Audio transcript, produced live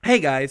Hey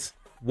guys,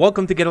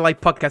 welcome to Get a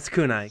Life Podcast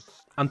Kunai.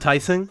 I'm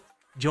Tyson,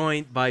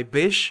 joined by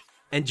Bish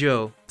and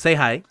Joe. Say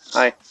hi.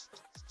 Hi.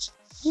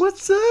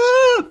 What's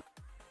up?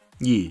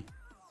 Yeah.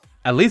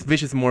 At least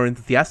Bish is more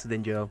enthusiastic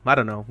than Joe. I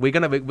don't know. We're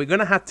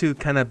gonna have to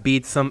kind of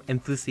beat some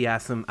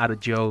enthusiasm out of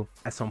Joe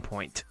at some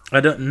point. I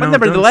don't know.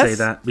 Don't say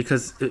that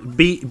because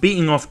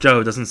beating off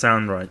Joe doesn't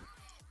sound right.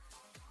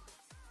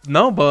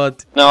 No,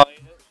 but No,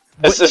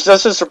 it's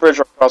just a bridge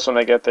across when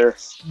I get there.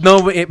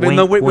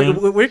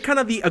 we're kind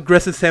of the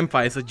aggressive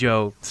senpais of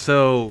Joe.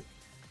 So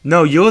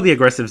No, you're the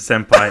aggressive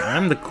senpai.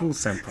 I'm the cool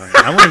senpai.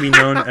 I want to be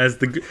known as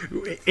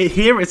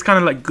here it's kind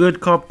of like good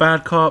cop,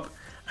 bad cop,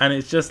 and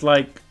it's just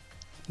like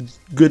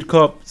good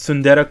cop,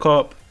 tsundere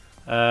cop.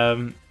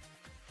 I'm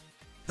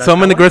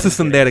an aggressive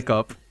tsundere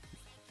cop.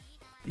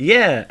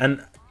 Yeah,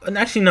 and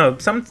actually no.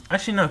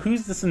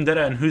 Who's the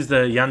tsundere and who's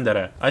the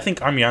yandere? I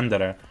think I'm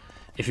yandere.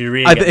 If you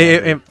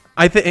really,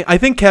 I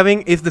think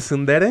Kevin is the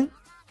tsundere.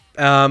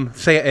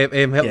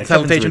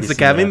 Salutations really to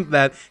Kevin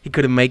that he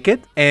couldn't make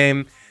it.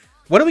 And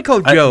what do we call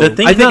Joe?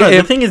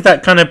 The thing is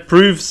that kind of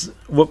proves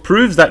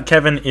that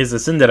Kevin is a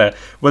tsundere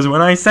was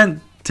when I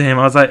sent to him.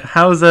 I was like,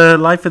 "How's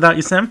life without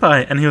your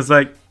senpai?" And he was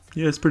like,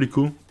 "Yeah, it's pretty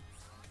cool."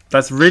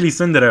 That's really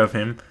tsundere of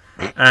him.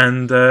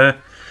 And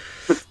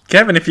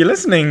Kevin, if you're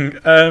listening,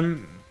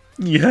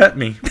 you hurt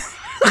me.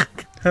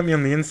 Hurt me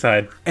on the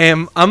inside.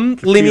 I'm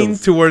leaning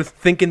towards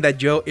thinking that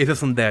Joe is a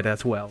tsundere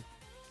as well.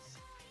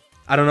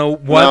 I don't know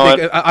what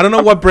I don't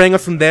know what brand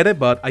of tsundere,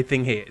 but I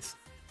think he is.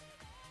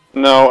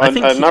 No, I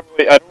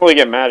don't really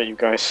get mad at you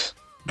guys.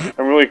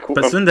 I'm really cool.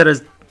 But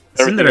tsunderes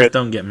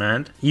don't get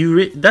mad.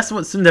 That's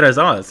what tsunderes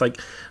are. It's like,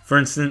 for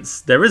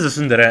instance, there is a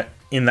tsundere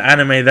in the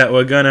anime that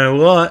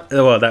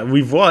that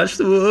we've watched.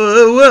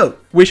 Whoa.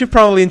 We should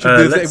probably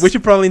introduce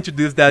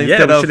that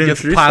instead of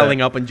just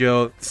piling up on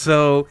Joe.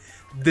 So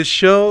the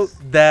show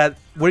that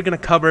we're gonna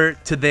cover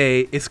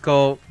today is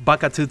called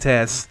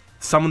Bakatutes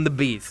Summon the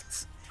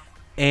Beasts.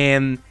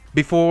 And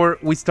before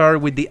we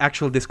start with the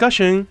actual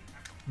discussion,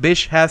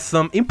 Bish has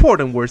some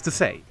important words to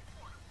say.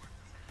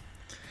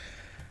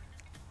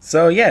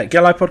 So yeah,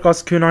 Get Life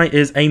Podcast Kunai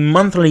is a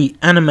monthly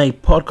anime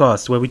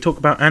podcast where we talk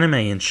about anime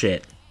and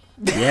shit.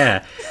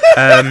 Yeah.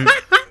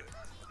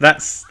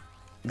 That's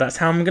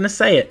how I'm gonna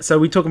say it. So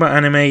we talk about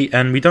anime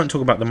and we don't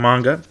talk about the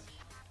manga.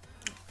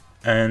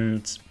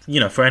 And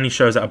for any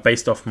shows that are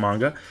based off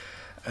manga.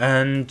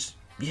 And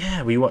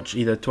yeah, we watch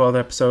either 12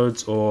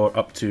 episodes or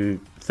up to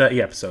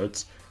 30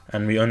 episodes.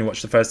 And we only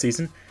watch the first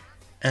season.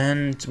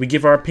 And we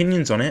give our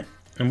opinions on it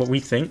and what we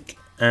think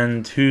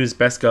and who's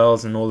best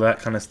girls and all that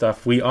kind of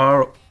stuff. We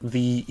are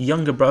the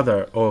younger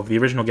brother of the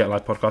original Get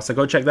Life podcast, so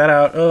go check that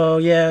out. Oh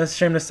yeah,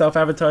 shameless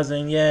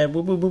self-advertising. Yeah.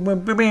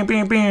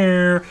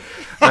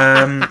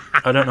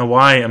 I don't know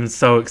why I'm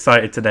so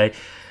excited today.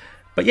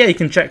 But yeah, you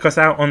can check us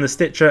out on the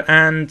Stitcher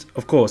and,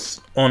 of course,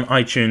 on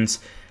iTunes.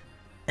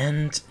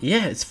 And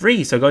yeah, it's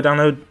free, so go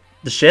download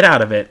the shit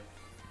out of it.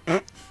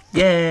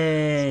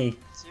 Yay!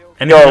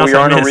 We are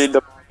gonna read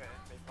the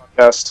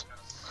podcast.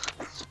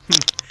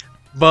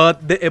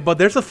 But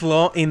there's a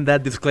flaw in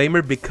that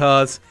disclaimer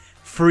because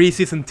Free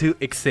Season 2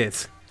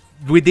 exists.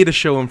 We did a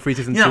show on Free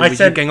Season 2, which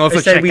you can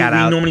also check that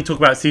out. We normally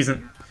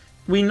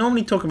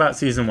talk about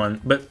Season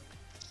 1, but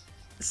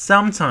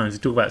sometimes we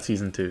talk about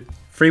Season 2.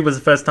 Free was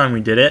the first time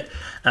we did it,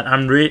 and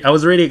I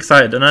was really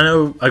excited, and I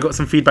know I got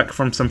some feedback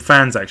from some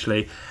fans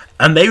actually,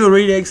 and they were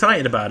really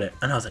excited about it,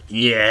 and I was like,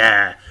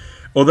 yeah.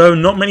 Although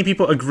not many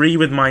people agree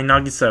with my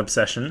Nagisa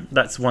obsession,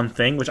 that's one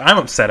thing which I'm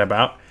upset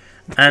about,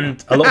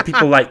 and a lot of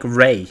people like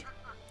Rei.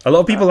 A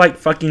lot of people like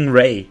fucking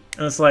Rei,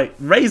 and it's like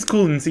Rei's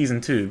cool in Season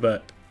 2,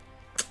 but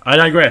I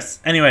digress.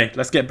 Anyway,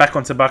 let's get back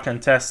onto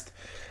Bakan Test.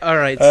 All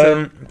right,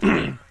 so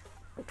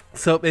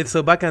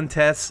Bakan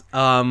Test.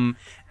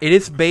 It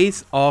is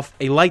based off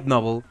a light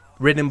novel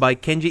written by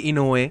Kenji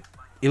Inoue,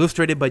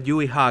 illustrated by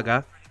Yui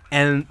Haga,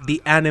 and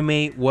the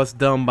anime was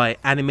done by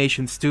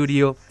animation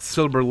studio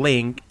Silver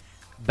Link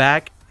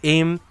back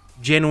in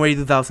January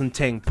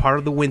 2010, part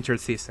of the winter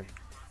season.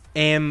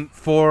 And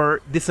for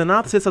the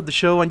synopsis of the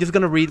show, I'm just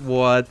going to read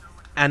what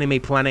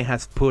Anime Planet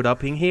has put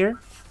up in here.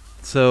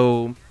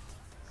 So,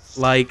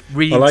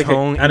 reading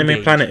tone.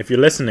 Anime Planet, if you're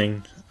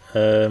listening,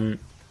 notice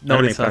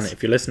Anime us. Planet,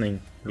 if you're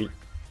listening,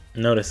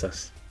 notice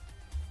us.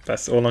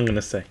 That's all I'm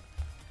gonna say.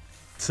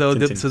 So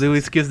they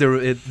excuse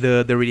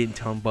the reading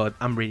tone, but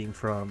I'm reading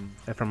from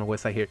a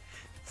website here.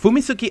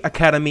 Fumizuki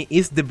Academy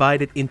is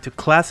divided into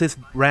classes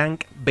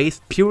ranked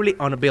based purely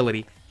on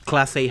ability.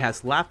 Class A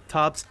has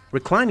laptops,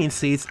 reclining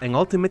seats, and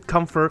ultimate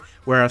comfort,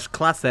 whereas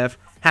Class F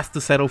has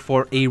to settle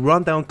for a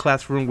rundown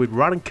classroom with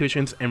rotten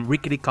cushions and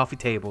rickety coffee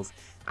tables.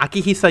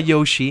 Akihisa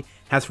Yoshi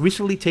has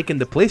recently taken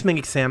the placement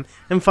exam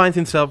and finds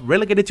himself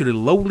relegated to the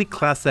lowly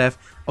Class F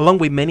along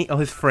with many of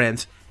his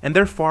friends, and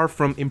they're far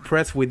from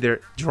impressed with their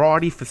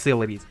draughty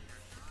facilities.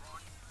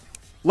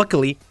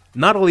 Luckily,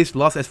 not all is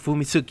lost as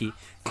Fumizuki.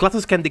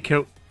 Classes can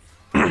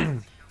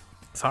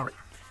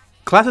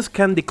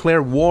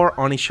declare war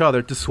on each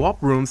other to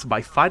swap rooms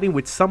by fighting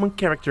with summon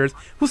characters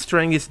whose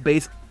strength is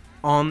based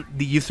on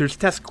the user's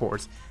test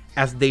scores.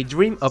 As they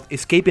dream of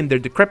escaping their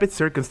decrepit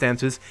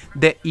circumstances,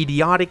 the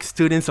idiotic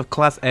students of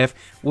Class F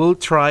will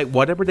try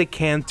whatever they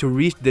can to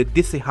reach the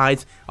dizzy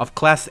heights of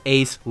Class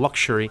A's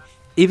luxury,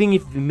 even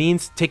if it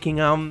means taking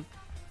on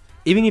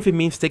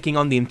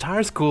the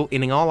entire school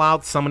in an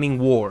all-out summoning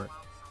war.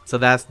 So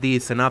that's the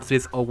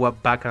synopsis of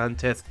what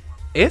Bacchantes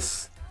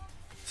is.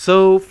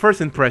 So,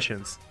 first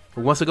impressions.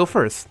 Who wants to go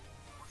first?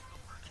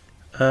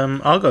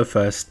 I'll go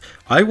first.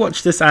 I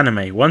watched this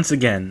anime once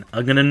again.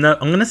 I'm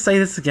gonna say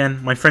this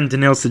again. My friend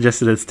Daniil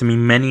suggested this to me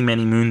many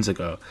moons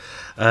ago.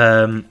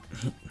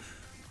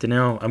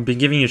 Daniil, I've been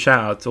giving you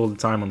shout-outs all the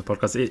time on the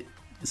podcast.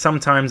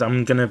 Sometimes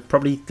I'm gonna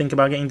probably think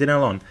about getting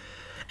Daniil on.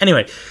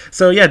 Anyway,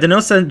 so yeah,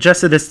 Daniil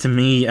suggested this to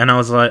me, and I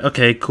was like,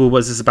 okay, cool,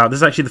 what's this about? This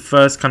is actually the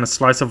first kind of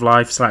slice of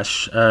life /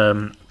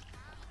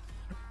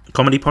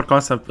 comedy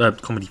podcast, what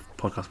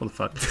the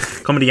fuck?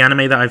 Comedy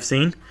anime that I've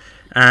seen.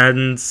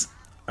 And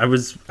I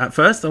was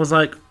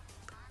like,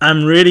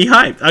 I'm really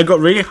hyped. I got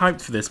really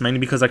hyped for this, mainly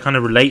because I kind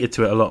of related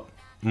to it a lot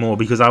more,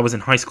 because I was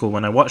in high school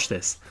when I watched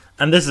this.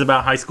 And this is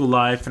about high school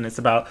life, and it's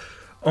about,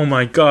 oh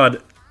my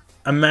god,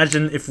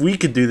 imagine if we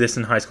could do this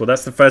in high school.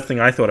 That's the first thing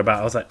I thought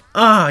about. I was like,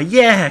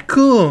 yeah,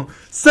 cool,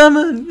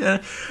 summon,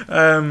 yeah.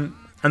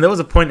 And there was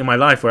a point in my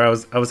life where I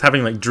was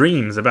having like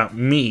dreams about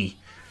me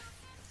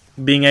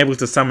being able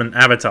to summon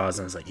avatars,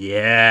 and I was like,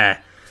 yeah.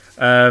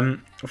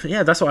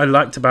 Yeah, that's what I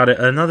liked about it.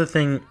 Another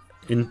thing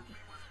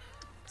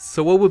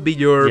So what would be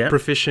your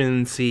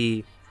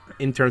proficiency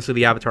in terms of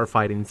the avatar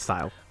fighting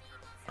style?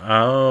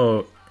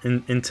 Oh,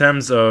 in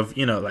terms of,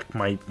 like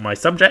my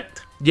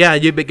subject? Yeah,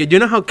 you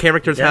know how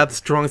characters have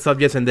strong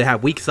subjects and they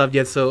have weak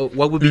subjects, so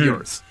what would be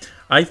yours?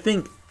 I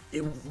think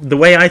the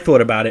way I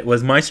thought about it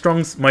was my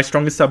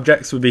strongest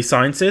subjects would be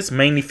sciences,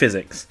 mainly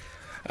physics,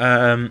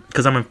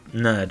 because I'm a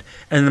nerd.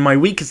 And then my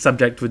weakest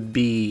subject would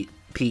be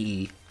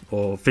PE,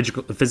 or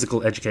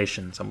physical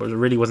education. So I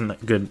really wasn't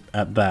that good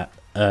at that,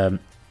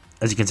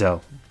 as you can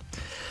tell.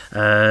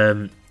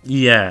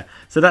 Yeah,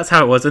 so that's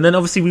how it was. And then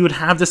obviously we would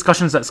have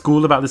discussions at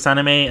school about this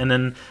anime, and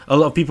then a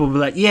lot of people would be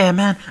like, yeah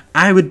man,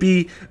 I would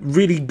be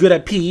really good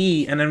at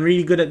PE and I'm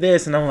really good at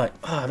this, and I'm like,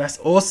 oh, that's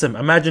awesome.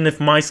 Imagine if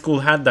my school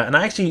had that. And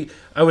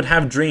I would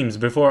have dreams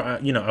before I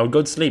would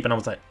go to sleep, and I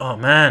was like, oh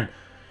man,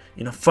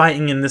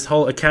 fighting in this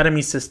whole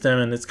academy system,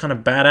 and it's kind of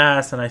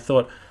badass. And I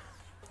thought,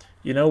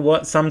 you know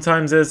what,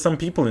 sometimes there's some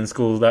people in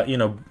school that,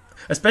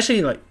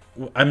 especially like,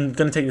 I'm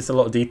going to take this a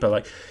lot deeper.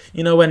 Like,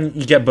 when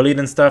you get bullied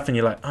and stuff, and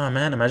you're like, oh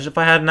man, imagine if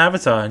I had an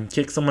avatar and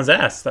kick someone's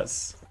ass.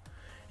 That's,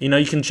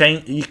 you can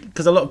change,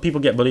 because a lot of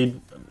people get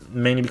bullied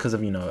mainly because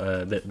of,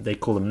 they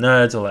call them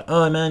nerds, or like,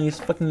 oh man, you're a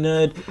fucking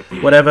nerd,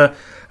 whatever.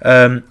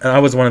 And I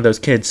was one of those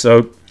kids.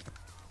 So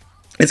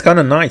it's kind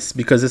of nice,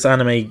 because this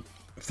anime,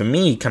 for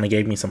me, kind of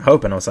gave me some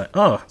hope. And I was like,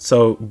 oh,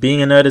 so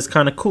being a nerd is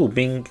kind of cool.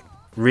 Being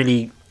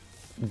really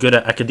good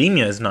at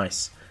academia is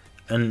nice.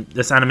 And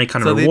this anime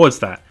kind of rewards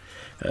that.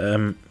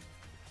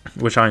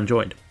 Which I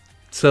enjoyed.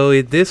 So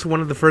is this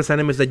one of the first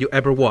animes that you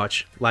ever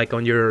watched, like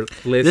on your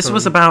list? This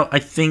was about, I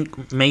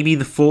think, maybe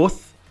the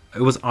fourth.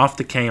 It was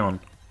after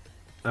K-On!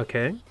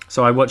 Okay.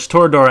 So I watched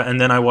Toradora,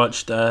 and then I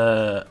watched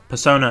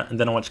Persona, and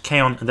then I watched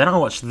K-On!, and then I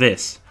watched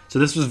this. So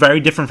this was very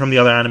different from the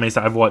other animes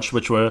that I've watched,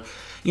 which were,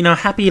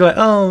 happy, like,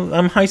 oh,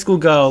 I'm high school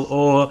girl,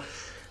 or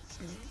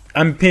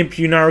I'm Pimp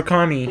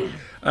Narukami.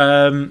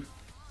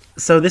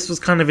 So this was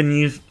kind of a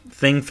new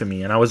thing for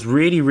me, and I was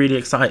really, really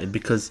excited,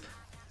 because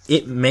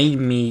it made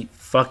me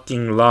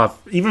fucking laugh,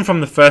 even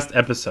from the first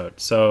episode.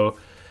 So,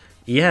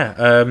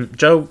 yeah.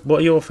 Joe, what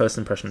are your first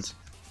impressions?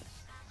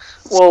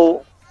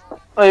 Well,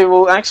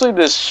 actually,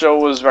 this show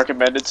was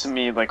recommended to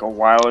me like a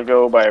while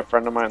ago by a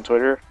friend of mine on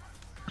Twitter.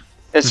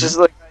 It's just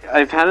like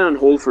I've had it on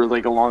hold for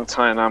like a long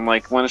time. I'm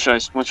like, when should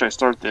I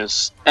start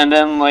this? And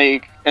then I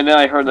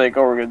heard like,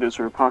 oh, we're gonna do this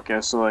for a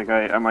podcast. So like,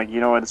 I'm like,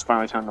 you know what? It's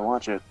finally time to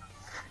watch it.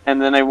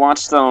 And then I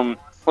watched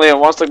I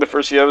watched like the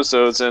first few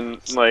episodes, and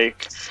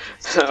like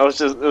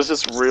it was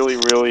just really,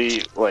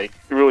 really like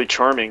really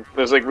charming. It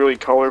was like really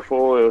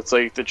colorful. It's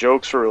like the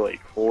jokes were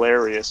like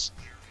hilarious,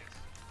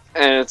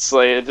 and it's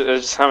like it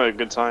was just having a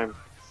good time.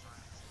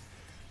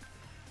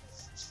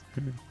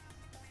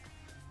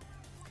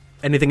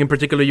 Anything in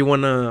particular you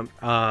wanna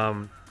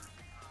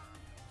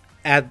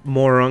add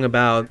more on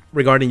about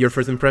regarding your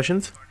first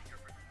impressions?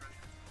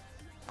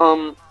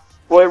 Well,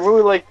 I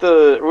really like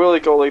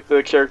all like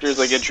the characters,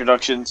 like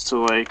introductions to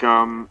like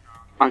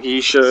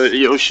Akisha,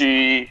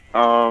 Yoshi,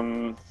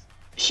 Hijime,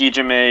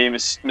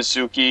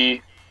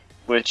 Misuki,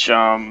 which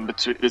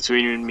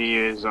between you and me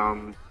is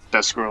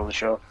best girl in the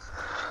show.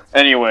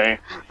 Anyway,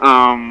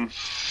 then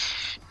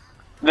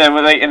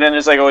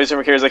there's like always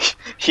different characters like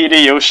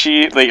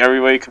Hideyoshi. Like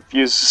everybody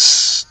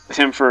confuses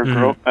him for a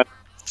girl.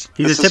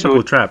 He's a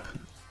typical trap.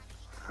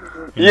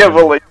 Yeah,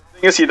 but like the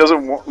thing is, he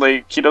doesn't want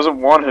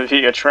to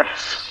be a trap.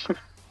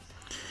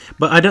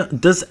 But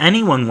does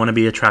anyone want to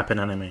be a trap in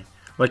anime?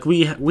 Like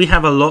we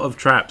have a lot of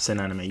traps in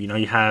anime.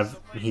 You have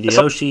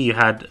Hideyoshi. You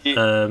had.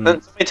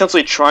 Somebody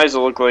intentionally tries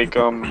to look like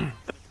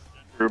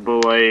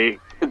but like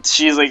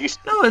she's like.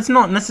 No, it's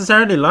not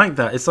necessarily like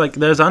that. It's like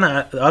there's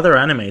other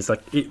animes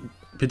like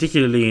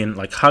particularly in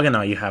like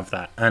Haganai, you have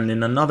that, and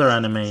in another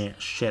anime,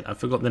 shit, I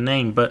forgot the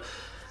name, but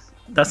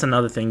that's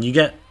another thing. You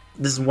get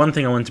this is one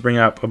thing I wanted to bring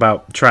up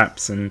about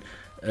traps and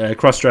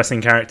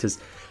cross-dressing characters.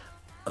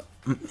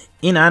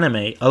 In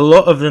anime, a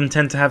lot of them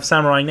tend to have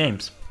samurai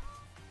names.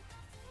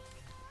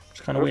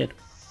 It's kind of weird.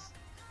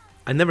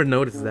 I never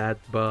noticed that,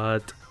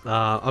 but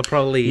I'll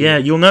probably... Yeah,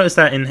 you'll notice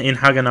that in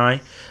Haganai,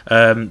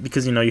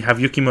 because, you know, you have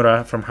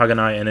Yukimura from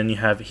Haganai, and then you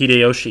have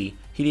Hideyoshi.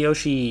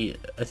 Hideyoshi,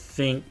 I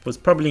think, was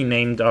probably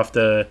named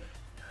after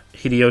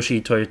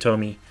Hideyoshi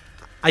Toyotomi.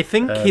 I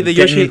think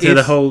Hideyoshi is...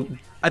 the whole...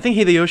 I think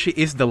Hideyoshi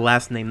is the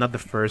last name, not the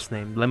first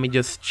name. Let me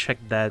just check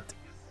that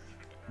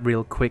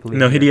real quickly.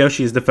 No,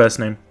 Hideyoshi is the first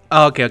name.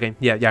 Oh, okay.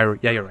 Yeah, you're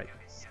right.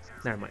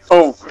 Never mind.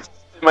 Oh,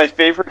 my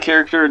favorite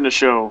character in the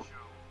show,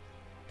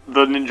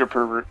 the ninja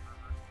pervert.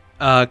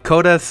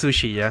 Koda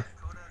Sushi, yeah.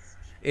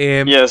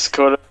 Yes,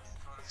 Koda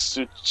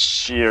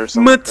Sushi or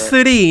something.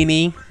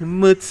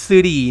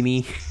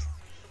 Mutsurini.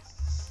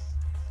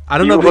 I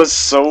don't know.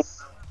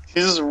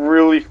 He's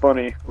really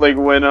funny. Like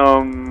when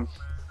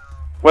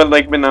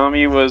like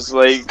Minami was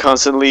like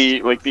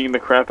constantly like beating the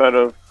crap out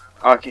of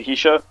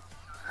Akihisha,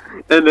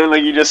 and then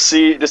like you just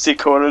see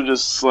Koda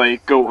just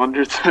like go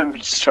under them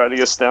and just try to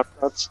get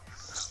snapshots.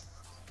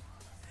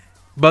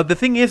 But the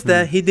thing is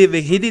that he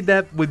did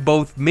that with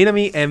both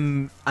Minami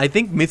and I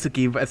think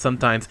Mitsuki at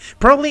sometimes.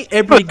 Probably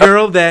every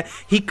girl that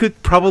he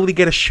could probably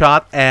get a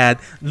shot at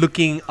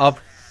looking up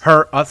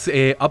her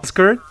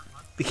upskirt,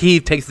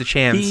 he takes the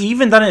chance. He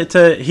even done it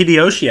to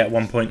Hideyoshi at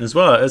one point as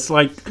well. It's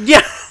like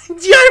yeah,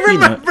 I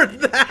remember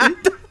that.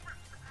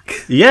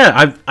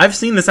 Yeah, I've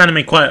seen this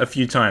anime quite a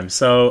few times.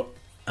 So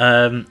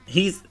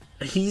he's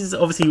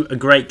obviously a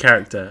great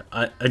character.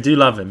 I do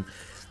love him.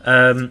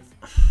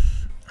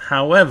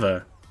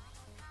 However,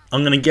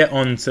 I'm going to get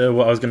on to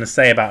what I was going to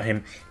say about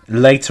him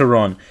later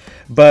on.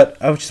 But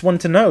I just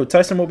wanted to know,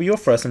 Tyson, what were your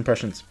first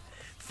impressions?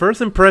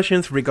 First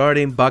impressions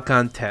regarding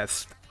Bakan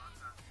Test.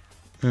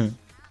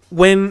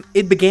 When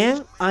it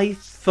began, I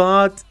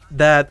thought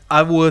that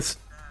I was...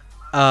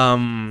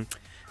 I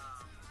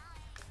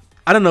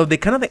don't know, the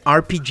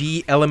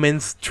RPG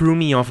elements threw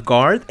me off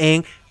guard.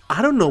 And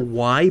I don't know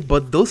why,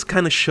 but those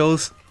kind of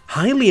shows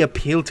highly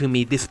appeal to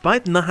me,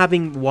 despite not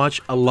having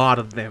watched a lot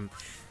of them.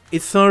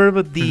 It's sort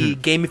of the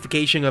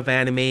gamification of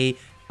anime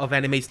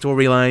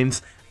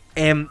storylines,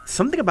 and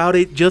something about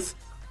it just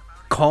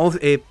calls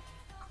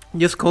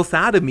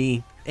out of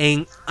me,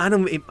 and I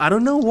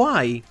don't know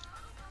why.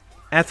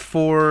 As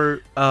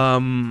for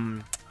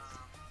I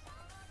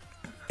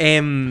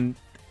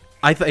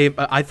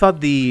thought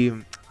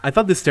the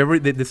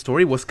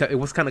story was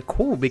kind of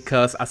cool,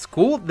 because it's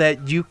cool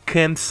that you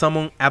can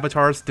summon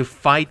avatars to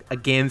fight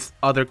against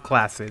other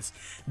classes.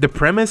 The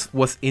premise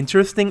was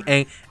interesting,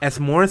 and as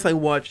more as I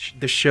watched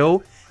the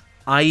show,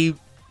 I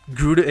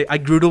grew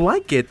to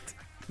like it,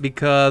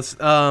 because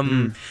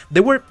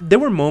there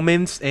were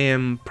moments,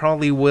 and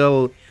probably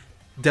will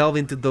delve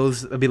into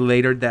those a bit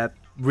later, that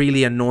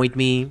really annoyed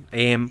me,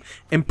 and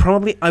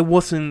probably I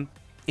wasn't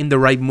in the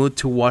right mood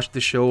to watch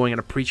the show and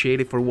appreciate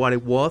it for what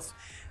it was.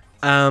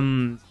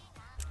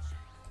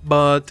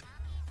 But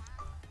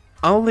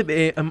I'll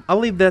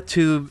leave that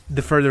to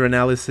the further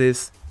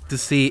analysis to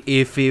see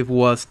if it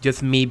was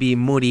just me being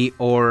moody,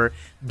 or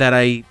that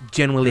I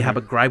genuinely have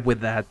a gripe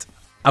with that.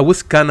 I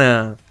was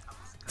kinda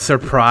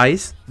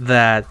surprised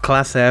that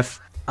Class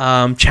F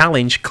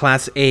challenged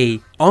Class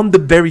A on the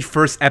very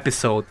first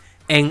episode,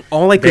 and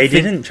all I could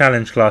didn't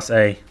challenge Class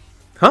A.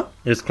 Huh?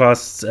 It was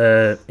Class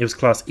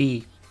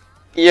E.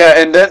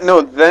 Yeah, and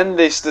then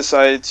they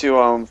decided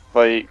to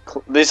fight.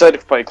 They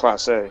decided to fight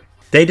Class A.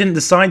 They didn't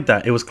decide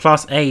that. It was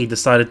Class A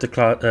decided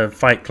to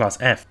fight Class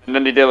F. And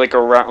then they did like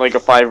a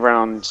 5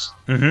 rounds.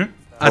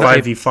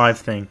 5v5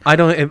 thing. I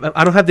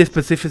don't have the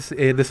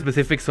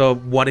specifics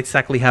of what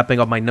exactly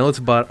happened on my notes,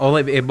 but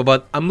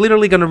I'm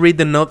literally gonna read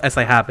the note as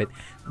I have it.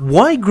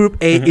 Why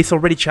Group A is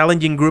already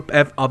challenging Group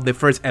F of the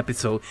first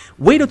episode?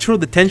 Way to throw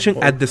the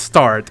tension at the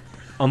start,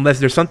 unless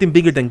there's something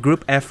bigger than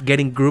Group F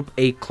getting Group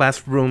A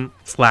classroom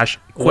 /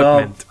 equipment.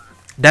 Well,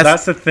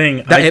 that's the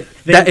thing. I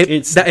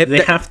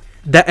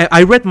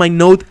read my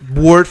note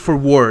word for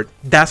word.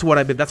 That's what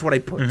I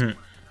put.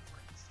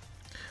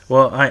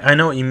 Well, I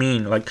know what you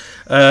mean. Like,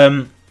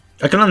 I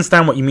can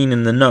understand what you mean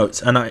in the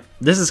notes, and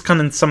this is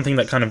kind of something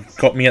that kind of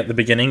got me at the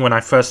beginning when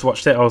I first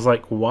watched it. I was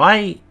like,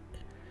 why?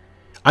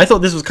 I thought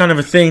this was kind of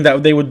a thing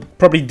that they would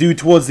probably do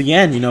towards the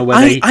end,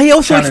 where I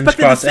also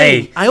expected Class the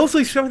same. A. I also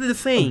expected the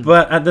same.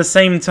 But at the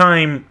same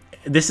time,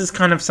 this is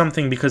kind of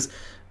something because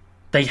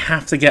they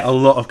have to get a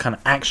lot of kind of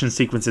action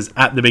sequences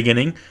at the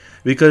beginning,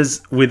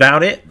 because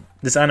without it,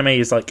 this anime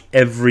is like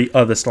every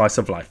other slice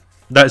of life.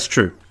 That's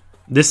true.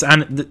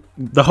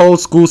 The whole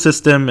school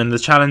system and the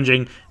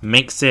challenging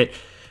makes it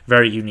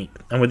very unique.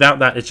 And without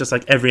that, it's just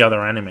like every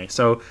other anime.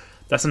 So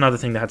that's another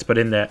thing they had to put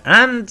in there.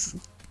 And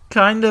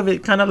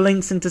it kind of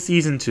links into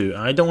season 2.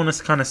 I don't want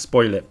to kind of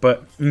spoil it,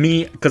 but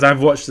me, because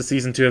I've watched the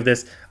season 2 of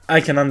this,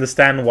 I can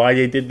understand why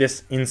they did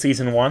this in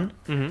season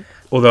 1.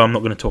 Although I'm not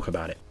going to talk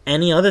about it.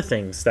 Any other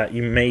things that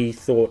you may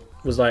thought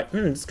was like,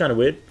 it's kind of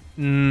weird?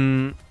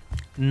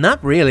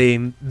 Not really,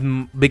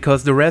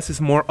 because the rest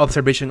is more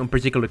observation on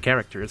particular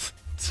characters.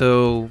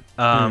 So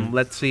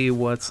let's see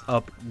what's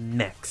up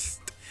next.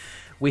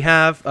 We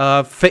have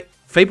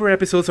favorite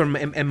episodes or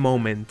and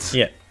moments.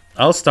 Yeah,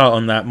 I'll start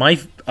on that.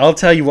 I'll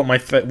tell you what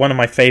one of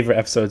my favorite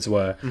episodes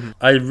were. Mm-hmm.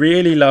 I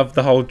really loved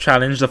the whole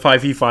challenge, the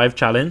 5v5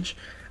 challenge.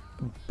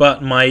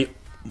 But my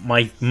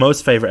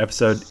most favorite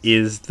episode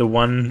is the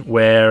one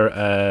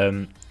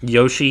where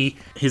Yoshi,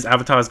 his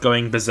avatar is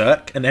going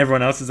berserk, and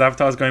everyone else's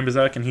avatar is going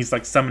berserk, and he's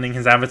like summoning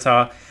his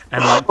avatar,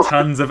 and like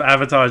tons of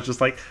avatars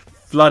just like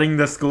flooding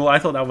the school. I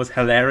thought that was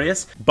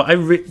hilarious. But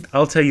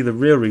I'll tell you the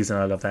real reason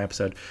I love that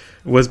episode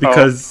was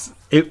because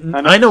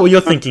I know what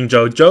you're thinking,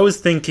 Joe. Joe is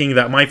thinking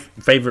that my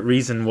favorite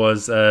reason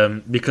was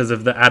because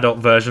of the adult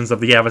versions of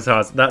the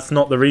avatars. That's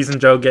not the reason,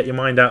 Joe. Get your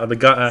mind out of the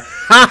gutter.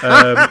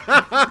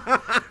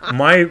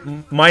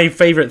 My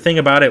favorite thing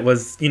about it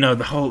was,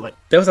 the whole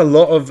there was a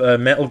lot of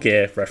Metal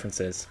Gear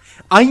references.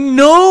 I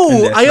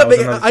know.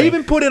 I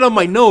even put it on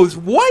my notes.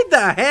 Why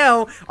the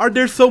hell are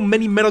there so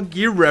many Metal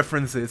Gear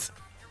references?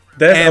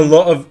 There's a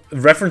lot of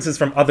references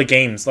from other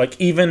games, like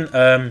even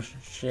I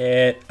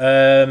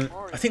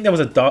think there was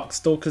a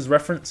Darkstalkers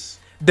reference.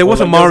 There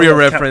was a Mario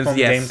reference,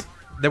 yes.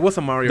 There was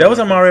a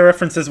Mario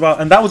reference as well,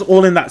 and that was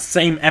all in that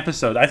same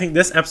episode. I think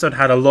this episode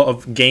had a lot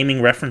of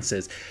gaming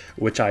references,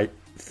 which I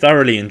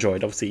thoroughly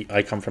enjoyed. Obviously,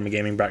 I come from a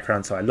gaming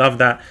background, so I love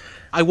that.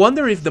 I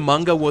wonder if the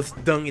manga was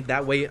done in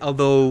that way,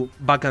 although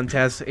Bakan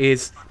Test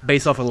is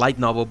based off a light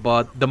novel,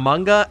 but the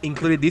manga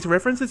included these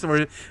references,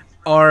 or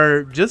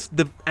are just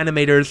the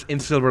animators in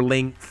Silver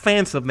Link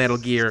fans of Metal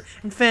Gear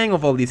and fan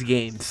of all these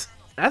games?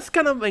 That's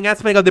kind of an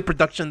aspect of the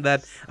production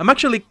that I'm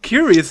actually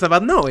curious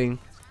about knowing.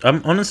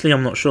 Honestly,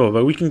 I'm not sure,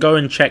 but we can go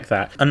and check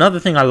that. Another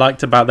thing I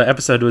liked about the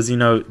episode was,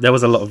 there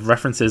was a lot of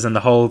references and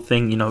the whole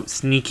thing,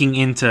 sneaking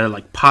into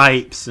like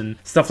pipes and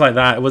stuff like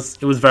that. It was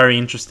very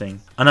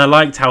interesting. And I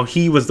liked how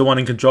he was the one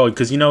in control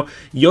because,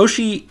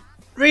 Yoshi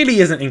really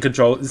isn't in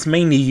control. It's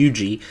mainly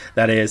Yuji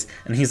that is,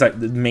 and he's like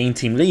the main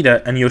team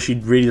leader, and Yoshi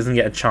really doesn't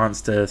get a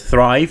chance to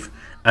thrive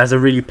as a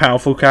really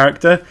powerful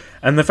character.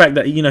 And the fact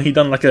that he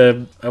done like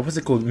a what's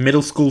it called,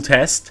 middle school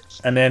test,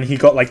 and then he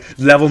got like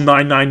level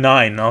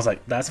 999, and I was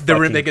like, that's cool.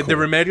 The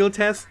remedial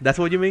test, that's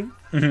what you mean?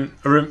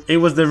 Mm-hmm. It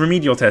was the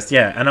remedial test,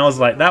 yeah, and I was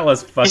like, that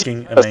was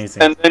fucking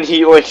amazing. And then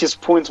his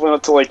points went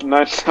up to like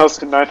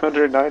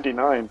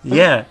 9,999.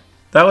 Yeah,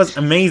 that was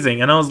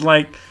amazing. And I was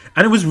like,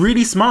 and it was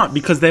really smart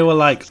because they were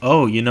like,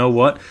 oh, you know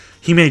what,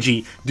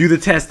 Himeji, do the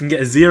test and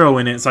get a 0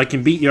 in it so I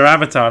can beat your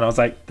avatar. And I was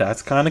like,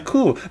 that's kind of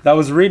cool. That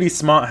was really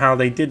smart how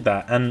they did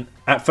that. And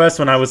at first,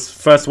 when I was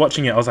first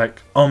watching it, I was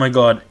like, oh my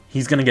god,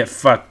 he's going to get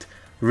fucked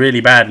really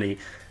badly.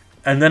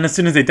 And then as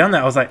soon as they done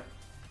that, I was like,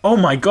 oh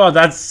my god,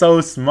 that's so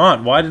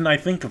smart. Why didn't I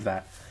think of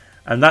that?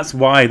 And that's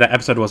why that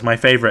episode was my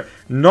favorite.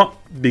 Not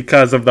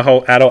because of the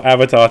whole adult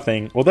avatar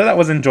thing, although that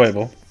was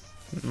enjoyable.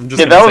 I'm just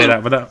going to say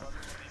that, but that...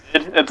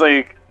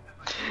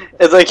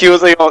 It's like he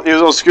was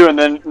all screwed, and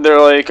then they're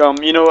like, I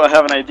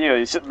have an idea.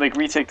 You should like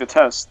retake the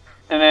test,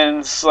 and then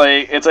it's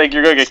like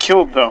you're gonna get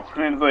killed though.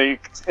 And well,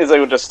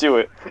 just do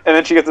it. And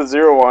then she gets a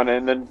 0 on it,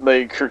 and then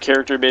like her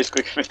character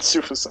basically commits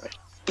suicide.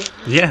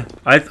 Yeah,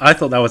 I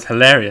thought that was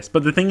hilarious.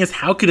 But the thing is,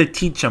 how could a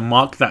teacher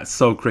mark that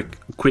so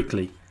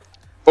quickly?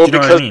 Well, do you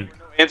know what I mean? No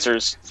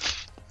answers.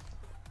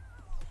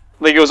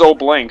 Like it was all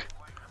blank.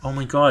 Oh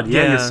my god!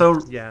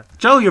 Yeah,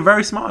 Joe, you're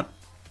very smart.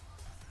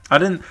 I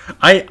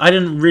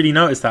didn't really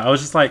notice that. I was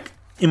just like,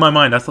 in my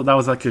mind, I thought that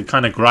was like a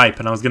kind of gripe,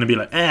 and I was gonna be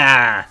like,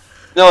 ah.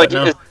 No, it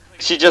was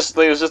just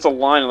a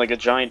line, like a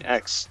giant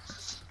X.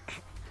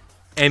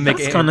 And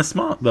that's kind of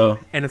smart though.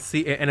 And a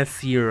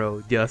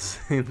 0 just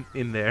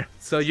in there.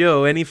 So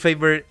Joe, any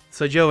favorite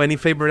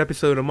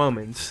episode or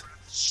moments?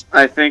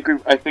 I think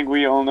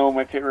we all know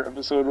my favorite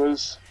episode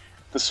was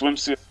the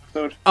swimsuit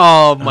episode.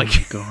 Oh my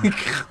god!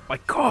 My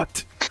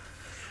god!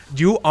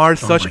 You are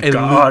such a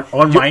god!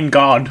 Oh my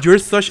god! You're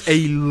such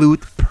a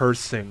loot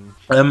person.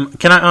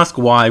 Can I ask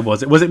why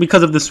was it? Was it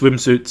because of the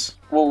swimsuits?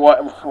 Well,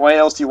 why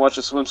else do you watch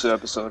a swimsuit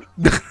episode?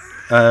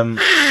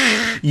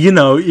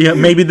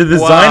 Maybe the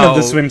design of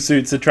the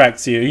swimsuits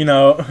attracts you.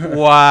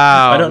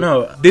 Wow. I don't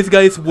know. This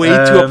guy is way too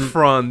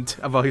upfront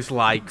about his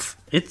likes.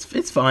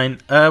 It's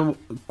fine.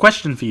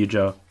 Question for you,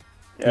 Joe.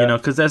 Yeah.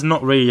 Because there's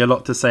not really a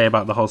lot to say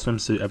about the whole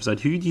swimsuit episode.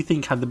 Who do you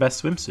think had the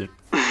best swimsuit?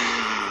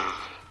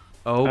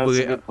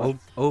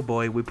 Oh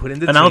boy, we put in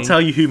the. And I'll tell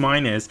you who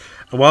mine is.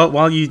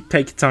 While you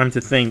take time to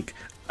think.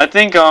 I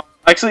think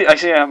actually I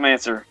have my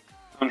answer.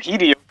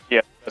 Hideyoshi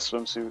had a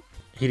swimsuit.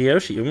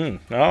 Hideyoshi.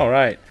 All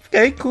right.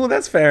 Okay, cool.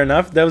 That's fair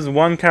enough. There was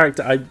one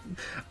character.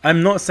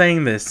 I'm not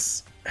saying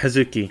this,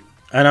 Hazuki,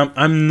 and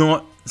I'm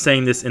not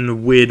saying this in a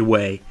weird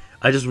way.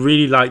 I just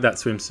really like that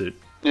swimsuit.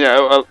 Yeah,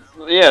 that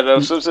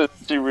swimsuit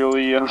actually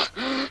really. It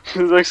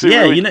was actually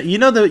really... you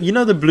know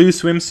the blue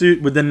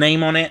swimsuit with the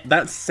name on it.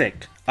 That's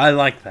sick. I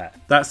like that.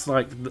 That's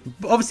like,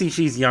 obviously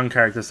she's a young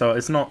character, so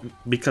it's not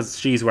because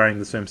she's wearing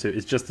the swimsuit.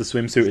 It's just the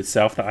swimsuit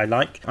itself that I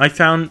like. I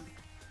found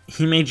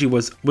Himeji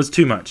was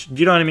too much. Do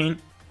you know what I mean?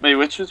 Wait,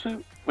 which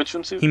swimsuit? Which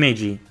swimsuit?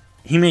 Himeji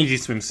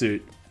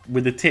swimsuit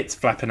with the tits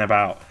flapping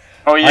about.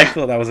 Oh yeah.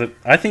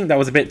 I think that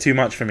was a bit too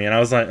much for me, and I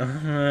was like,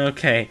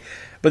 okay.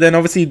 But then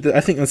obviously,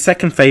 I think the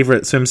second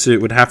favorite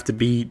swimsuit would have to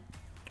be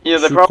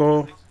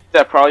Shuko.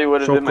 That probably would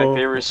have been my Shoko,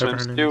 favorite whatever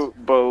her name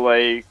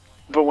swimsuit,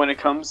 but when it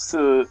comes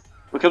to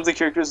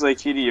characters like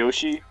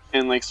Hideyoshi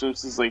and like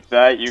swimsuits like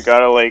that, you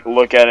gotta like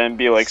look at it and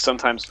be like,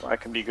 sometimes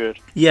that can be good.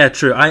 Yeah,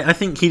 true. I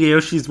think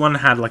Hideyoshi's one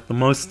had like the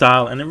most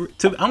style, and I'm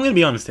gonna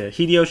be honest here.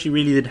 Hideyoshi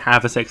really did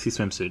have a sexy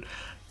swimsuit.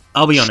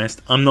 I'll be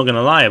honest. I'm not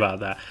gonna lie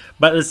about that.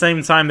 But at the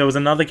same time, there was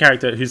another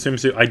character whose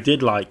swimsuit I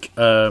did like.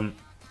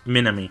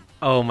 Minami.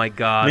 Oh my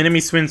god.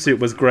 Minami's swimsuit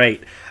was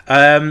great.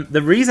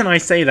 The reason I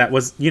say that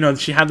was,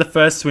 she had the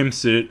first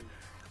swimsuit.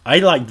 I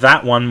liked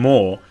that one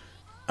more.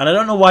 And I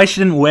don't know why she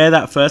didn't wear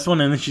that first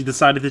one and then she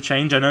decided to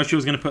change. I know she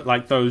was going to put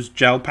like those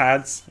gel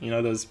pads,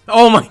 those.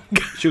 Oh my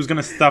god. She was going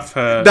to stuff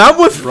her. That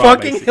was bra,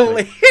 fucking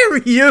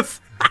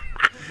hilarious.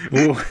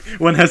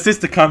 When her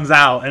sister comes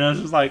out and I was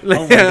just like,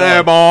 oh my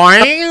god. boy.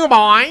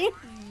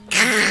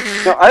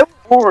 No, I was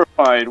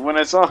horrified when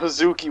I saw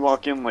Hazuki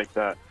walk in like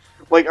that.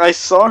 Like I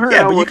saw her.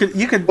 Yeah, but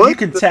you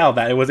could tell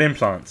that it was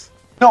implants.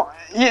 No,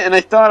 yeah, and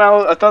I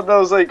thought that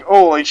was like,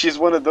 oh, like she's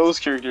one of those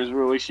characters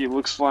where like she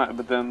looks flat,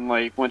 but then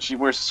like when she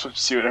wears a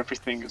swimsuit,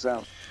 everything goes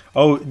out.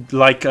 Oh,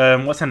 like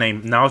what's her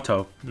name?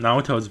 Naoto.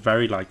 Naoto is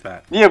very like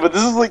that. Yeah, but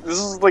this is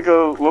like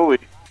a loli.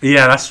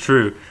 Yeah, that's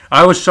true.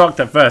 I was shocked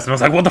at first, and I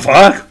was like, "What the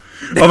fuck?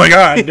 Oh my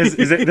god,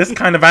 is it this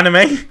kind of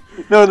anime?"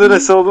 No, then I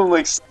saw them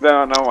like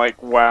down, and I'm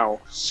like, wow.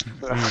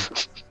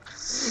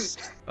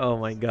 Oh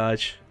my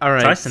gosh! All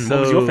right, Tyson,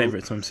 what was your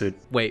favorite swimsuit?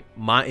 Wait,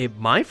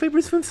 my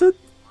favorite swimsuit?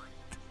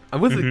 I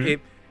was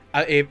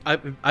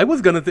I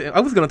was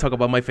gonna talk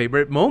about my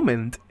favorite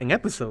moment in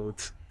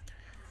episodes,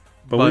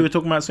 but we were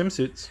talking about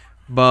swimsuits.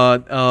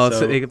 But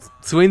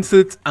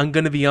swimsuits, I'm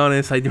gonna be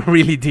honest, I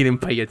really didn't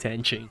pay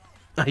attention.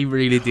 I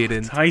really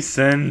didn't.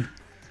 Tyson,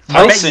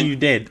 I bet you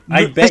did.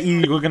 I bet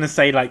you were gonna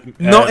say like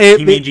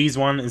Himeji's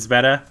one is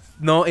better.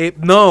 No.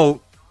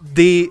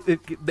 The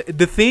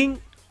thing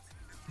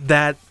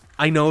that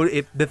I know,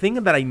 the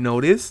thing that I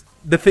noticed,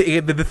 the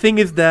thing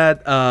is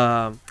that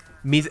the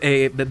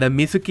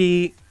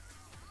Mizuki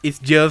is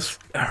just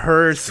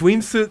her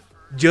swimsuit,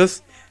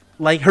 just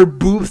like her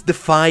boobs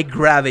defy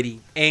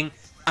gravity, and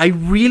I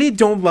really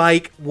don't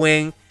like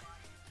when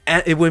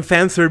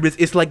fan service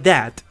is like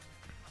that.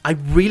 I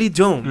really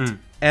don't.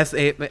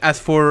 As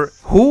for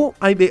who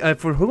I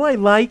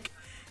like,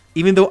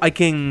 even though I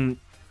can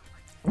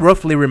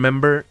roughly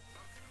remember,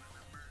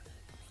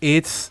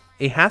 it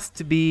has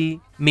to be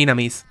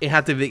Minami's. It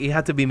had to be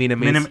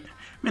Minami's.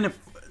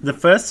 The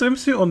first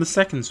swimsuit or the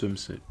second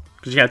swimsuit?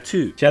 Because she had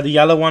two. She had the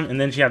yellow one,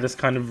 and then she had this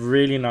kind of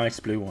really nice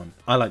blue one.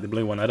 I like the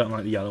blue one. I don't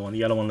like the yellow one. The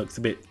yellow one looks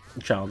a bit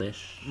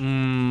childish.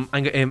 I'm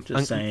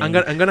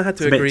gonna have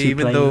to agree,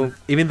 even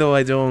though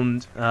I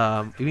don't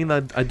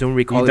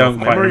recall. You don't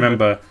quite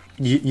remember.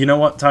 You know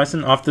what,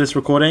 Tyson? After this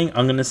recording,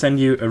 I'm gonna send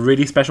you a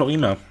really special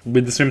email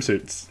with the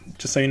swimsuits,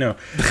 just so you know.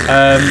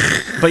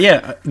 But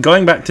yeah,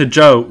 going back to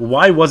Joe,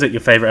 why was it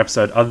your favorite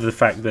episode, other than the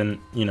fact than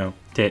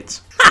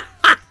tits?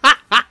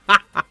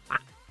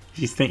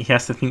 He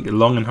has to think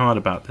long and hard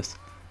about this.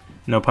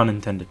 No pun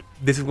intended.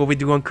 This is what we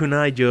do on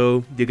Kunai,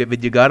 Joe.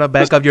 You gotta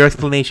back up your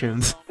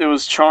explanations. It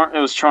was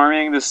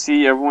charming to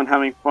see everyone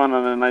having fun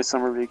on a nice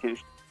summer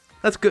vacation.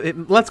 Let's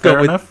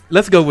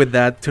go with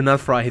that, to not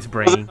fry his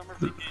brain.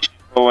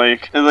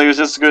 It was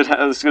just good. It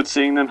was good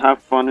seeing them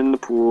have fun in the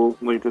pool,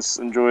 like just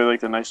enjoy like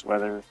the nice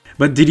weather.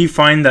 But did you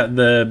find that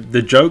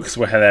the jokes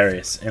were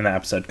hilarious in that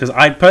episode? Because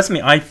I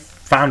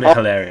found it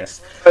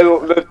hilarious. I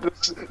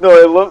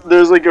love.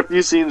 There's like a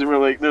few scenes where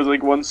like there's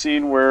like one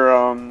scene where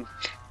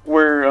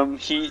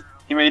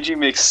Himeji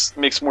makes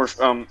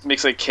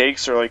like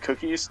cakes or like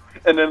cookies,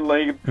 and then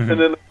and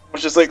then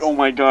it's just like, oh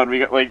my god, we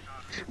got like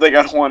I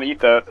don't want to eat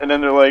that, and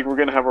then they're like, we're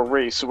gonna have a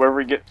race, so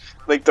whoever get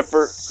like the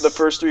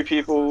first three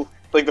people,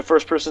 like the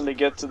first person to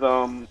get to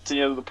the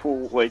end of the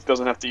pool like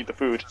doesn't have to eat the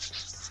food.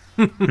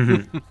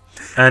 And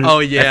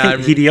I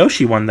think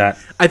Hideyoshi won that.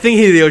 I think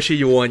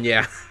Hideyoshi won,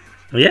 yeah.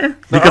 Yeah,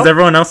 because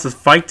everyone else is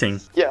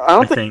fighting. Yeah, I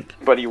don't think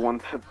anybody won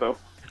that though.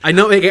 I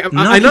know that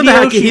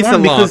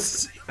Akihisa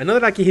lost. I know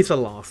that Akihisa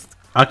lost.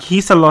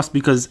 Akihisa lost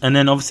because, and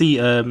then obviously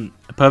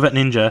Pervert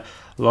Ninja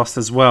lost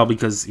as well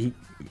because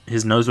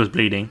his nose was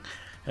bleeding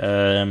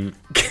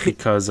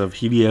because of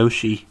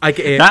Hideyoshi.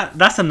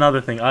 That's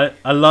another thing. I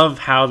love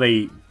how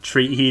they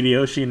treat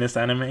Hideyoshi in this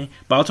anime,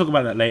 but I'll talk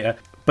about that later.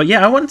 But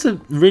yeah, I wanted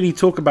to really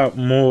talk about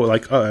more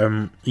like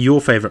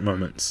your favorite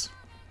moments.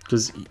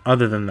 Because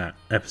other than that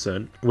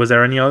episode, was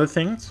there any other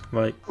things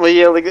like? Well,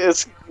 yeah, like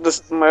it's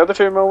this. My other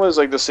favorite moment is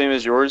like the same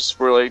as yours,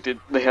 where like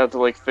they had to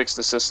like fix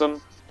the system.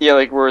 Yeah,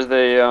 like where it's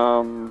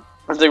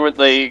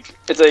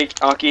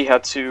like Aki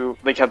had to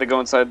go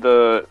inside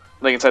the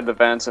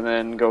vents and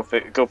then go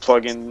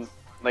plug in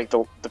like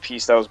the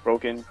piece that was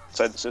broken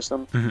inside the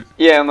system. Mm-hmm.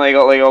 Yeah, and like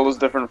all those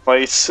different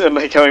fights and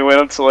like how he went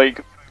up to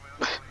like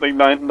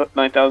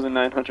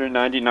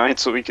 9,999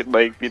 so we could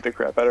like beat the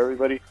crap out of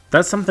everybody.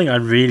 That's something I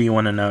really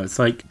want to know. It's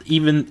like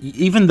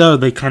even though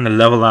they kind of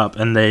level up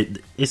and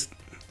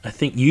I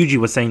think Yuji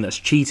was saying that's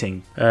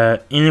cheating.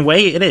 In a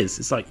way, it is.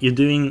 It's like you're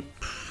doing.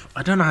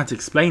 I don't know how to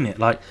explain it.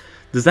 Like,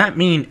 does that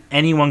mean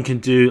anyone can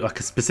do like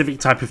a specific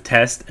type of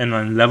test and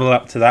then level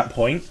up to that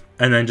point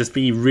and then just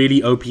be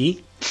really OP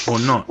or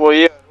not? Well,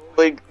 yeah.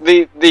 Like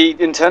they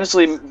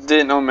intentionally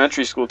did an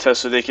elementary school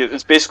test so they could.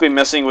 It's basically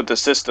messing with the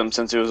system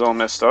since it was all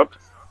messed up.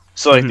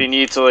 So like they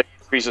need to like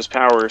increase his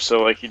power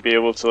so like he'd be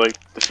able to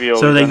like defeat.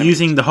 So they're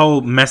using the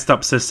whole messed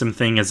up system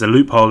thing as a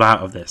loophole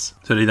out of this,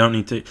 so they don't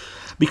need to.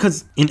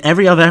 Because in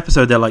every other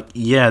episode they're like,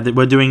 yeah,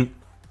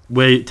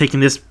 we're taking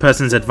this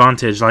person's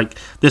advantage. Like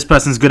this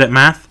person's good at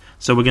math,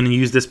 so we're going to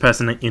use this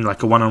person in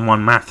like a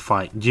one-on-one math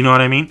fight. Do you know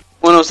what I mean?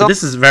 Well, no, so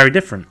this is very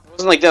different. It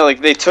wasn't like that.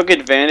 Like they took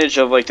advantage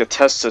of like the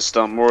test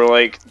system, or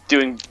like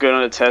doing good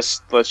on a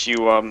test lets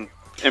you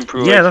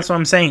improve. Yeah, that's what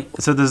I'm saying.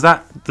 So is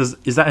that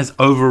his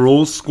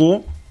overall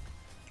score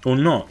or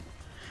not?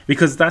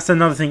 Because that's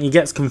another thing. It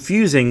gets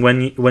confusing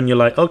when you're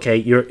like, okay,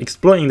 you're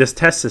exploiting this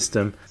test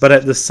system, but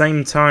at the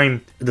same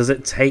time, does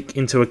it take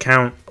into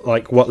account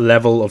like what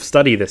level of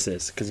study this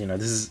is? Because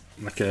this is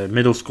like a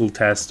middle school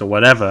test or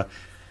whatever.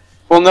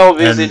 Well, no,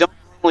 because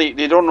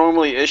they don't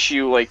normally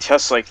issue like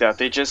tests like that.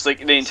 They just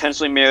like they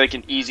intentionally made like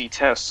an easy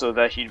test so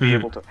that he'd be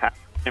able to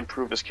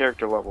improve his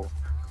character level.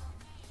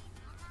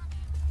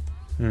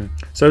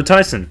 So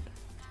Tyson,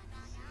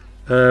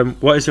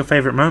 what is your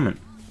favorite moment?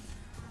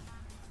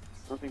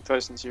 I think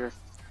Tyson's here.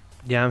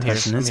 Yeah, I'm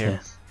Tyson is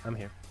here. I'm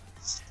here.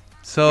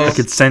 So I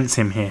could sense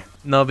him here.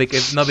 No,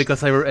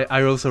 because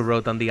I also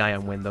wrote on the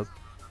Iron window,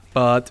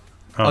 but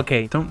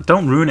okay.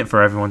 Don't ruin it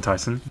for everyone,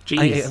 Tyson.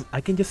 Jeez.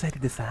 I can just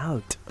edit this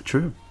out.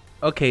 True.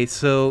 Okay,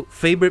 so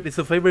it's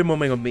a favorite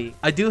moment of me.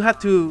 I do have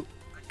to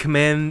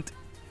commend.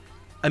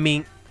 I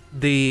mean,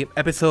 the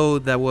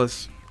episode that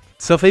was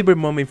so favorite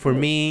moment for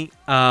me.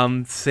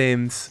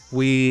 Since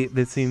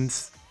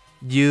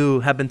you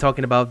have been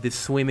talking about this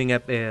swimming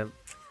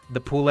the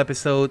pool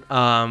episode.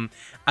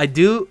 I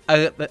do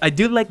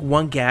like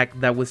one gag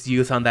that was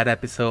used on that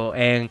episode,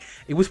 and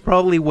it was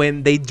probably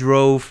when they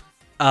drove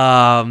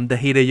the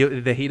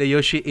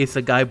Hideyoshi is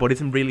a guy but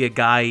isn't really a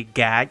guy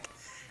gag,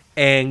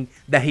 and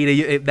the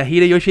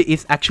Hideyoshi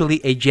is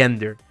actually a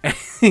gender.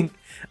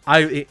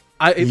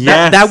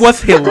 That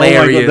was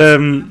hilarious. Oh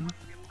my God,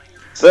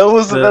 that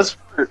was the best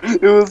part.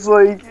 It was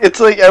like it's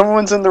like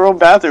everyone's in their own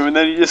bathroom, and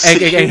then you just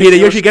and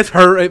Hideyoshi gets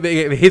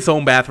his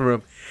own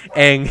bathroom,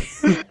 and.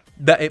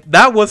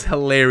 That was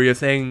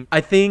hilarious, and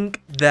I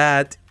think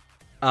that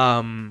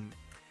I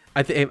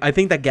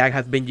think that gag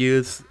has been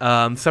used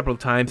several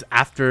times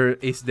after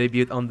its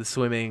debut on the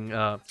swimming.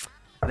 I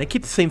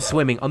keep saying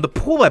swimming on the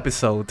pool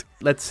episode.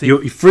 Let's see.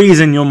 You freeze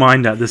in your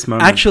mind at this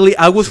moment. Actually,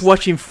 I was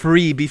watching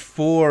Free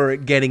before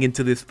getting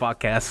into this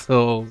podcast,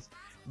 so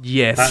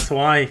yes, that's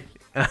why.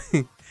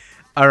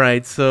 All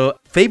right, so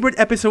favorite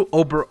episode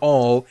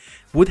overall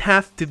would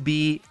have to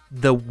be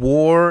the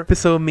war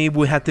episode. Me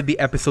would have to be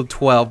episode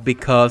 12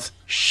 because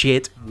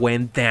shit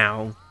went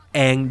down,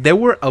 and there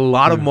were a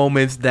lot of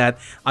moments that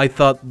I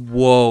thought,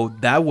 "Whoa,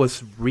 that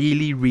was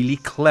really, really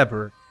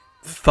clever."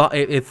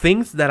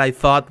 Things that I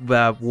thought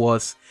that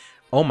was,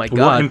 oh my god.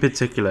 What in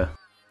particular?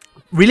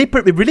 Really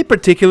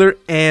particular,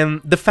 and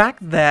the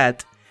fact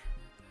that.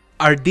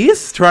 Are these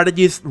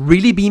strategies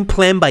really being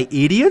planned by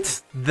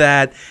idiots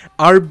that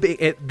are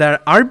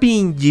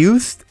being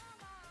used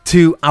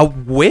to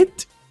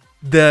outwit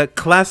the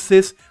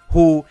classes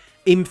who,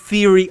 in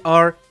theory,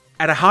 are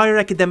at a higher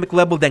academic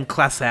level than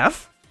Class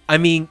F? I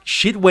mean,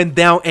 shit went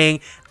down, and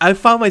I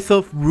found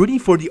myself rooting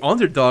for the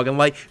underdog. I'm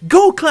like,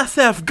 go Class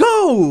F,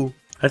 go!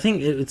 I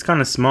think it's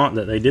kind of smart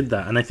that they did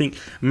that, and I think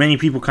many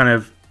people kind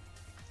of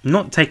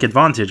not take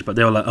advantage, but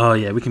they were like, oh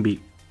yeah, we can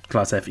beat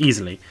Class F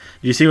easily.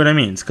 Do you see what I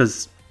mean?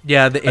 Because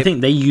I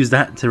think they use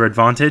that to their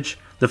advantage.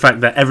 The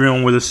fact that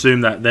everyone would assume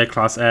that they're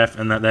Class F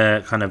and that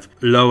they're kind of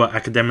lower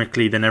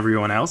academically than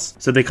everyone else.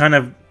 So they kind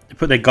of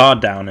put their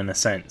guard down in a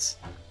sense,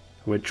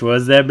 which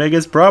was their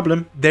biggest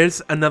problem.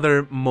 There's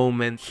another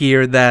moment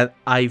here that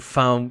I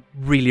found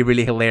really,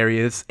 really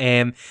hilarious.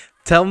 And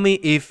tell me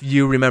if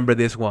you remember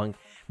this one.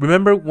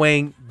 Remember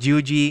when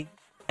Yuji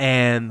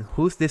and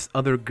who's this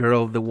other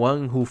girl, the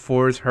one who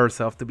forced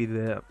herself to be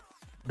the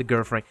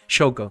girlfriend,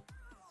 Shoko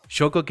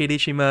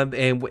Kirishima,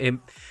 and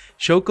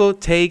Shoko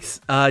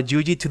takes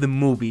Yuji to the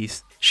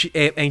movies. She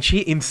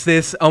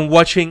insists on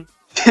watching.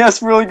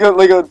 That's really good,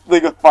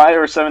 like a 5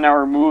 or 7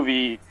 hour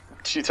movie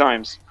 2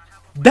 times.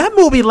 That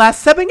movie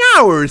lasts 7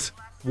 hours.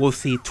 We'll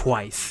see it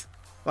twice.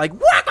 Like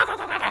what?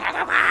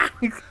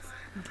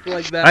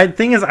 Like that. The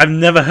thing is, I've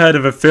never heard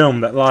of a film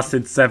that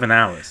lasted 7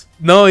 hours.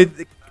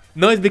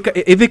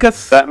 It's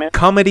because Batman?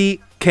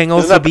 Comedy can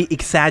also be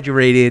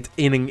exaggerated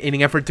in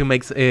an effort to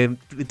make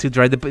to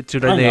drive the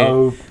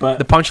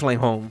punchline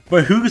home.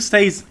 But who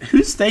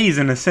stays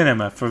in a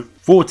cinema for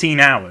 14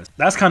 hours?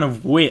 That's kind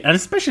of weird, and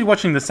especially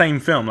watching the same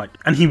film.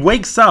 And he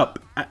wakes up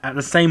at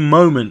the same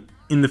moment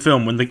in the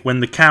film when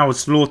the cow is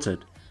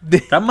slaughtered.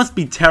 That must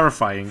be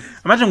terrifying.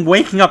 Imagine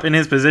waking up in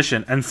his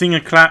position and seeing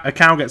a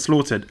cow get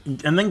slaughtered,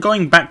 and then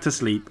going back to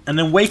sleep, and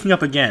then waking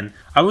up again.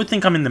 I would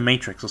think I'm in the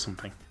Matrix or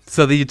something.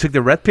 So did you took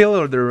the red pill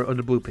or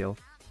the blue pill?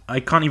 I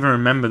can't even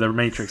remember the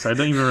Matrix. I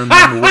don't even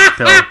remember which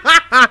pill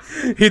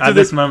at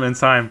this moment in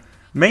time.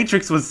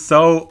 Matrix was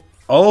so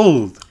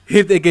old.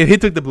 He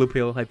took the blue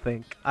pill, I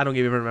think. I don't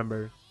even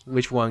remember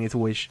which one is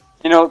which.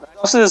 You know,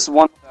 also this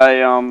one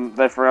that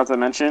I forgot to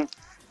mention.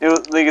 It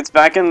was, like, it's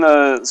back in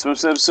the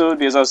swimsuit episode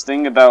because I was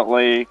thinking about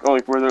like, oh,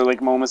 like were there like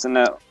moments in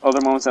that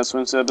other moments in that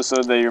swimsuit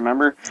episode that you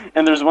remember?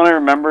 And there's one I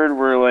remembered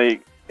where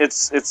like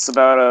it's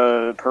about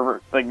a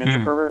pervert, like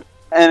ninja pervert,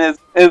 and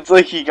it's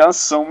like he got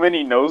so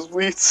many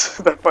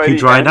nosebleeds that by he the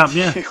dried end, up.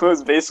 Yeah, he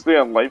was basically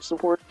on life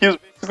support. He was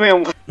basically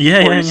on life support.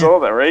 Yeah. You saw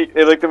that, right?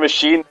 It, like the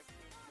machine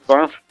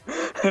arm.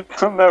 I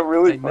found that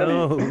really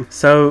funny.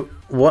 So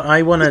what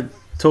I want to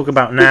talk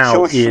about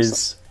now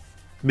is,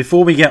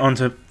 before we get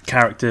onto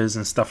characters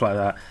and stuff like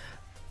that,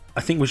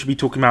 I think we should be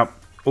talking about,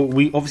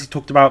 we obviously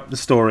talked about the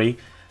story,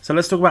 so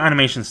let's talk about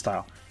animation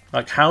style.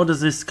 Like, how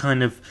does this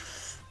kind of,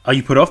 are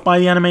you put off by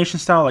the animation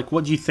style? Like,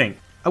 what do you think?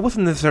 I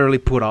wasn't necessarily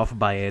put off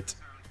by it,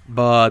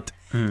 but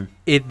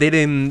it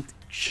didn't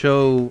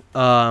show,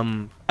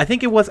 I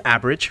think it was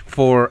average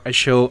for a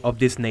show of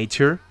this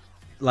nature.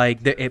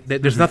 Like,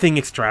 there's nothing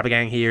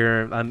extravagant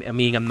here. I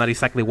mean, I'm not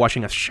exactly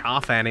watching a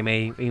Shaft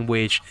anime in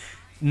which,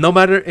 no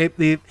matter if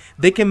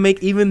they can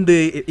make even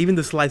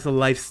the slice of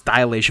life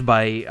stylish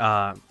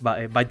by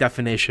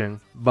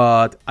definition,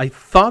 but I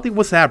thought it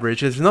was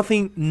average. There's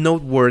nothing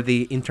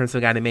noteworthy in terms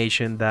of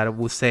animation that I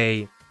would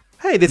say,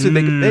 hey, this is.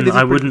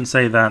 I wouldn't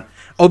say that.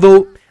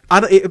 Although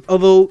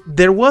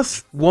there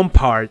was one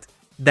part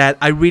that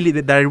I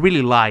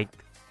really liked,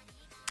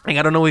 and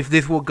I don't know if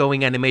this will go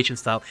in animation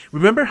style.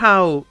 Remember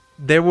how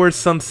there were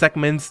some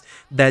segments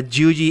that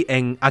Yuji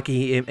and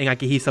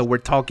Akihisa were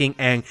talking,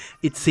 and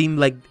it seemed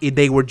like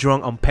they were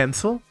drawn on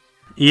pencil?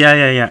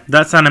 Yeah.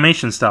 That's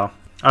animation style.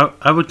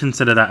 I would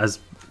consider that as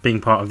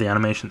being part of the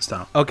animation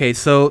style. Okay,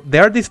 so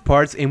there are these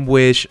parts in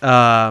which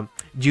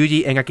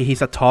Yuji and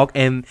Akihisa talk,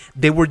 and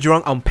they were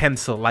drawn on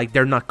pencil. Like,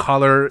 they're not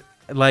color,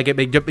 like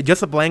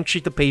just a blank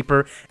sheet of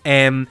paper,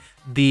 and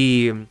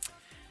the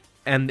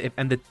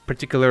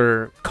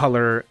particular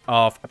color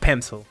of a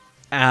pencil.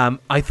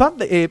 I thought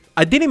that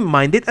I didn't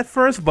mind it at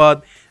first,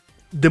 but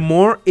the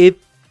more it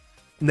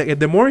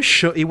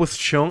was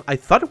shown, I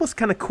thought it was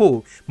kind of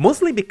cool.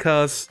 Mostly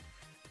because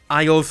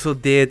I also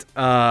did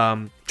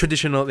a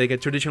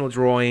traditional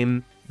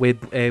drawing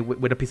with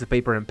a piece of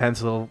paper and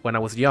pencil when I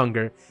was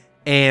younger,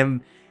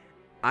 and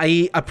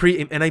I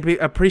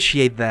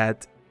appreciate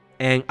that.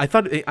 And I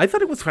thought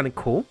it was kind of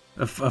cool.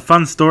 A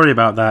fun story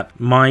about that.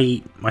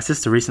 My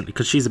sister recently,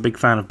 because she's a big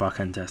fan of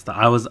Bakken Test,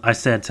 I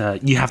said to her,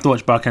 you have to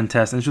watch Bakken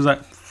Test, and she was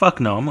like,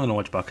 fuck no, I'm not gonna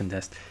watch Bakken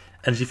Test.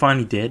 And she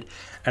finally did,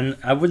 and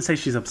I wouldn't say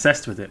she's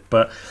obsessed with it,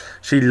 but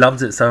she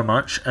loves it so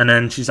much. And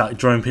then she's like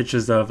drawing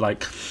pictures of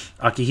like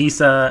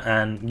Akihisa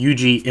and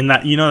Yuji in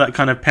that, that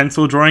kind of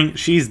pencil drawing.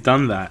 She's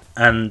done that,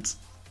 and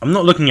I'm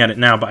not looking at it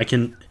now, but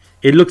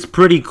it looks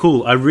pretty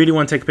cool. I really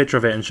want to take a picture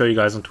of it and show you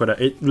guys on Twitter.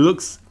 It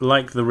looks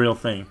like the real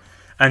thing.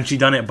 And she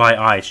done it by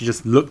eye. She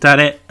just looked at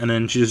it and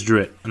then she just drew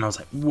it. And I was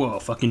like, whoa,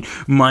 fucking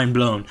mind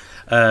blown.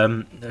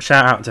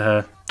 Shout out to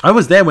her. I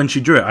was there when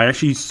she drew it. I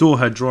actually saw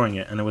her drawing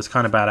it, and it was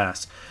kind of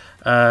badass.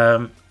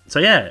 So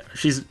yeah,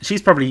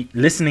 she's probably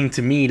listening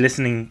to me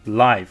listening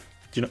live.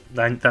 Do you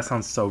know that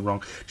sounds so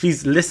wrong?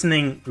 She's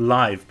listening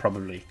live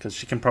probably, because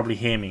she can probably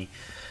hear me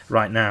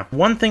right now.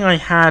 One thing I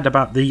had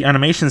about the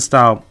animation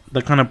style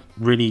that kind of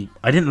really,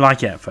 I didn't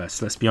like it at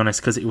first, let's be honest,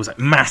 because it was like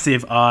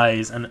massive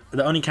eyes, and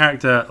the only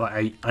character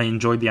like I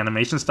enjoyed the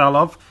animation style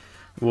of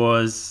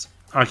was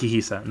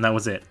Akihisa, and that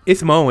was it.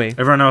 It's Moe.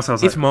 Everyone else I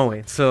was like, it's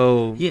Moe.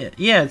 So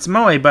yeah, it's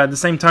Moe, but at the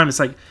same time it's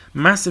like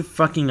massive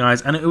fucking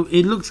eyes, and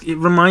it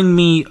reminded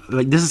me,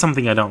 like, this is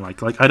something I don't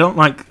like. Like, I don't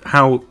like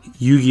how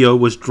Yu-Gi-Oh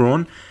was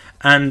drawn,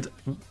 and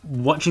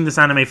watching this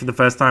anime for the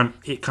first time,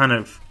 it kind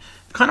of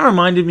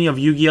reminded me of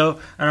Yu-Gi-Oh!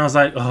 And I was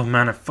like, oh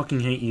man, I fucking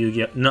hate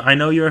Yu-Gi-Oh! No, I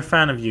know you're a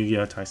fan of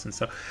Yu-Gi-Oh! Tyson.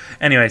 So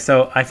anyway,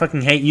 so I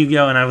fucking hate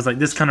Yu-Gi-Oh! And I was like,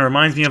 this kind of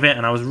reminds me of it,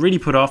 and I was really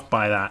put off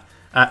by that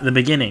at the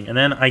beginning. And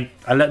then I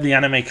let the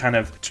anime kind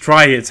of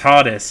try its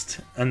hardest,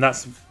 and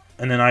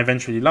then I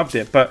eventually loved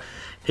it. But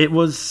that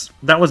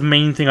was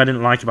main thing I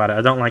didn't like about it.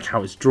 I don't like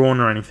how it's drawn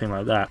or anything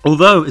like that.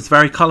 Although it's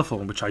very colourful,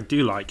 which I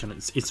do like, and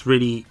it's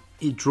really,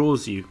 it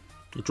draws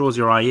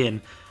your eye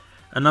in.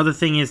 Another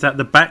thing is that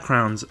the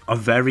backgrounds are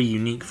very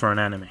unique for an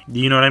anime. Do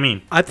you know what I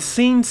mean? I've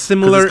seen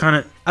similar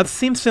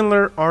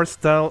art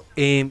style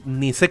in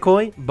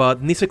Nisekoi,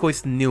 but Nisekoi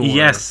is newer.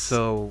 Yes.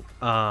 So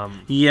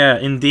yeah,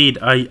 indeed.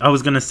 I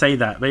was gonna say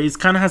that, but it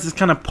kind of has this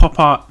kind of pop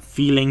art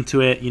feeling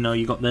to it.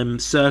 You got them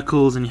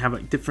circles, and you have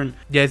like different.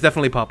 Yeah, it's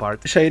definitely pop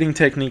art. Shading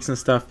techniques and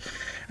stuff,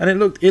 and it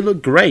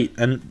looked great.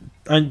 And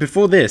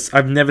before this,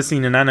 I've never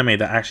seen an anime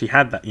that actually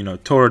had that.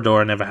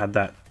 Toradora never had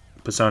that.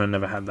 Persona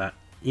never had that.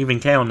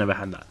 Even Kale never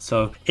had that.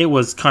 So it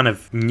was kind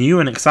of new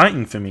and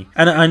exciting for me.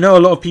 And I know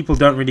a lot of people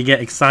don't really get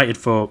excited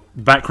for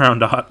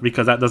background art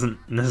because that doesn't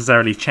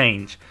necessarily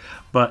change.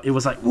 But it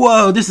was like,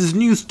 whoa, this is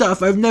new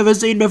stuff I've never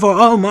seen before.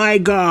 Oh my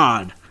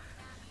god.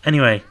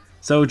 Anyway,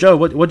 so Joe,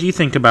 what do you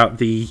think about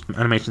the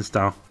animation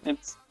style?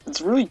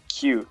 It's really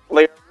cute.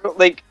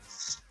 Like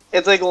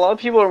it's like a lot of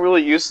people are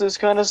really used to this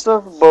kind of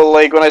stuff, but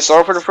like when I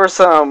saw it for the first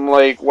time, I'm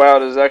like, wow,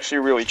 this is actually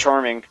really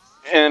charming,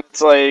 and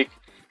it's like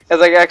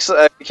actually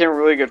I became a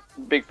really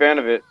big fan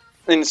of it,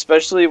 and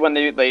especially when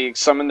they like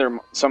summon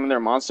their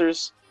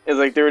monsters. It's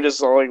like they were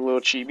just all like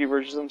little chibi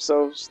versions of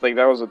themselves. Like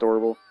that was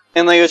adorable.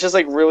 And like it was just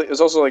like really, it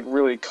was also like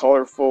really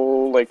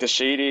colorful. Like the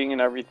shading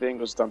and everything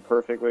was done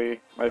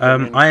perfectly.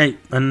 In my opinion.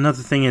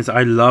 Another thing is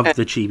I love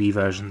the chibi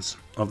versions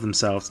of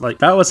themselves. Like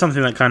that was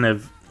something that kind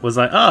of was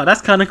like, oh,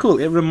 that's kind of cool.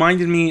 It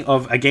reminded me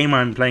of a game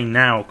I'm playing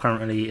now.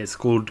 Currently, it's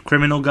called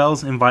Criminal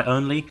Girls Invite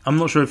Only. I'm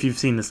not sure if you've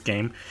seen this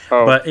game,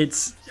 but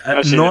it's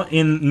not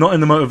in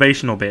the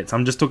motivational bits.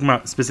 I'm just talking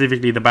about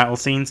specifically the battle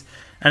scenes.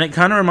 And it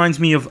kind of reminds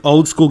me of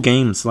old school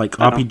games like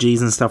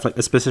RPGs and stuff, like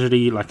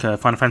especially like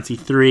Final Fantasy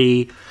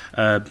 3,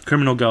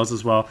 Criminal Girls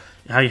as well.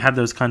 How you had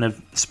those kind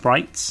of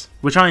sprites,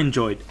 which I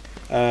enjoyed.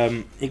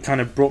 It kind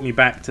of brought me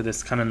back to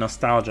this kind of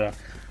nostalgia,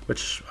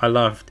 which I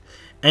loved.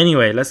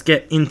 Anyway, let's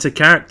get into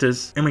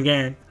characters. Oh my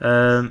god!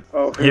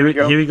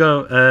 Here we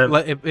go.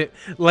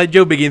 Let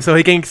Joe begin so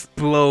he can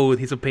explode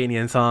his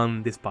opinions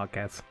on this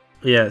podcast.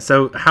 Yeah,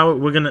 so how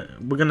we're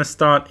gonna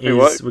start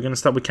is we're gonna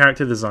start with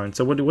character design.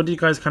 So what do you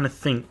guys kind of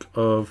think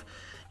of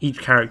each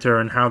character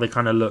and how they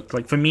kind of look?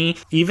 Like for me,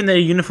 even their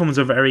uniforms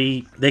are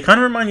they kind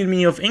of reminded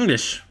me of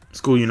English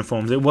school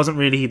uniforms. It wasn't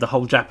really the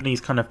whole Japanese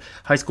kind of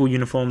high school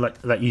uniform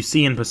like you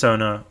see in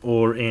Persona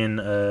or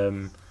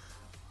in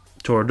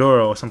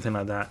Toradora or something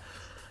like that.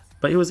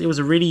 But it was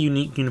a really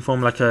unique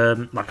uniform, like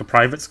a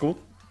private school,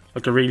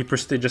 like a really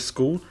prestigious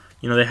school.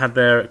 You know, they had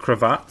their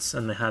cravats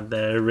and they had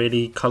their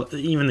really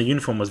even the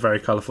uniform was very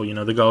colorful. You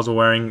know, the girls were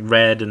wearing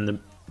red and the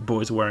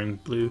boys were wearing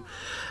blue.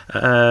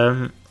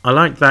 I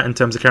like that in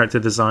terms of character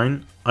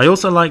design. I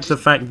also like the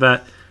fact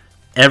that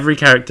every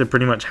character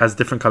pretty much has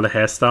different color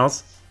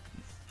hairstyles.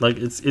 Like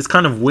it's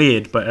kind of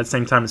weird, but at the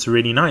same time it's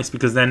really nice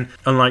because then,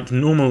 unlike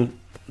normal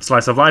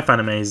slice of life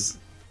animes,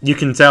 you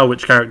can tell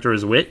which character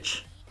is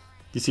which.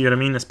 Do you see what I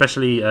mean?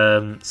 Especially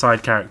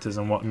side characters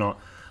and whatnot.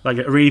 Like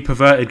a really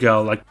perverted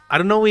girl. Like I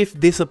don't know if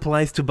this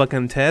applies to Buck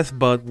and Tess,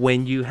 but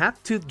when you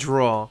have to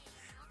draw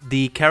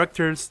the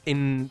characters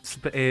in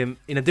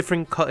a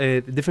different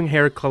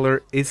hair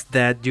color, is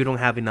that you don't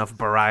have enough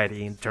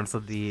variety in terms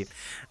of the.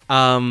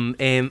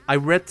 And I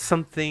read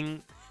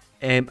something,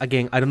 and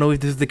again, I don't know if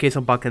this is the case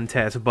on Buck and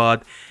Tess,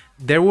 but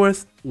there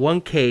was one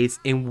case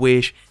in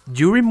which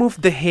you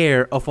removed the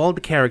hair of all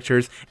the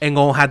characters and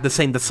all had the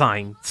same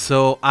design.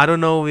 So I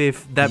don't know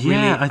if that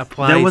really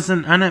applies. There was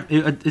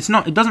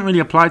it doesn't really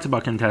apply to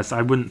Buck and Tess,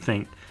 I wouldn't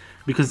think,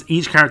 because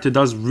each character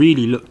does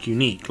really look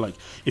unique. Like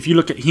if you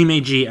look at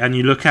Himeji and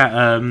you look at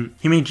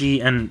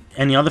Himeji and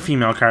any other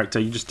female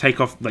character, you just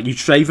take off, like you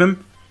shave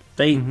them,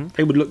 they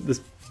would look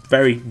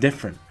very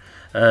different.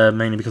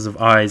 Mainly because of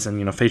eyes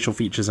and facial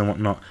features and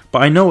whatnot.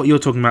 But I know what you're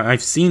talking about.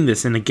 I've seen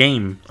this in a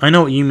game. I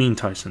know what you mean,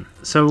 Tyson.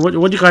 So what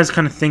do you guys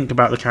kind of think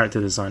about the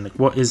character design? Like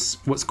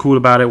what's cool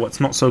about it? What's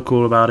not so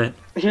cool about it?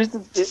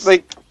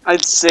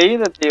 I'd say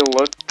that they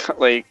look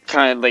like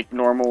kind of like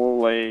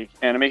normal like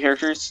anime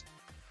characters.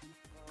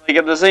 Like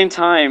at the same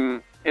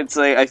time, it's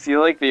like I feel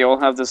like they all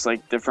have this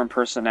like different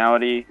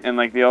personality, and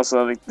like they also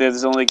have, like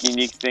there's only like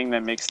unique thing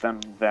that makes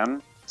them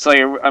them. So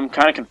like, I'm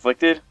kind of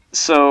conflicted.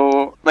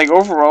 So, like,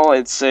 overall,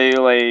 I'd say,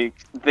 like,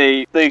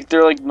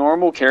 they're, like,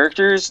 normal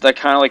characters that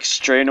kind of, like,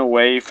 strain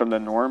away from the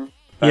norm.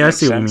 Yeah, I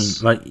see what you mean.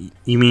 Like,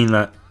 you mean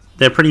that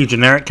they're pretty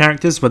generic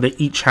characters, but they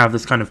each have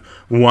this kind of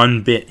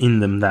one bit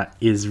in them that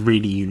is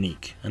really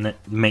unique, and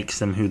that makes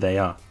them who they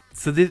are.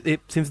 So,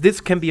 since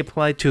this can be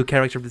applied to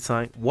character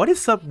design, what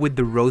is up with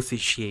the rosy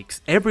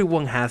cheeks?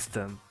 Everyone has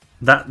them.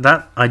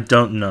 That I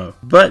don't know.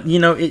 But,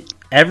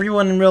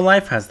 everyone in real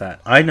life has that.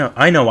 I know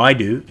I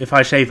do. If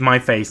I shaved my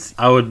face,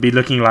 I would be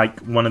looking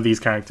like one of these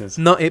characters.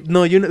 But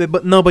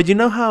you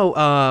know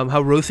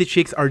how rosy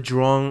cheeks are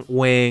drawn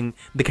when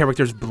the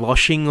character's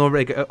blushing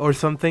or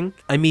something?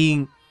 I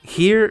mean,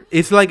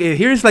 here's like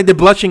they're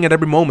blushing at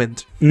every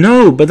moment.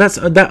 No, but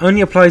that only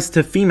applies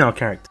to female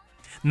characters.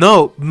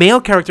 No,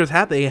 male characters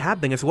have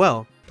them as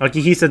well.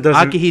 Akihisa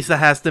doesn't. Akihisa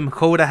has them.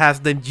 Koda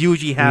has them.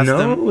 Yuji has them.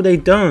 No, they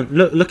don't.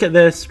 Look at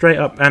their straight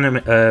up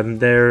anime.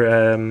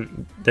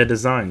 Their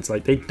designs.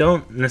 Like they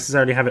don't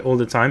necessarily have it all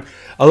the time.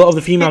 A lot of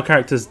the female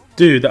characters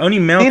do. The only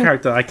male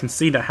character I can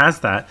see that has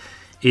that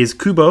is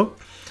Kubo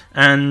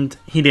and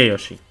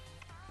Hideyoshi.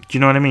 Do you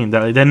know what I mean?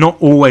 They're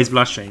not always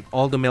blushing.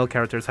 All the male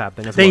characters have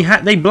them as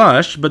well. They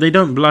blush, but they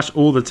don't blush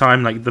all the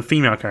time like the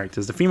female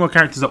characters. The female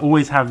characters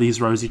always have these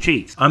rosy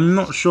cheeks. I'm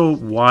not sure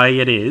why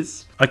it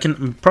is. I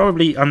can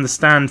probably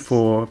understand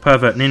for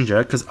Pervert Ninja,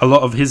 because a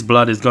lot of his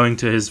blood is going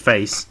to his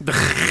face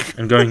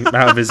and going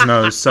out of his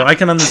nose. So I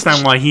can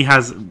understand why he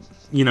has,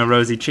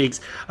 rosy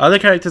cheeks. Other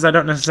characters, I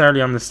don't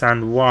necessarily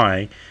understand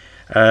why.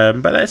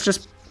 But that's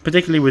just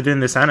particularly within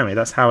this anime.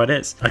 That's how it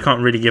is. I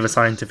can't really give a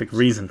scientific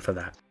reason for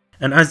that.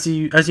 And as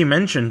you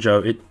mentioned,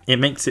 Joe, it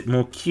makes it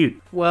more cute.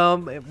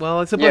 Well,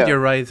 I suppose you're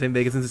right,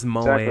 because it's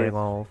moe and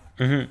all.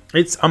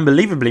 It's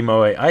unbelievably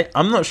moe.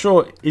 I'm not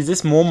sure. Is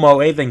this more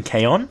moe than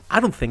K-On? I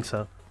don't think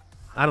so.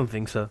 I don't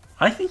think so.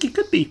 I think it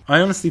could be. I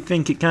honestly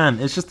think it can.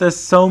 It's just there's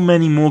so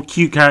many more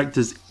cute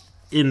characters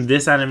in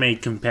this anime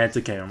compared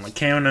to K-On! Like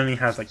K-On! Only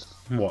has like,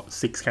 what,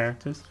 6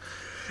 characters?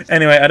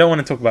 Anyway, I don't want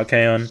to talk about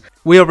K-On!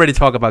 We already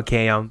talked about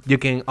K-On! You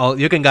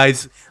can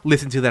guys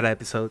listen to that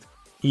episode.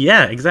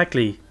 Yeah,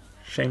 exactly.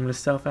 Shameless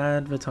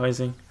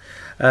self-advertising.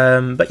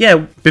 But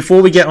yeah,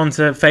 before we get on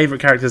to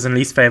favourite characters and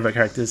least favourite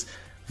characters,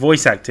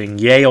 voice acting,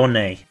 yay or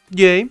nay?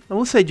 Yay. I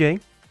will say yay.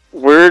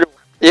 Word.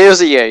 It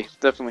was a yay,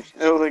 definitely.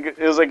 It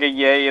was like a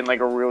yay and like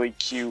a really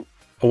cute.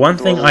 One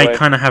thing I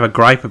kind of have a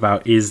gripe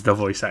about is the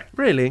voice acting.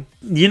 Really?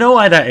 You know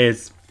why that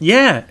is?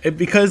 Yeah,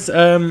 because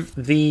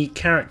the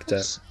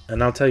character,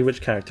 and I'll tell you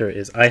which character it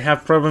is. I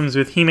have problems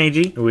with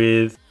Himeji,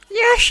 with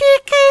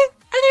Yoshiki.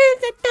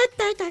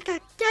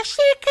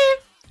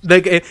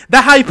 Like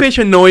that high pitch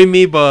annoyed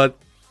me, but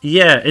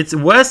yeah, it's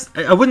worse.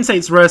 I wouldn't say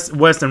it's worse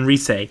than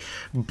Rise,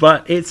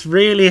 but it's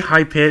really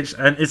high pitched,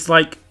 and it's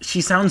like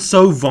she sounds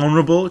so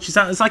vulnerable.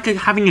 It's like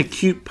having a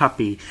cute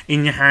puppy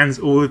in your hands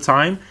all the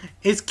time.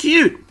 It's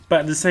cute,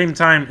 but at the same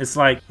time, it's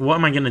like, what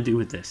am I gonna do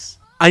with this?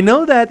 I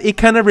know that it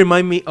kind of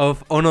remind me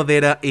of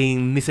Onodera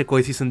in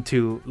Nisekoi season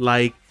 2,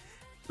 like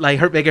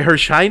her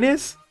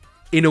shyness.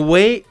 In a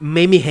way,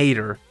 made me hate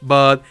her,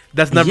 but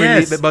that's not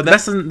really. But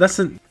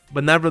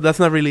that's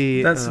not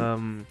really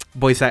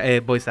voice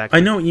acting. I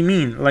know what you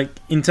mean. Like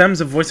in terms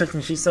of voice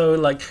acting, she's so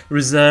like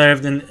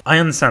reserved, and I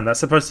understand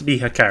that's supposed to be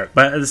her character,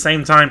 but at the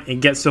same time,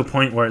 it gets to a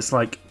point where it's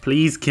like,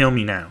 please kill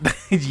me now.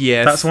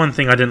 Yes, that's one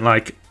thing I didn't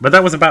like. But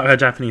that was about her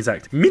Japanese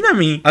acting.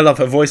 Minami, I love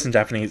her voice in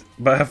Japanese,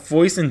 but her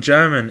voice in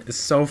German is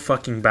so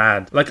fucking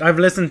bad. Like I've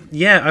listened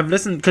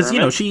because you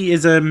know she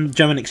is a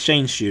German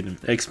exchange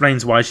student. It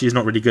explains why she's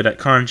not really good at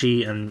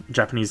kanji and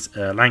Japanese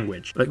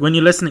language. Like when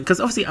you're listening, because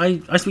obviously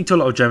I speak to a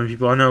lot of German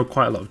people. I know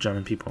quite a lot of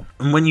German people,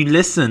 and when you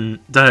listen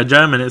to her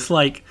German, it's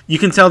like you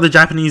can tell the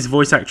Japanese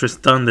voice actress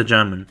done the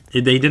German.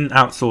 They didn't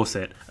outsource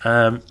it,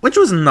 which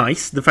was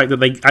nice. The fact that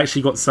they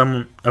actually got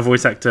a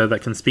voice actor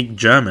that can speak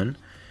German.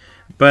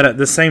 But at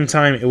the same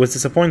time, it was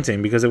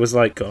disappointing because it was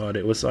like, God,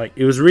 it was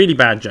really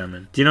bad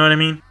German. Do you know what I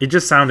mean? It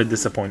just sounded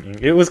disappointing.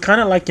 It was kind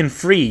of like in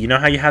Free, you know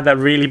how you had that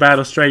really bad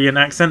Australian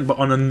accent, but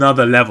on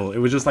another level. It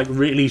was just like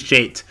really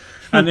shit.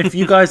 And if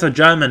you guys are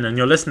German and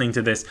you're listening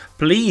to this,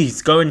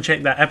 please go and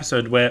check that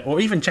episode or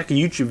even check a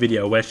YouTube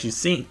video where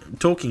she's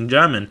talking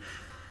German,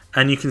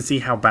 and you can see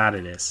how bad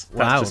it is.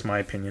 That's just my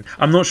opinion.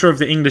 I'm not sure if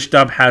the English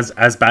dub has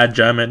as bad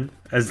German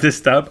as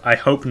this dub. I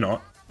hope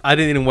not. I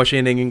didn't watch it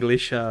in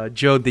English.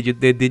 Joe,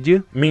 did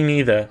you? Me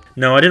neither.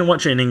 No, I didn't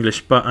watch it in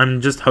English, but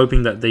I'm just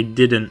hoping that they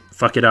didn't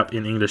fuck it up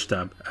in English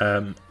dub.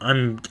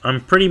 I'm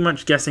pretty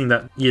much guessing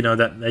that, you know,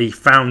 that they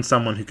found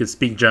someone who could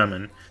speak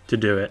German to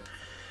do it.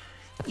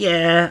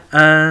 Yeah.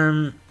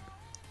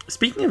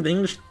 Speaking of the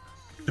English,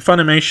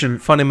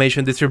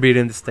 Funimation distributed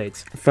in the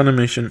States.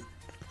 Funimation.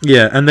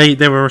 Yeah, and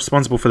they were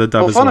responsible for the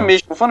dub as well.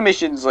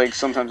 Funimation's like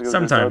sometimes.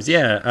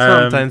 Yeah.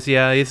 Sometimes,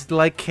 yeah. It's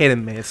like hit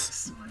and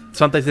miss.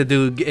 Sometimes they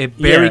do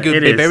very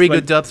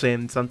good dubs,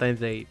 and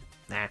sometimes they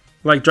nah.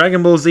 Like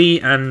Dragon Ball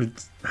Z and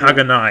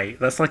Haganai.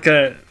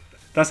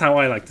 That's how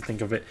I like to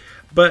think of it.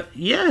 But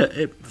yeah,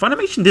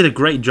 Funimation did a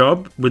great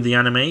job with the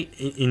anime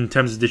in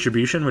terms of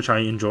distribution, which I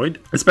enjoyed.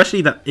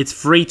 Especially that it's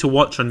free to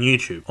watch on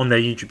YouTube, on their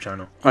YouTube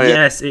channel. Oh, yeah.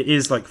 Yes, it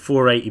is like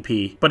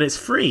 480p, but it's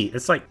free.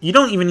 It's like you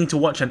don't even need to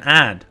watch an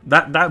ad.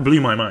 That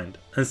blew my mind.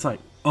 And it's like,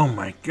 oh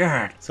my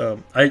god.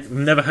 So I've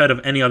never heard of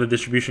any other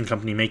distribution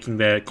company making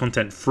their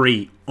content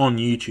free on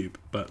YouTube.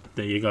 But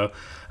there you go.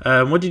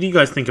 What did you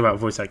guys think about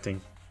voice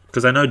acting?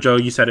 Because I know, Joe,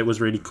 you said it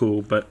was really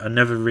cool, but I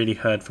never really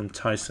heard from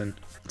Tyson.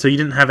 So you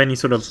didn't have any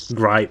sort of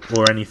gripe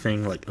or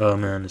anything like, oh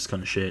man, it's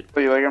kind of shit.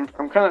 But like,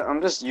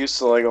 I'm just used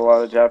to like a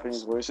lot of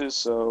Japanese voices,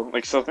 so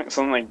like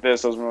something like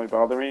this doesn't really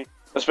bother me.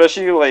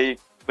 Especially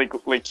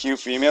like cute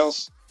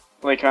females,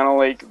 like kind of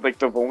like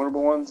the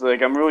vulnerable ones.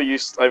 Like I'm really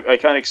used. I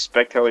kind of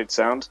expect how they'd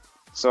sound,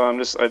 so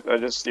I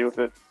just deal with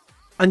it.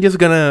 I'm just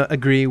gonna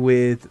agree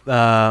with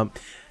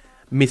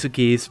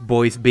Mizuki's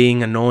voice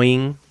being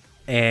annoying,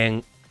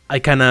 and I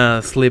kind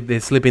of slip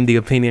in the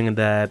opinion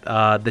that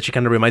she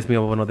kind of reminds me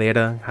of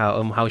Onodera,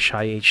 how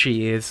shy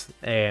she is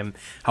and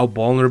how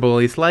vulnerable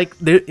it's like.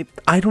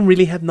 I don't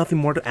really have nothing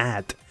more to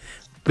add.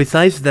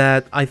 Besides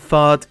that, I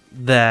thought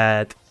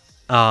that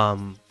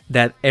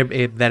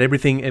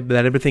everything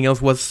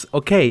else was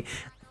okay.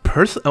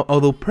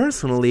 Although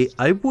personally,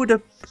 I would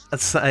have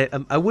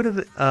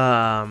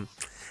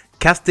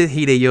casted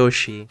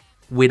Hideyoshi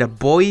with a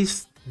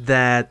voice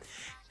that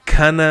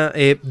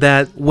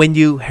that when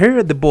you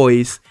hear the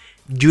voice,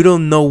 you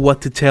don't know what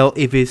to tell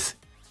if it's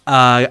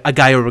a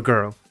guy or a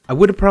girl. I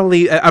would have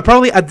probably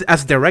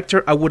as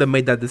director, I would have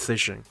made that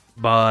decision.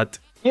 But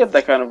he had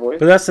that kind of voice.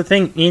 But that's the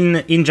thing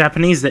in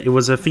Japanese, that it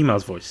was a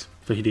female's voice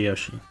for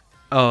Hideyoshi.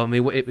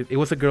 It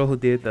was a girl who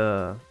did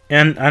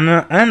and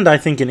I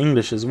think in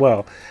English as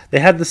well. They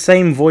had the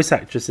same voice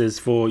actresses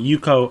for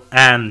Yuko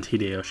and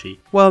Hideyoshi.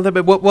 Well,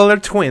 they're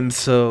twins,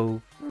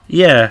 so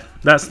yeah,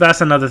 that's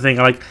another thing.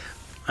 Like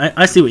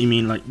I see what you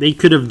mean. Like they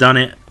could have done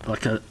it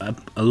like a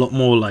lot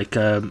more like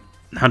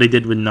how they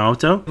did with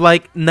Naruto.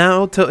 Like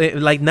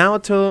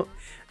Naoto,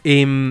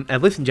 in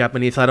at least in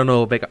Japanese, I don't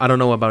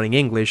know about in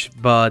English,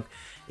 but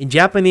in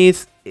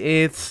Japanese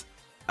it's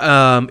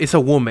a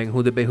woman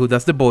who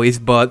does the voice,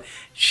 but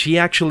she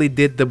actually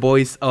did the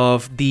voice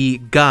of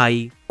the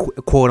guy,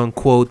 quote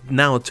unquote,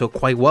 Naoto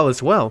quite well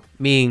as well.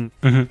 I mean,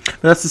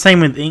 But that's the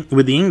same with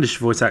the English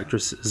voice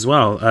actress as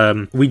well.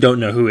 We don't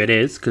know who it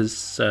is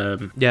because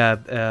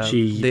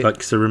she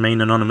likes to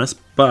remain anonymous,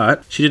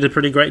 but she did a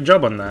pretty great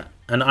job on that.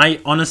 And I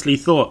honestly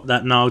thought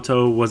that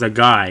Naoto was a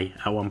guy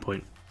at one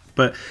point.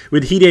 But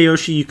with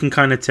Hideyoshi, you can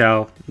kind of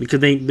tell because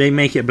they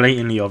make it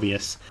blatantly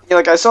obvious. Yeah,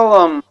 like I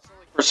saw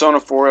Persona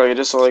 4, like I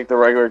just saw like the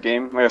regular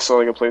game, like I saw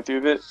like a playthrough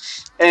of it,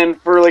 and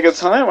for like a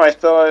time I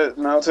thought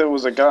Naoto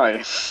was a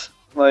guy.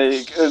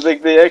 Like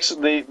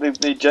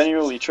they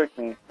genuinely tricked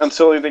me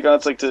until they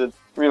got like to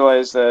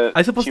realize that.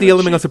 I suppose the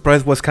element of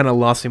surprise was kind of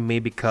lost in me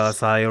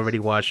because I already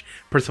watched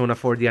Persona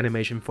 4 the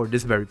animation for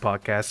this very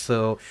podcast.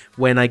 So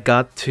when I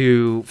got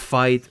to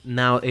fight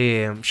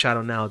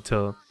Shadow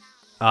Naoto,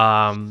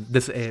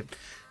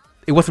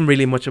 it wasn't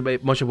really much of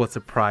a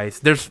surprise.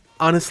 There's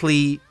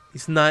honestly,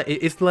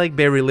 it's like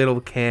very little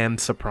can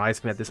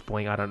surprise me at this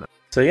point. I don't know.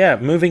 So yeah,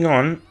 moving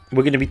on,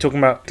 we're going to be talking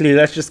about,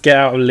 let's just get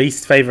our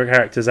least favorite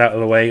characters out of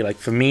the way. Like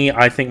for me,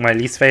 I think my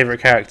least favorite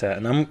character,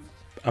 and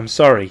I'm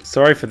sorry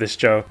for this,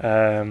 Joe.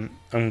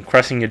 I'm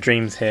crushing your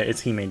dreams here.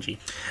 It's Himeji,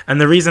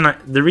 and the reason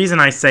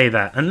I say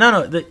that, and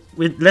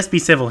let's be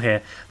civil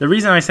here. The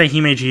reason I say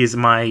Himeji is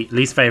my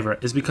least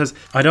favorite is because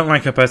I don't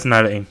like her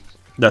personality.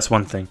 That's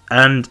one thing,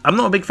 and I'm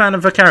not a big fan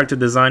of her character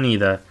design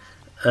either.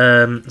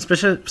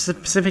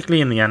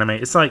 Specifically in the anime,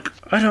 it's like,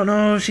 I don't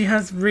know, she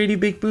has really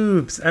big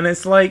boobs, and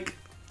it's like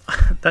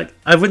that.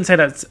 I wouldn't say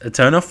that's a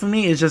turn off for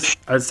me. It's just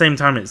at the same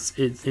time, it's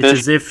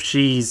as if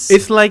she's.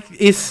 It's like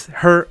it's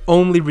her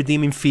only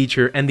redeeming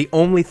feature and the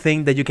only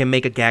thing that you can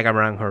make a gag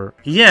around her.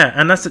 Yeah,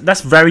 and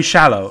that's very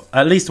shallow.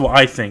 At least what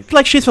I think. It's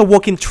like she's a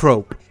walking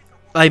trope.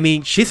 I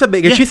mean, she's a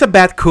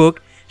bad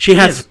cook. She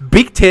has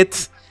big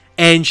tits,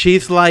 and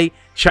she's like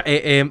shy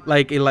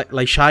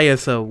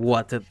as a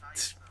what?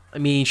 I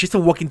mean, she's a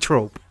walking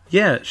trope.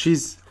 Yeah,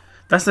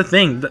 that's the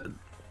thing.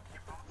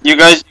 You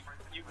guys,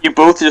 you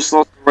both just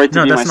lost the right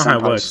to be my senpai. No, that's not how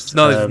it works.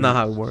 No, that's not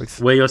how it works.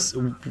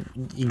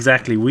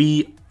 Exactly.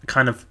 We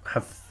kind of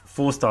have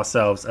forced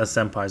ourselves as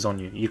senpais on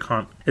you. You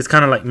can't. It's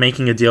kind of like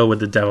making a deal with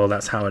the devil.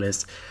 That's how it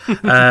is.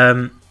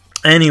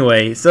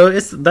 Anyway, so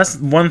that's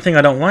one thing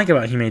I don't like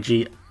about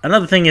Himeji.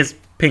 Another thing is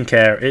pink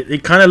hair.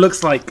 It kind of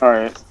looks like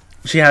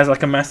she has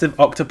like a massive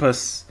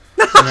octopus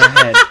in her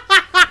head,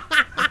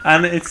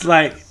 and it's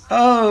like.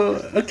 Oh,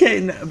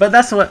 okay, but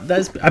that's.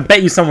 I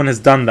bet you someone has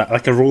done that,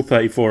 like a Rule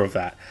 34 of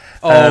that.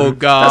 Oh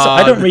God!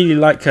 I don't really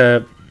like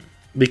her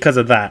because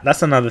of that.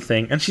 That's another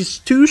thing, and she's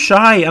too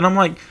shy. And I'm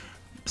like,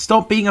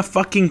 stop being a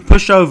fucking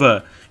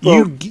pushover.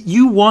 Well,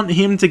 you want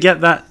him to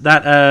get that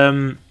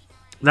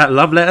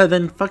love letter,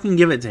 then fucking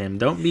give it to him.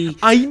 Don't be.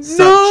 I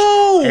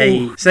know.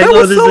 That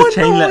was so a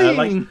chain letter.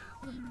 Like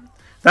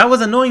that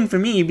was annoying for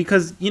me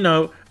because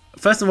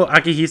first of all,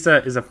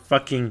 Akihisa is a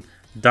fucking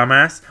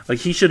dumbass. Like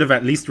he should have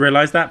at least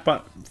realized that,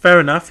 but fair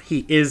enough,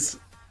 he is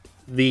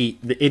the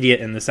idiot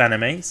in this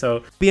anime.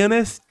 So be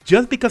honest,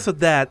 just because of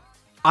that,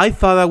 I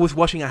thought I was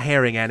watching a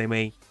herring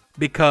anime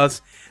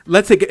because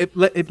let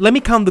me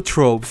count the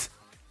tropes.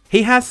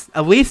 He has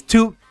at least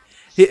two.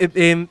 It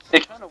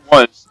kind of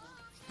was.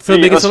 So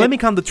let me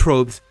count the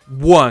tropes.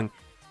 One,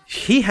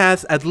 he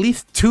has at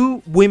least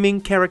two women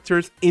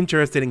characters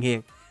interested in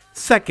him.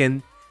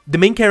 Second, the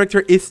main character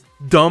is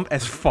dumb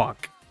as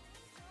fuck,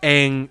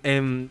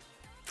 and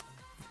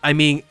I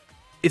mean,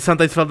 it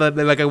sometimes felt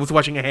like I was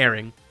watching a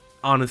herring,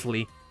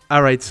 honestly.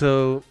 Alright,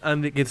 so I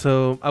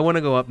want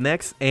to go up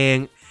next,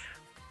 and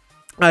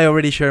I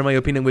already shared my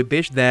opinion with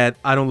Bish that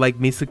I don't like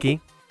Mitsuki.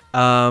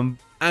 And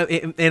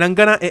I'm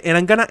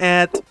gonna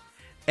add,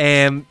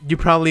 and you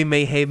probably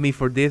may hate me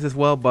for this as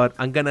well, but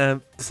I'm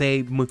gonna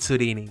say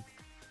Mutsurini.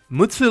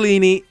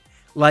 Mutsurini,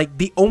 like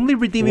the only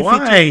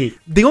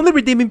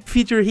redeeming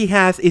feature he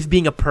has is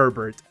being a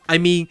pervert. I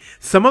mean,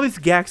 some of his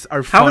gags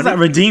are funny. How is that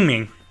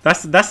redeeming?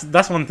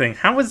 That's one thing.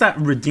 How is that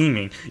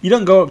redeeming? You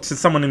don't go up to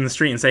someone in the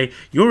street and say,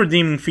 your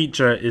redeeming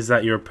feature is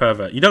that you're a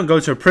pervert. You don't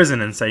go to a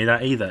prison and say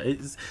that either.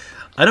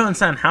 I don't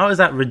understand. How is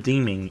that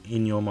redeeming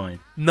in your mind?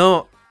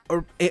 No,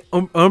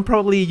 I'm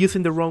probably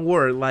using the wrong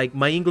word. Like,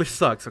 my English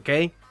sucks,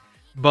 okay?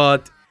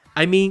 But,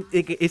 I mean,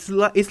 it's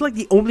like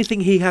the only thing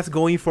he has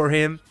going for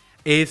him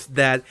is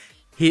that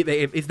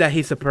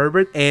he's a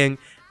pervert. And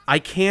I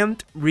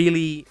can't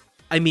really...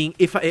 I mean,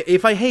 if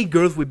I hate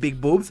girls with big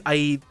boobs,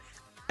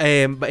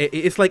 but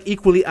it's like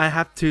equally I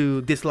have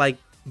to dislike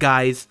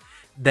guys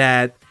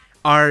that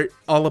are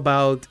all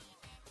about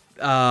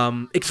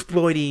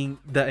exploiting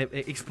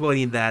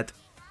that.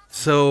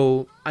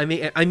 So I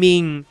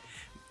mean,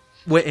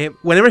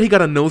 whenever he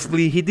got a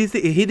nosebleed, he did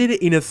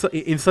it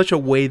in such a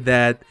way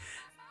that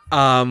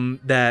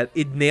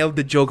it nailed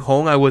the joke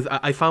home.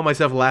 I found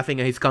myself laughing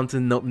at his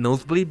constant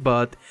nosebleed,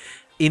 but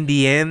in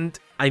the end,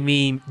 I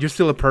mean, you're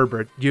still a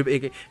pervert.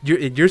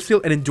 You're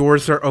still an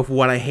endorser of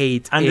what I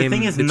hate. And the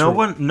thing is, no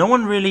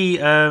one really,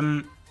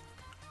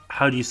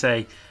 how do you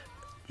say,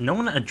 no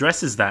one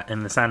addresses that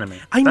in this anime.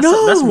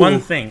 know. That's one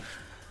thing.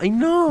 I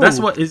know. That's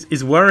what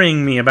is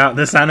worrying me about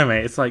this anime.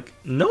 It's like,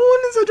 no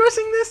one is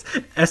addressing this.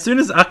 As soon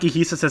as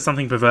Akihisa says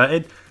something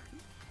perverted,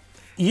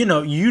 you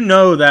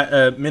know that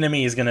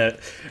Minami is gonna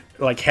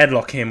like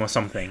headlock him or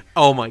something.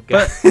 Oh my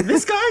god! But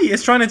this guy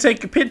is trying to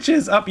take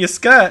pictures up your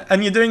skirt,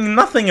 and you're doing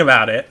nothing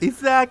about it.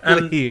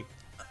 Exactly. And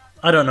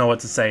I don't know what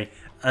to say.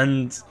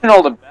 And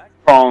all the back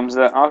problems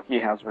that Aki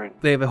has right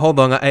now. David, hold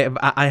on.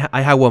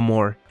 I have one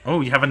more. Oh,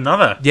 you have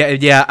another.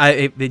 Yeah.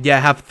 I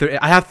have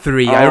I have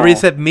three. I already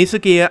said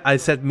Mitsuki. I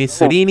said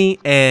Mitsurini,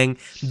 and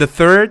the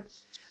third,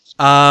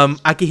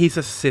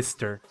 Akihisa's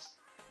sister.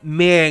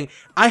 Man,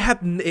 I have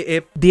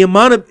the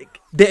amount of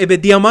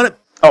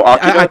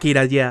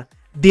Akira. Yeah,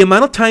 the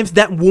amount of times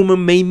that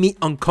woman made me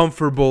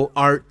uncomfortable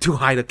are too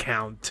high to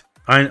count.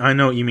 I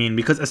know what you mean,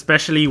 because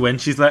especially when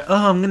she's like,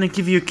 "Oh, I'm gonna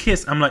give you a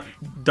kiss," I'm like,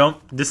 "Don't!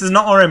 This is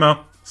not Oremo.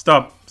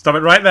 Stop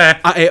it right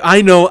there."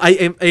 I know.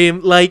 I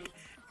am like.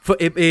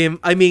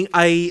 I mean,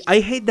 I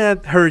hate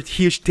that her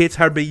huge tits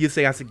are being used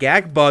as a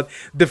gag, but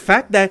the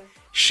fact that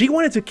she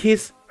wanted to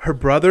kiss her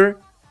brother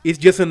is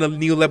just on a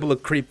new level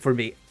of creep for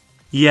me.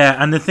 Yeah,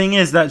 and the thing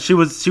is that she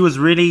was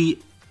really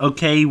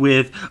okay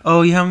with,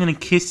 "Oh yeah, I'm gonna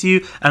kiss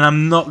you, and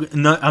I'm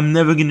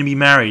never gonna be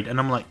married," and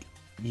I'm like,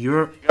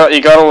 you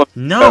gotta look.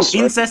 No,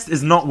 incest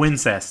is not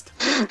wincest.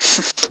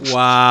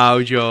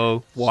 Wow,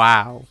 Joe.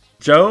 Wow,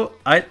 Joe.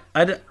 I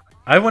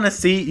want to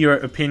see your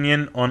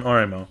opinion on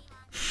Oremo.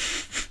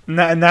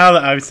 Now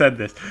that I've said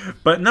this,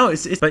 but no,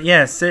 but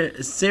yeah,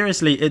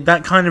 seriously,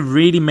 that kind of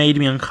really made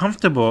me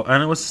uncomfortable,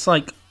 and it was just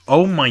like,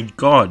 oh my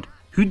god,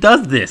 who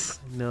does this?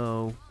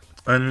 No,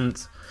 and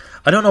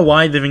I don't know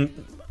why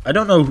I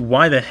don't know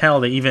why the hell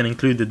they even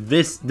included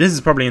this. This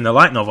is probably in the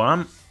light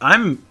novel.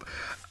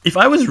 If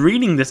I was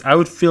reading this, I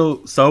would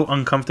feel so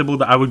uncomfortable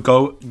that I would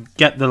go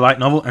get the light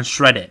novel and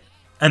shred it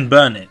and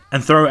burn it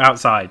and throw it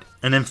outside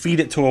and then feed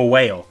it to a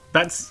whale.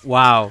 That's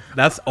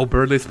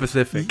overtly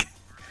specific.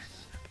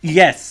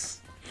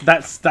 Yes,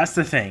 that's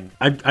the thing.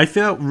 I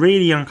felt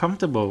really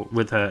uncomfortable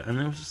with her, and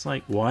it was just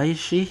like, why is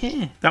she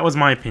here? That was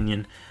my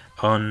opinion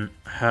on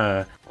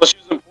her. Well, she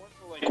was important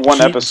for like one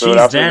episode.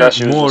 After that,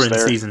 she was more just in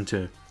there. season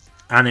 2,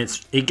 and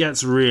it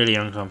gets really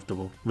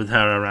uncomfortable with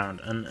her around,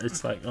 and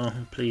it's like, oh,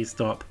 please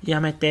stop.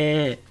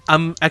 Yamete.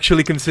 I'm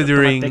actually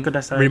considering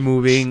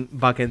removing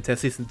Bakente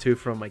season 2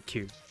 from my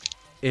queue,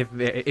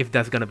 if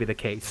that's gonna be the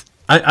case.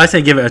 I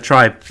say give it a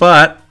try,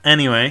 but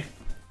anyway.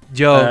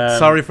 Joe,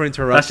 sorry for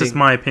interrupting. That's just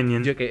my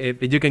opinion.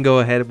 You can go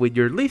ahead with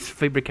your least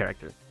favorite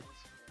character,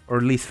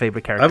 or least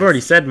favorite character. I've already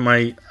said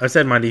my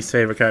least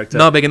favorite character.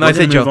 No, Megan, I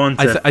said Joe.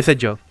 I said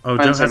Joe. Oh,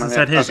 Joe hasn't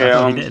said his. Okay, I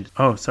thought he did.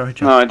 Oh, sorry,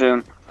 Joe. No, I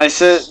didn't. I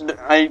said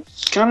I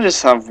kind of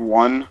just have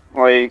one.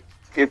 Like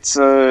it's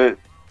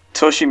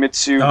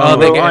Toshimitsu.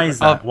 Oh, why is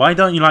that? Why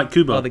don't you like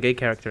Kubo? Oh, the gay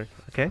character.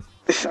 Okay.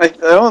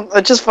 I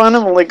just find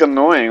him like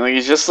annoying. Like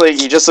he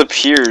just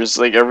appears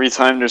like every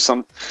time there's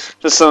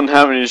something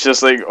happening. He's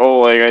just like, oh,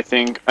 like I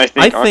think.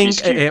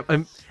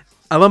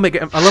 Allow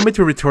me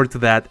to retort to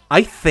that.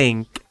 I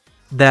think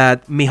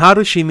that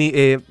Miharu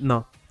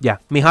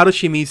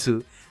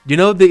Shimizu. You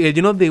know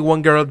the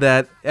one girl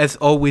that is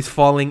always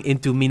falling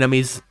into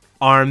Minami's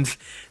arms,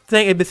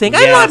 saying, Yes,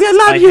 I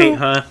love you. I hate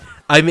her.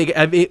 I mean,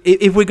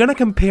 if we're gonna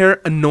compare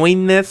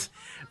annoyingness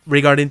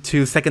regarding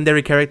to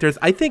secondary characters,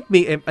 I think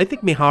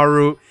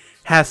Miharu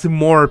has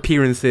more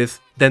appearances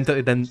than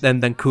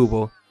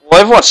Kubo.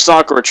 Well, I've watched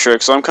Sakura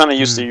Trick, so I'm kind of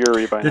used to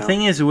Yuri by now. The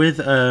thing is with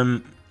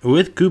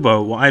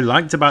Kubo, what I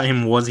liked about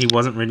him was he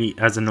wasn't really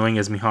as annoying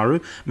as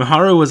Miharu.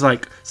 Miharu was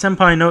like,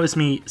 "Senpai, notice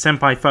me.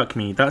 Senpai, fuck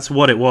me." That's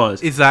what it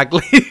was.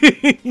 Exactly.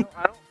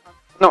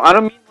 I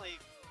don't mean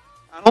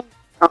like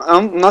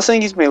I'm not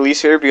saying he's my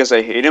least favorite because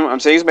I hate him. I'm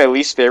saying he's my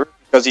least favorite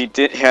because he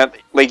did have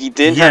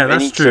Yeah,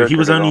 that's true. He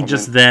was only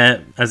just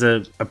there as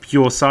a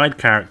pure side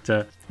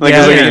character.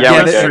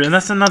 That's true. And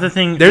that's another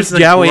thing. There's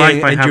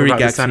Yaoi and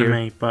Yurigax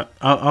here. But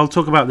I'll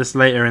talk about this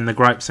later in the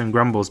gripes and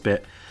grumbles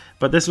bit.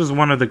 But this was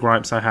one of the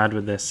gripes I had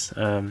with this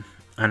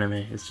anime.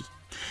 It's just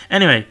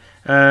anyway.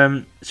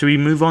 Should we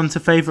move on to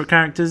favorite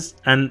characters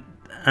and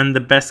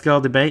the best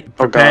girl debate?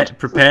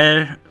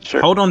 Prepare.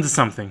 Sure. Hold on to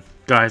something.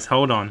 Guys,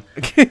 hold on.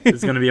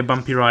 It's going to be a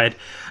bumpy ride.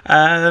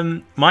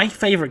 My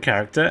favorite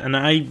character, and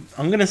I'm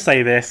going to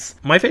say this,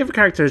 my favorite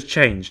character has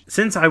changed.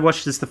 Since I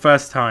watched this the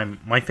first time,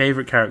 my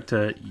favorite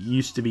character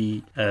used to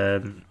be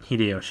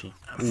Hideyoshi.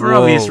 For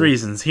obvious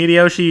reasons.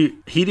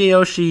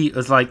 Hideyoshi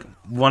was like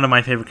one of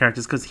my favorite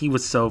characters because he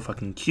was so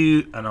fucking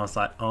cute, and I was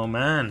like, oh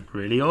man,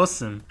 really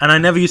awesome. And I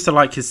never used to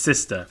like his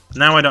sister.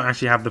 Now I don't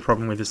actually have the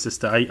problem with his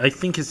sister. I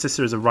think his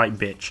sister is a right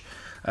bitch.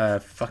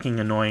 Fucking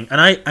annoying. And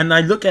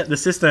I look at the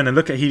sister and I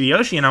look at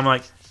Hideyoshi and I'm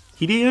like,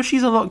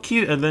 Hideyoshi's a lot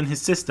cuter than his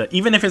sister,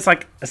 even if it's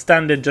like a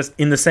standard just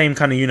in the same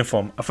kind of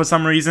uniform. For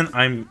some reason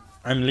I'm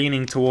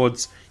leaning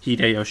towards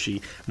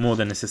Hideyoshi more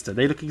than his sister.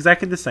 They look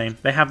exactly the same,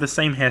 they have the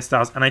same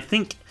hairstyles, and I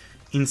think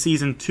in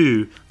season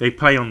 2 they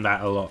play on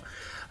that a lot.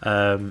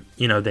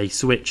 They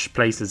switch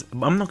places.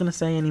 I'm not going to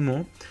say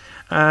anymore.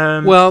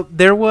 Well,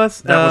 there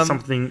was that was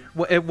something.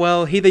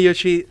 Well,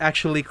 Hideyoshi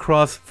actually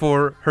crossed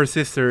for her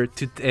sister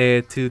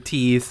to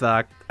tease.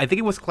 I think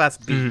it was Class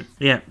B.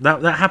 Yeah,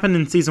 that happened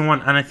in season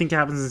 1, and I think it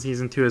happens in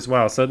season 2 as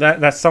well. So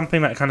that's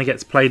something that kind of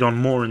gets played on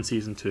more in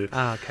season 2.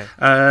 Ah,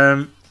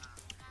 okay.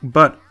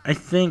 But I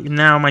think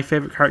now my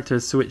favorite character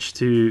has switched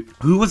to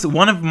who was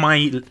one of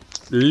my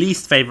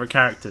least favorite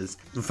characters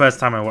the first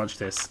time I watched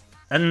this,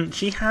 and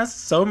she has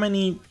so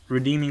many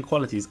redeeming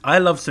qualities. I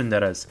love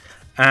tsunderes.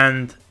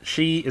 And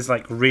she is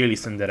like really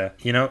tsundere.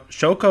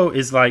 Shoko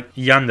is like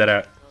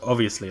yandere,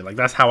 obviously. Like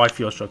that's how I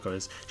feel Shoko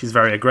is. She's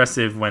very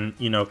aggressive when,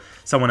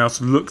 someone else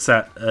looks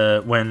at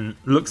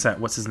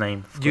what's his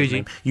name?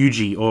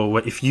 Yuji. Or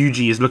if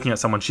Yuji is looking at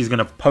someone, she's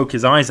gonna poke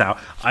his eyes out.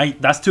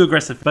 That's too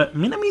aggressive. But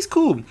Minami's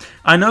cool.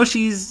 I know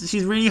she's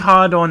really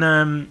hard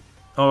on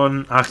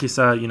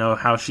Akisa,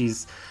 how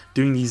she's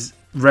doing these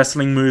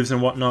wrestling moves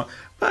and whatnot.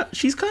 But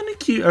she's kind of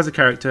cute as a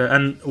character.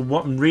 And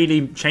what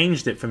really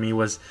changed it for me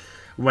was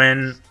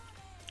when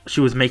she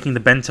was making the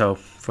bento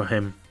for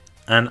him,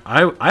 and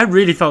I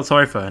really felt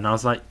sorry for her, and I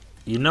was like,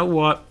 you know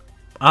what,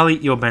 I'll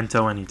eat your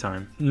bento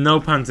anytime, no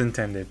puns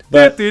intended.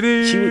 But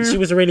she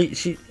was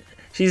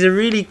she's a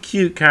really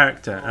cute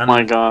character, and oh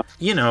my god,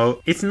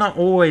 it's not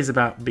always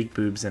about big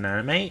boobs in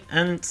anime,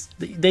 and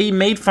they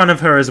made fun of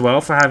her as well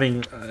for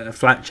having a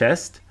flat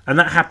chest, and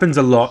that happens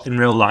a lot in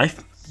real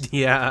life.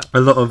 Yeah,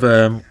 a lot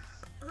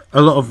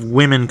of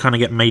women kind of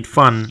get made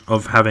fun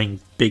of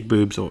having big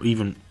boobs or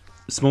even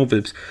small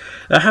boobs.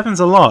 That happens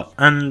a lot,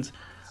 and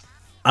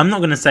I'm not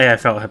going to say I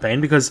felt her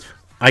pain because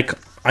I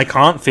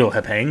can't feel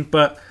her pain,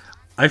 but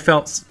I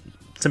felt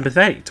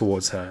sympathetic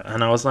towards her,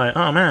 and I was like,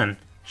 oh man,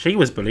 she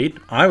was bullied,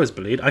 I was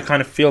bullied, I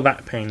kind of feel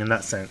that pain in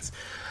that sense.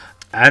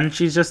 And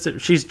she's just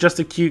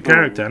a cute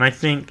character, and I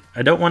think,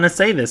 I don't want to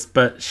say this,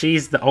 but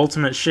she's the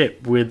ultimate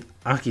ship with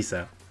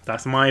Akisa.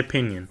 That's my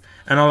opinion.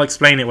 And I'll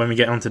explain it when we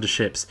get onto the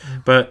ships.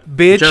 But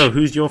Joe,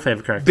 who's your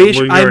favorite character? Bitch,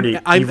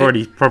 well, you've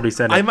already probably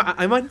said it.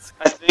 I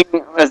think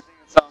it's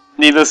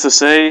needless to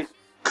say,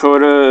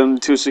 Kota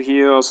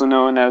Tsuchiya, also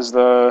known as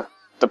the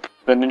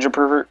ninja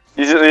pervert.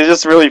 He's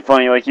just really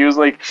funny. Like he was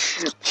like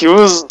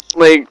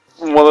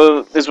one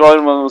of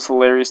the most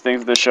hilarious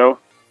things of the show.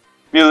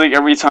 Because like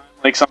every time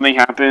like something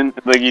happened,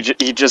 like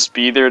he'd just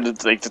be there to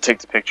take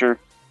the picture.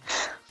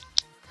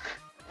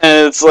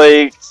 And it's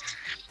like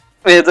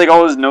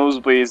all his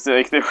nosebleeds,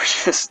 like they were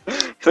just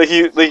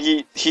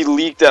he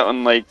leaked out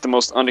in like the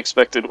most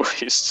unexpected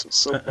ways.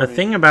 So a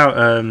thing about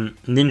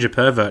Ninja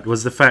Pervert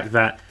was the fact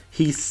that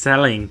he's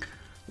selling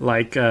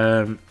like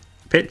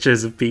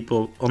pictures of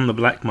people on the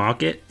black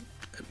market,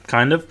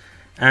 kind of,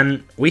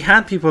 and we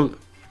had people.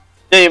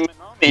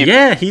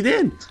 Yeah, he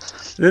did.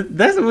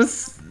 That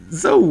was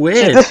so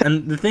weird.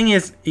 And the thing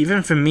is,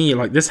 even for me,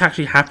 like this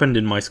actually happened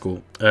in my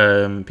school.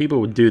 People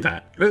would do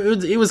that.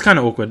 It was kind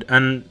of awkward,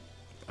 and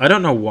I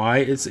don't know why.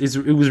 It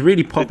was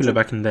really popular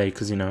back in the day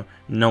because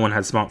no one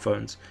had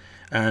smartphones,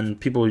 and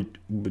people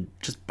would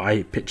just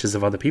buy pictures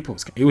of other people.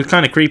 It was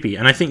kind of creepy,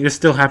 and I think this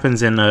still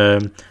happens in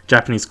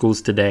Japanese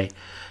schools today,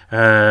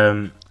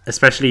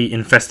 especially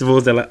in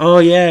festivals. They're like, "Oh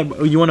yeah,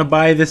 you want to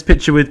buy this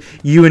picture with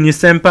you and your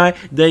senpai?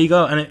 There you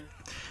go." And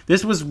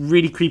this was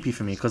really creepy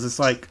for me because it's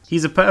like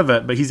he's a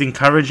pervert, but he's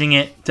encouraging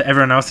it to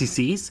everyone else he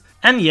sees.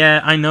 And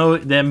yeah, I know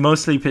they're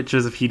mostly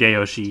pictures of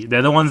Hideyoshi.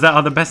 They're the ones that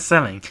are the best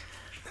selling.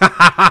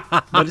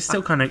 But it's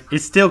still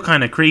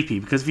kind of creepy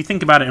because if you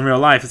think about it in real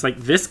life, it's like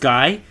this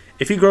guy,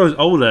 if he grows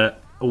older,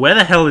 where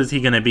the hell is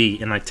he going to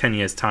be in like 10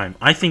 years time?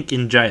 I think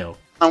in jail.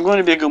 I'm going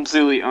to be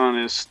completely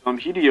honest.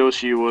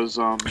 Hideyoshi was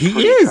he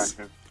is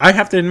attractive. I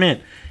have to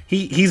admit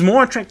he's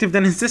more attractive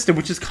than his sister,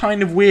 which is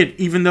kind of weird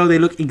even though they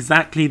look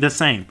exactly the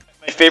same.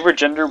 My favorite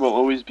gender will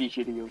always be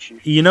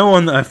Hideyoshi.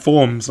 On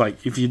forms,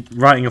 like if you're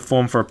writing a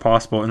form for a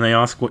passport and they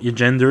ask what your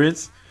gender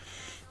is,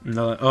 and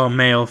they're like, oh,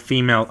 male,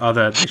 female,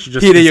 other. They should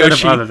just instead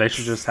of other, they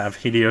should just have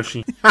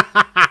Hideyoshi.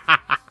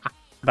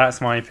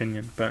 That's my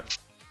opinion,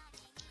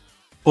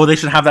 or they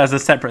should have that as a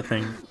separate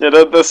thing. Yeah,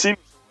 the scene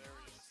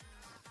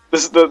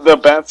was hilarious. The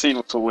bat scene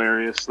was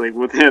hilarious, like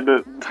with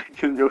the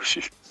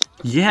Hideyoshi.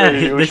 Yeah,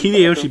 the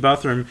Hideyoshi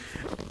bathroom,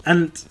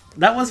 and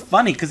that was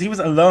funny because he was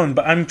alone.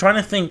 But I'm trying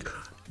to think.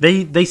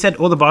 They said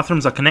all the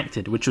bathrooms are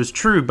connected, which was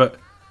true, but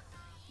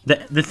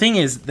the thing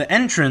is, the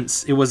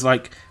entrance, it was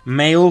like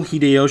male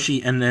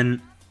Hideyoshi and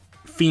then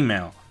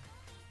female,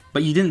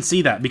 but you didn't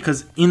see that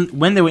because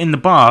when they were in the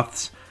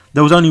baths,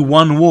 there was only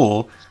one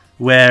wall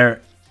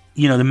where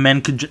the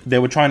men they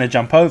were trying to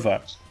jump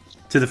over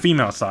to the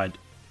female side,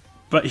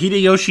 but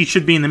Hideyoshi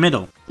should be in the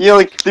middle. Yeah,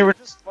 like they were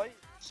just fighting.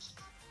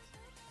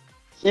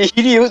 Yeah,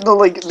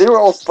 they were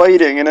all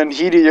fighting, and then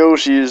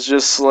Hideyoshi is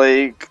just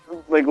like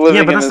living.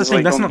 Yeah, but that's the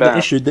thing. That's not the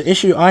issue. The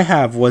issue I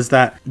have was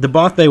that the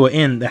bath they were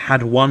in, they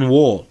had one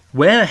wall.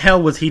 Where the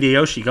hell was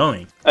Hideyoshi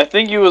going? I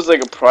think he was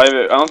like a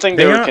private. I don't think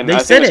they were. They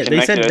said it.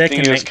 They said they're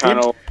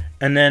connected.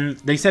 And then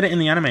they said it in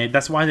the anime.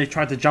 That's why they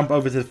tried to jump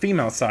over to the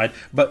female side.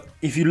 But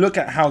if you look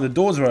at how the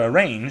doors were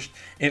arranged,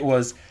 it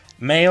was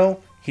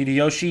male,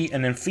 Hideyoshi,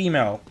 and then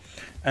female.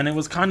 And it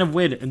was kind of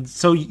weird. And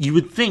so you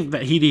would think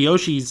that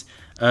Hideyoshi's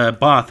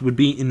bath would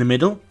be in the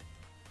middle,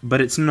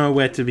 but it's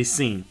nowhere to be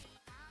seen.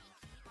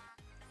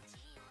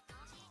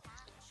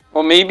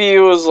 Well, maybe it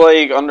was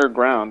like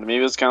underground.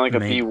 Maybe it's kind of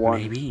like a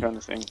B1 kind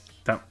of thing.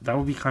 That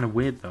would be kind of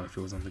weird though if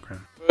it was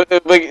underground.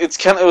 Like it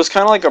was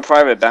kind of like a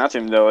private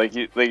bathroom though. Like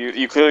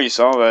you clearly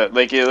saw that.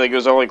 Like it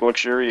was all like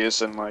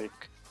luxurious and like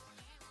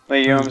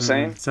you know what I'm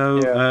saying. So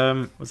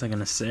what was I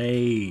gonna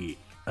say?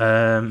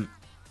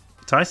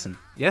 Tyson.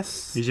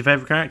 Yes. Who's your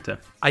favorite character?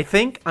 I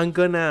think I'm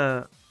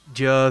gonna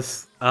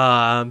just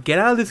get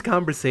out of this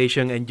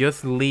conversation and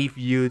just leave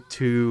you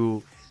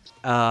to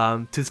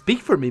speak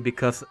for me,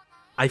 because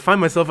I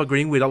find myself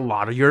agreeing with a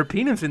lot of your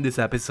opinions in this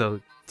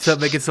episode.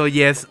 So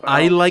yes,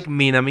 I like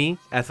Minami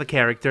as a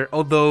character,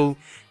 although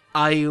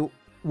I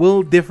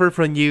will differ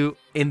from you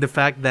in the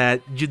fact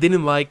that you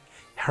didn't like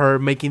her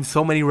making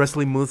so many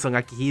wrestling moves on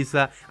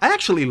Akihisa. I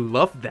actually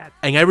loved that.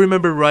 And I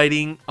remember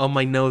writing on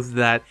my notes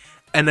that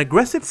an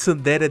aggressive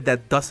tsundere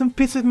that doesn't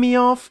piss me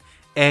off,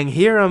 and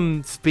here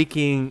I'm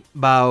speaking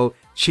about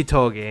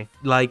Shitoge.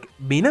 Like,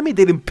 Minami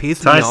didn't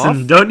piss me off.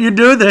 Tyson, don't you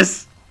do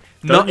this!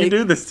 Don't you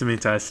do this to me,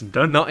 Tyson.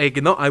 Don't. No,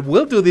 I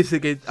will do this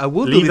again. I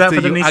will leave do that this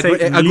for to the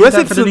you.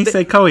 Aggressive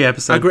Nisei Koi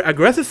episode.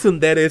 Aggressive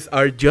tsunderes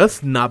are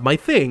just not my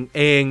thing.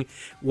 And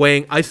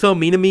when I saw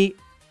Minami,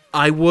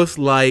 I was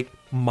like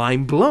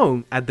mind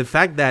blown at the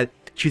fact that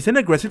she's an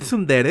aggressive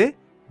tsundere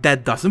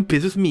that doesn't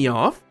piss me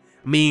off.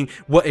 I mean,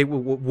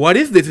 what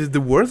is this? Is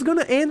the world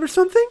gonna end or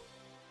something?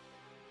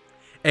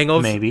 And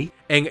also, maybe.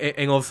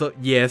 And also,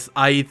 yes,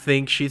 I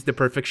think she's the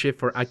perfect ship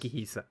for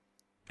Akihisa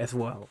as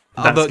well.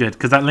 That's good,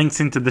 because that links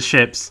into the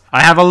ships.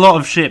 I have a lot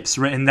of ships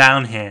written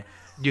down here.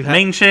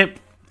 Main ship,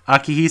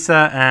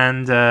 Akihisa,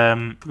 and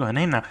I forgot her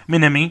name now,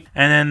 Minami,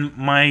 and then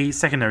my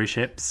secondary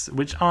ships,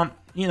 which aren't,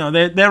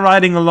 they're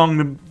riding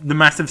along the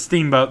massive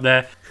steamboat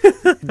there.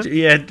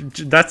 Yeah,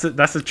 that's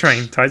a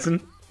train,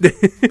 Tyson.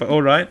 But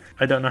all right,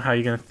 I don't know how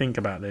you're going to think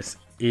about this.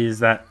 Is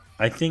that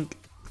I think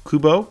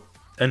Kubo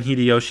and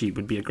Hideyoshi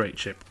would be a great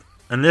ship.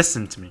 And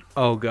listen to me.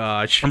 Oh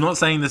gosh. I'm not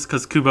saying this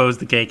because Kubo is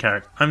the gay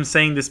character. I'm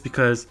saying this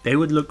because they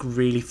would look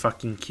really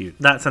fucking cute.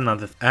 That's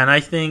another and I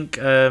think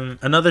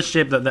another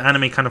ship that the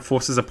anime kind of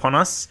forces upon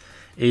us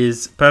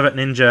is Pervert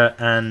Ninja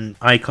and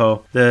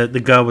Aiko,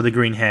 the girl with the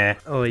green hair.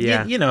 Oh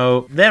yeah.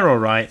 They're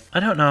alright. I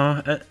don't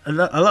know. A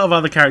lot of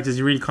other characters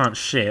you really can't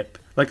ship.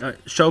 Like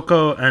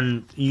Shoko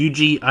and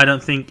Yuji, I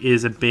don't think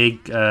is a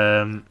big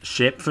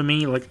ship for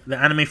me. Like the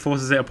anime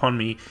forces it upon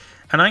me.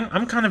 And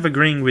I'm kind of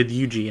agreeing with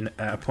Yuji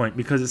at a point,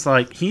 because it's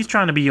like he's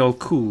trying to be all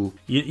cool.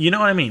 You know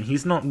what I mean?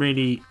 He's not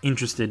really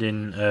interested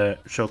in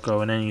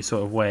Shoko in any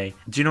sort of way.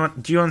 Do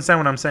you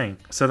understand what I'm saying?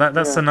 So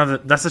that's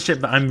a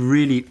ship that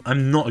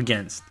I'm not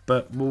against.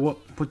 But what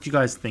do you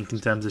guys think in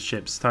terms of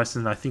ships?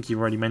 Tyson, I think you've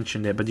already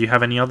mentioned it, but do you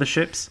have any other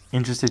ships?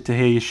 Interested to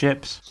hear your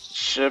ships.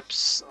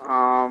 Ships.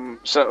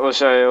 Should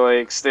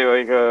I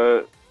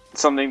stay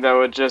something that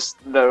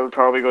would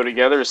probably go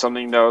together, or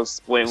something that was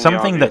blatantly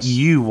something obvious? That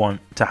you want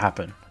to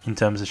happen in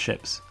terms of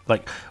ships.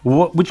 Like,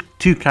 which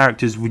two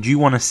characters would you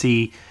want to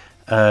see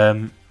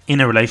in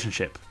a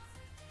relationship,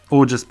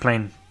 or just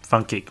plain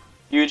fun kick?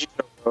 Yuji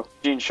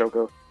and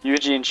Shoko.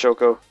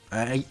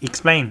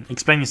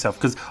 Explain yourself,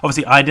 because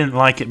obviously I didn't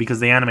like it because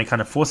the anime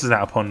kind of forces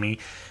that upon me,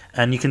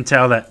 and you can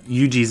tell that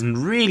Yuji's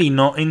really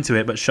not into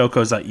it, but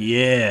Shoko's like,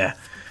 yeah.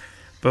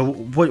 But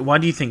why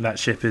do you think that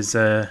ship is?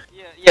 Yeah,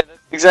 that's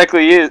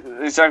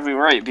exactly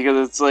right,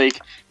 because it's like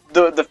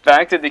the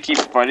fact that they keep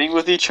fighting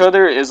with each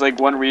other is like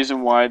one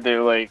reason why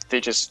they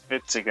just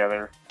fit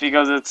together,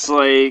 because it's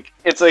like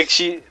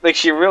she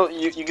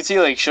really you can see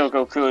like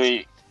Shoko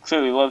clearly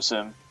loves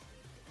him,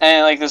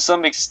 and like to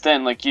some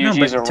extent like Yuji's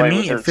alright with her. To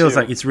me it feels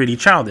like it's really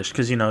childish,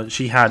 because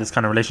she had this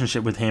kind of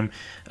relationship with him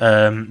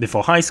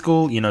before high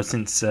school,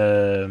 since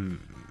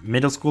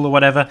middle school or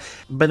whatever.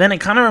 But then it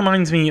kind of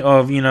reminds me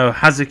of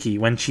Hazuki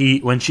when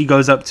she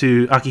goes up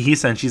to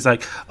Akihisa and she's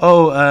like,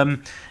 oh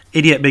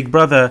idiot big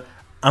brother,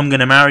 I'm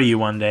gonna marry you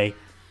one day.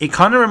 It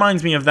kind of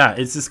reminds me of that.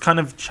 It's this kind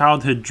of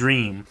childhood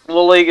dream.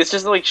 Well, like it's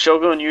just like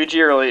Shoko and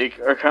Yuji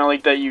are kind of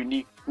like that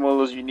one of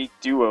those unique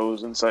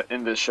duos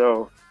in this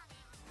show.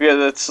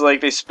 Yeah, it's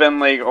like they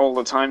spend like all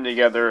the time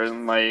together,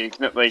 and like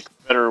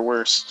better or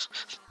worse.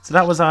 So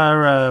that was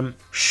our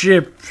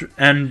ship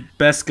and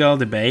best girl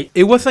debate.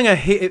 It wasn't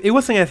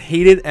as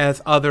heated as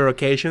other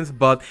occasions,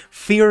 but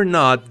fear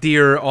not,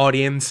 dear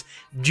audience,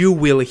 you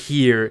will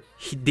hear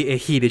the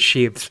heated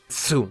ships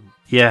soon.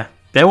 Yeah.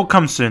 They will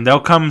come soon. They'll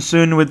come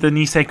soon with the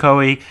Nisei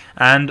Koi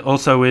and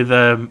also with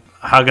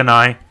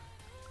Haganai.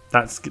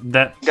 That's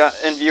that.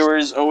 And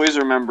viewers, always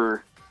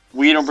remember,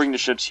 we don't bring the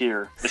ships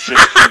here. The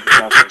ships bring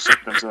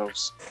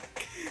themselves.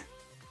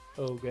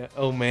 Oh god.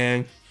 Oh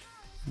man.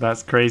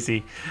 That's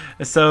crazy.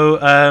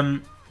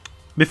 So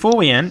before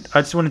we end, I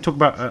just want to talk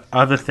about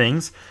other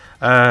things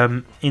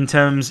in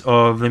terms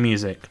of the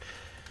music.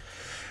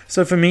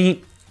 So for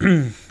me,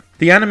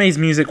 the anime's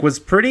music was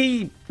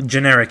pretty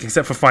generic,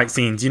 except for fight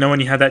scenes.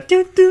 When you had that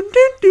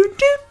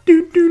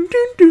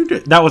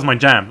that was my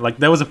jam. Like,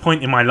 there was a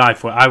point in my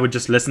life where I would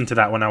just listen to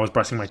that when I was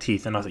brushing my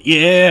teeth, and I was like,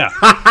 yeah.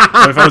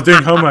 Or if I was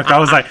doing homework, I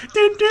was like,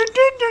 dun, dun,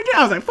 dun, dun, dun.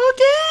 I was like, fuck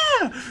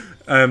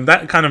yeah.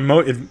 That kind of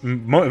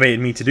motivated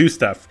me to do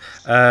stuff.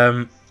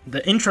 The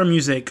intro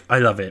music, I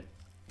love it.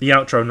 The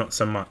outro, not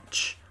so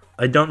much.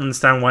 I don't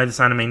understand why this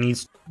anime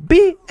needs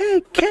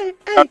BAKA,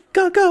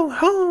 go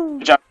home.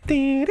 Good job.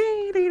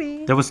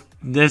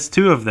 There's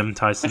 2 of them,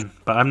 Tyson,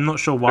 but I'm not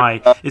sure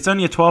why. It's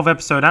only a 12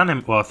 episode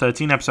anime, well,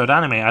 13 episode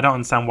anime. I don't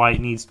understand why it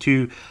needs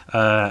 2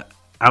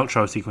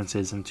 outro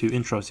sequences and 2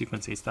 intro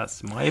sequences.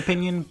 That's my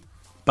opinion,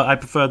 but I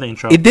prefer the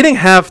intro. It didn't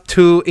have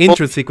 2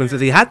 intro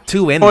sequences. It had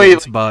 2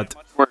 endings, but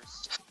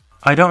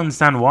I don't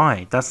understand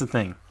why. That's the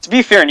thing. To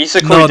be fair,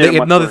 Nisekoi did it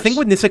much the worse. thing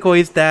with Nisekoi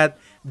is that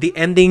the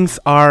endings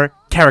are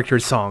character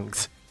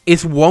songs.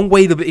 It's one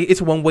way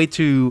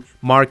to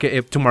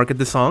market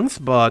the songs,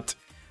 but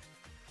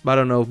I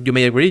don't know. You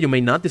may agree, you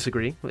may not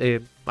disagree. I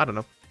don't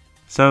know.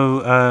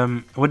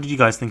 So, what did you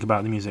guys think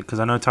about the music? Because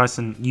I know,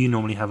 Tyson, you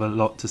normally have a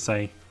lot to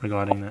say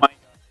regarding that.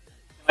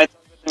 Can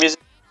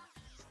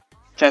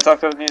I talk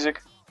about the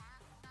music?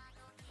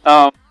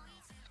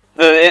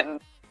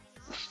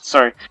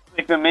 Sorry.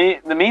 Like the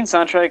main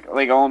soundtrack,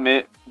 like I'll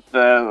admit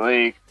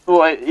that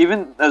like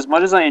even as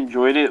much as I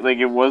enjoyed it, like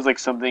it was like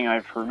something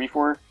I've heard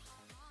before.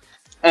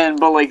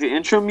 But like the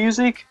intro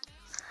music,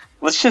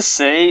 let's just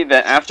say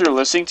that after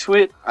listening to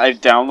it, I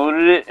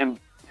downloaded it and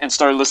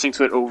started listening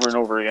to it over and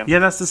over again. Yeah,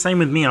 that's the same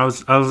with me. I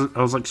was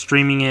like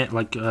streaming it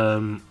like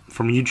from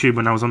YouTube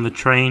when I was on the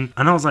train,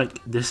 and I was like,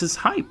 this is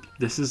hype.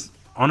 This is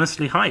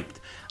honestly hyped.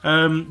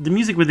 The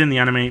music within the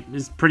anime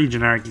is pretty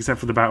generic except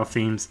for the battle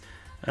themes.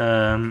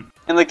 And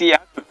like the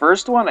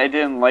first one I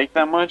didn't like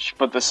that much,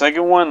 but the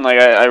second one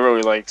like I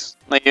really liked.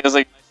 Like it was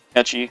like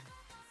catchy.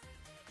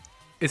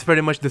 It's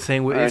pretty much the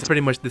same. It's pretty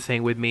much the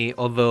same with me.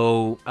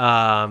 Although,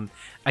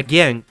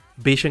 again,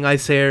 Bish and I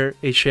share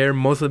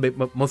most of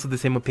the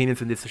same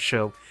opinions in this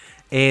show,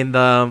 and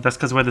that's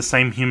because we're the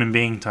same human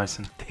being,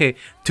 Tyson.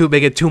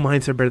 Two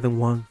minds are better than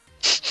one.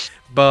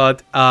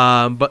 But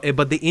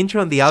the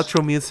intro and the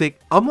outro music,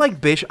 unlike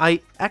Bish,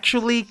 I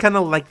actually kind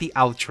of like the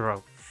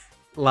outro.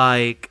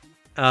 Like,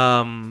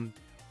 it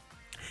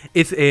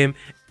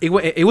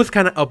was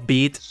kind of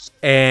upbeat,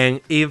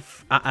 and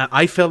if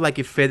I felt like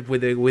it fit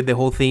with the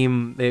whole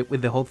theme,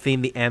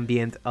 the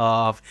ambient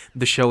of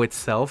the show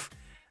itself,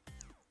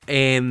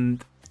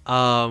 and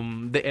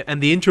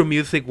the intro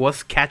music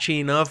was catchy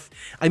enough.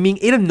 I mean,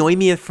 it annoyed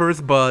me at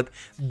first, but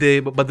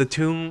the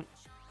tune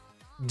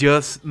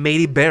just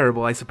made it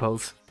bearable, I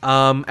suppose.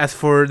 As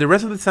for the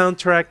rest of the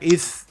soundtrack,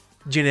 is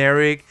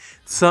generic.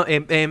 So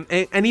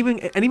and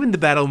even the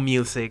battle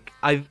music,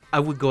 I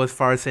would go as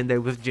far as saying that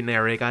it was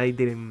generic. I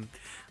didn't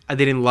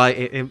like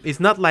it. It's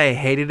not like I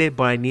hated it,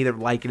 but I neither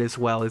like it as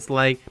well. It's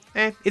like,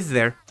 it's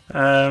there.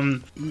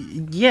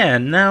 Yeah.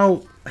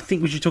 Now I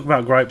think we should talk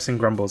about gripes and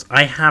grumbles.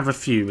 I have a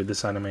few with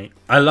this anime.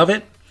 I love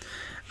it,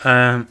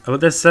 but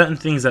there's certain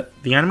things that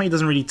the anime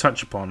doesn't really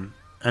touch upon,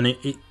 and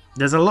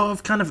there's a lot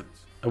of kind of,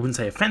 I wouldn't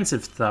say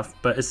offensive stuff,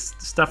 but it's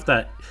stuff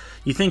that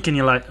you think and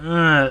you're like,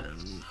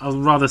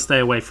 I'll rather stay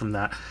away from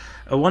that.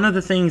 One of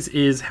the things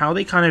is how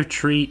they kind of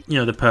treat,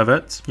 the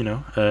perverts,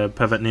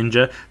 pervert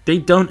ninja. They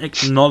don't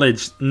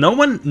acknowledge,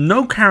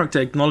 no character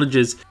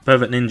acknowledges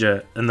pervert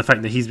ninja and the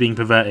fact that he's being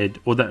perverted,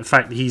 or the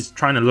fact that he's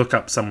trying to look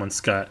up someone's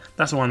skirt.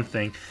 That's one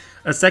thing.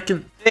 A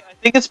second, I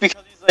think it's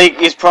because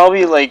he's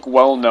probably like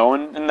well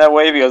known in that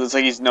way, because it's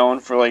like he's known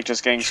for like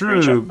just getting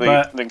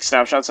screenshots, like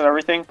snapshots and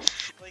everything.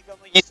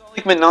 You saw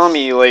like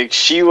Minami, like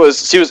she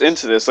was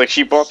into this, like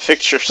she bought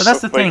pictures. But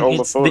that's the of, thing. Like, all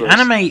the photos. The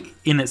anime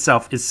in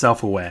itself is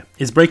self-aware.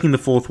 It's breaking the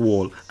fourth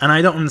wall, and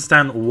I don't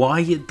understand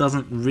why it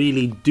doesn't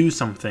really do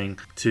something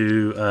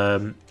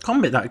to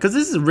combat that. Because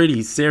this is a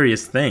really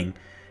serious thing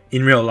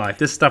in real life.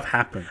 This stuff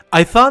happened.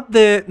 I thought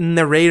the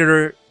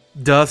narrator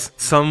does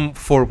some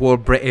fourth wall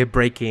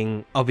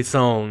breaking of his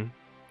own.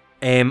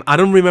 I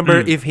don't remember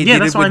if he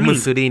did it with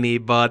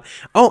Musurini, but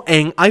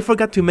and I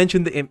forgot to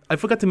mention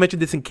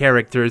this in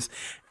characters.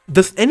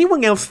 Does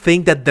anyone else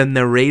think that the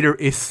narrator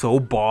is so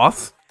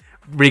boss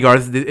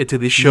regards to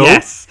this show?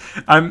 Yes.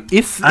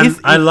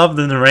 I love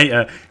the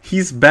narrator.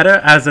 He's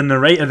better as a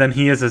narrator than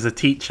he is as a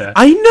teacher.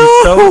 I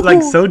know.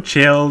 He's so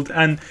chilled,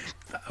 and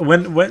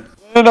when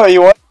No,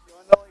 you want to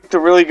know like the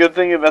really good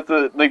thing about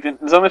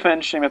something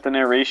interesting about the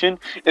narration?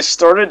 It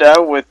started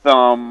out with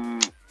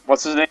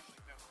what's his name?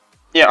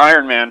 Yeah,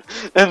 Iron Man,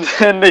 and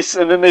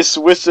then they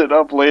switched it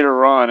up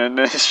later on, and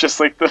it's just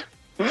like the.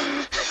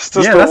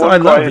 That's what I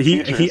love.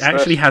 He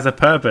actually has a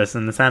purpose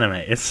in this anime.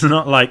 It's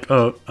not like,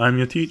 oh, I'm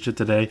your teacher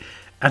today.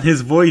 And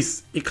his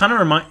voice, it kind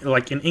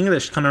of in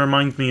English, kind of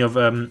reminds me of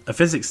a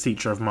physics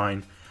teacher of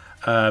mine,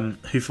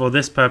 who for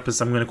this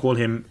purpose, I'm going to call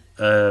him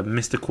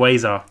Mr.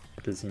 Quasar,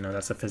 because,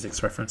 that's a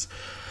physics reference.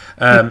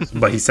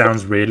 But he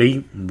sounds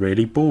really,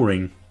 really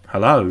boring.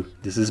 Hello,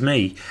 this is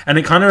me. And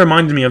it kind of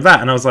reminded me of that.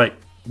 And I was like,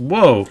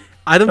 whoa.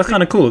 That's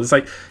kind of cool. It's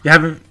like you're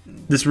having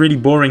this really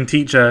boring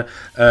teacher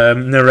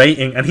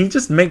narrating, and he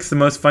just makes the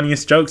most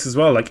funniest jokes as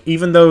well. Like,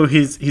 even though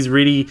he's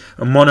really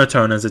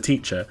monotone as a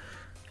teacher,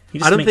 He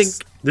just makes,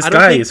 this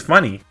guy is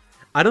funny.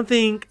 I don't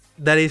think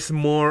that is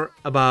more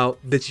about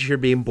the teacher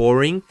being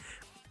boring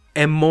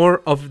and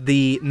more of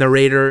the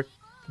narrator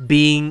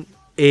being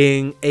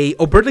in a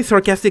overtly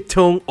sarcastic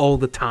tone all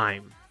the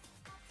time.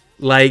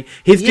 Like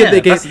he's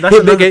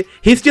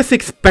he's just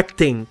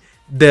expecting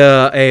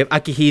the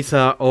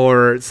Akihisa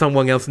or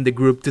someone else in the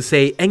group to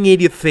say any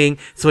idiot thing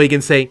so he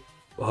can say,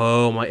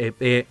 "Oh my,"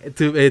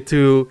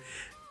 to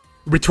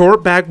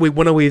retort back with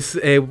one of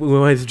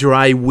his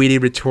dry, witty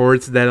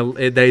retorts that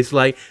is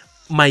like,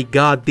 "My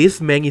God,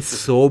 this man is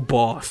so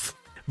boss."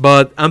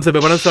 But I'm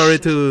sorry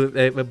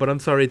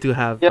to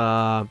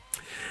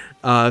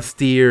have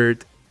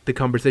steered the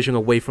conversation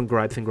away from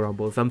gripes and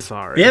grumbles. I'm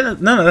sorry. Yeah,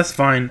 no, that's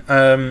fine.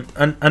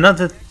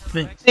 Another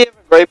thing. I actually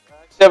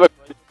have a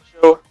gripe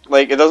show.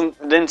 Like it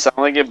didn't sound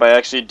like it, but I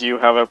actually do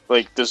have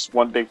this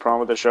one big problem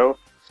with the show.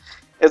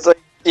 It's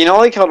like, you know,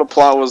 like how the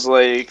plot was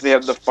like they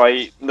had the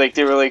fight, like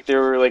they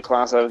were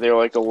class out, they were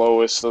like the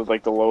lowest of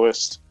like the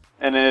lowest,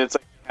 and then it's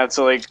like had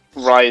to like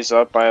rise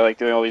up by like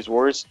doing all these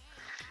wars.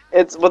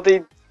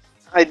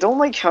 I don't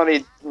like how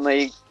they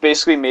like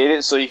basically made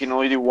it so you can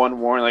only do one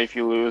war, and like if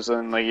you lose,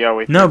 then like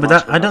wait. No,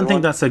 but I don't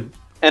think that's a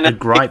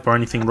gripe or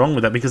anything wrong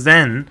with that, because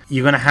then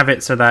you're gonna have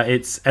it so that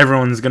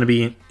everyone's gonna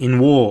be in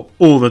war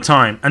all the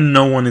time and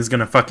no one is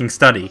gonna fucking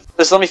study.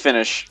 Just let me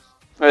finish.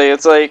 Right,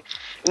 it's like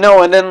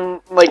no, and then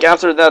like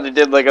after that they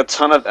did like a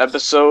ton of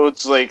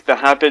episodes like that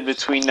happened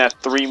between that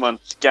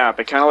 3-month gap.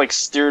 It kind of like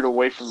steered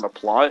away from the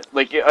plot.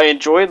 Like I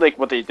enjoyed like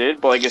what they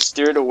did, but like it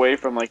steered away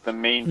from like the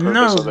main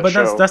purpose of the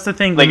show. No, but that's the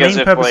thing. The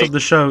main purpose of the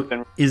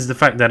show is the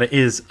fact that it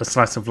is a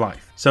slice of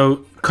life.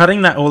 So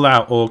cutting that all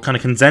out or kind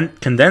of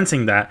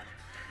condensing that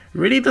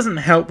really doesn't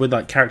help with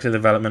like character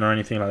development or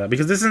anything like that,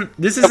 because this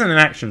isn't an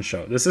action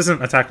show. This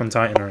isn't Attack on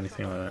Titan or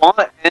anything like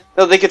that.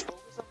 No, they could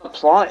focus on the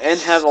plot and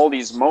have all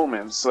these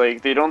moments.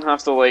 Like they don't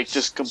have to like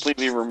just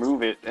completely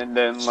remove it and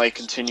then like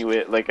continue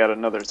it like at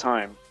another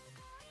time.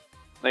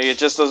 Like it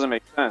just doesn't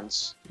make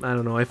sense. I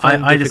don't know.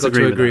 I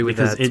disagree with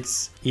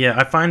that.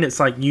 I find it's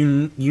like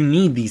you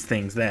need these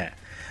things there,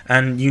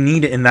 and you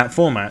need it in that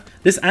format.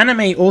 This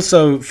anime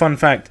also, fun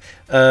fact,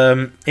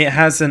 it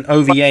has an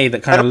OVA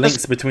that kind of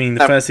links between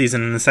the first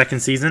season and the second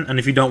season, and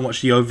if you don't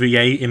watch the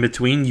OVA in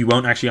between, you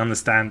won't actually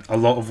understand a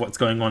lot of what's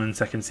going on in the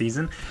second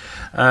season.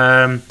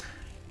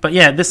 But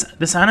yeah,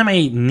 this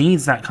anime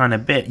needs that kind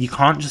of bit. You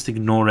can't just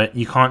ignore it.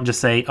 You can't just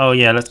say, oh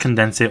yeah, let's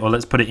condense it or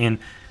let's put it in,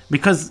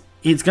 because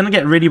it's going to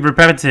get really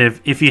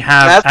repetitive if you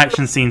have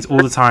action scenes all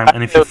the time,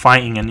 and if you're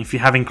fighting and if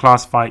you're having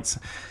class fights.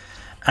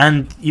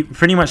 And it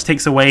pretty much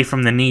takes away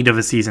from the need of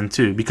a season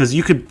 2, because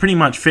you could pretty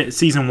much fit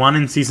season 1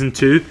 and season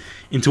 2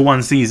 into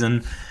one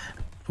season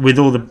with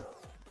all the...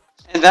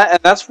 And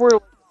that's where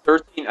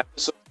 13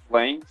 episodes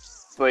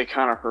length like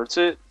kind of hurts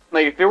it.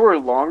 Like if they were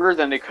longer,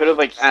 then they could have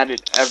like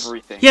added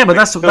everything. Yeah, but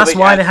that's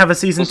why they have a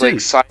season 2.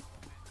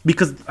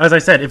 Because, as I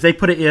said, if they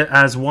put it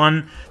as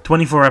one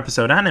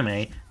 24-episode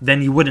anime,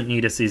 then you wouldn't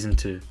need a season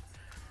 2.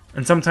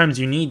 And sometimes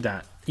you need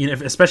that. You know,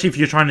 especially if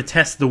you're trying to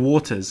test the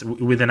waters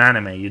with an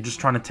anime. You're just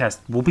trying to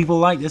test, will people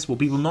like this? Will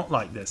people not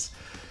like this?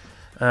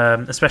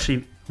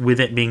 Especially with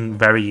it being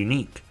very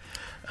unique.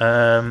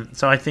 So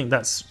I think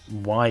that's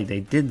why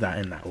they did that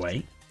in that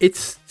way. It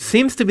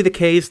seems to be the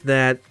case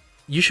that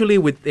usually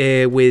with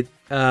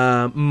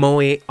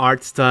moe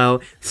art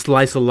style,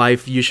 slice of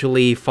life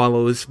usually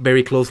follows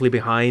very closely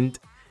behind.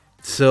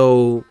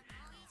 So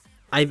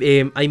I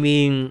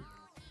mean,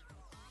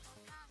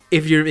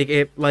 if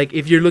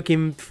you're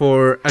looking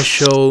for a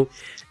show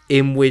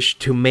in which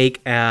to make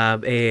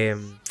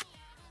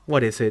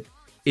what is it?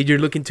 If you're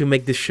looking to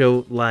make the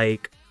show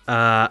like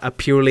a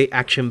purely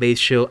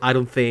action-based show, I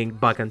don't think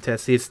Bacchan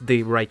Test is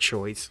the right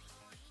choice.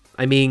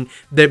 I mean,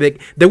 there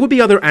would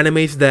be other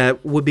animes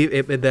that would be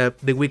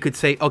that we could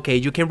say, okay,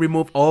 you can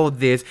remove all of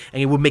this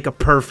and it would make a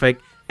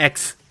perfect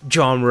X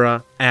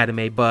genre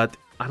anime, but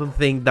I don't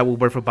think that would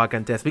work for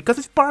Bacchan Test because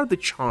it's part of the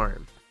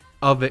charm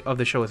of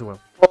the show as well.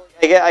 Well,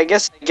 I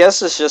guess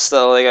it's just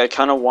that like I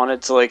kind of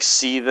wanted to like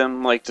see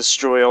them like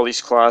destroy all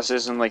these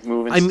classes and like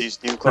move into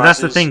these new classes. But that's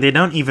the thing; they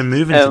don't even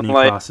move into new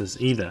classes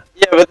either.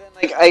 Yeah, but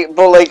then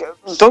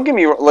don't get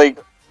me like.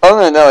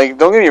 Other than that, like,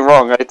 don't get me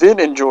wrong, I did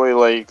enjoy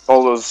like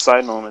all those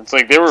side moments.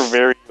 Like, they were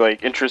very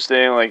like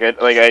interesting.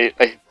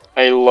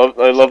 I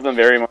love them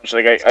very much.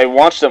 Like, I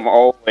watched them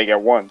all like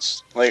at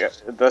once. Like,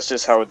 that's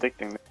just how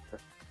addicting they were.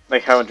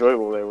 Like, how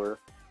enjoyable they were.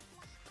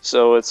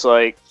 So it's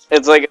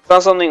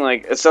not something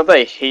like, it's not that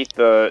I hate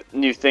the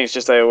new things.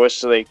 Just I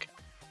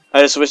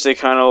just wish they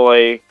kind of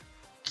like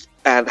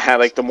had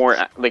like the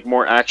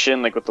more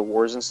action, like with the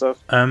wars and stuff.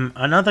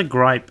 Another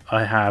gripe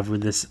I have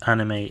with this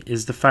anime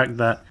is the fact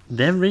that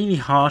they're really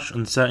harsh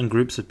on certain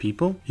groups of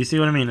people. You see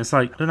what I mean? It's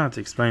like, I don't know how to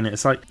explain it.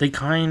 It's like they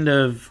kind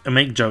of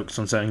make jokes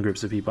on certain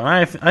groups of people.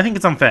 I think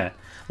it's unfair.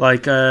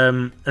 Like,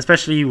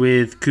 especially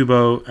with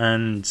Kubo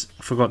and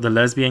I forgot the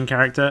lesbian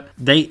character.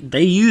 They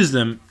use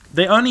them.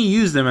 They only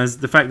use them as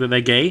the fact that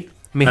they're gay.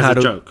 Miharu. As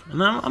a joke.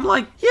 And I'm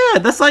like, yeah,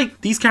 that's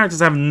like, these characters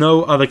have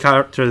no other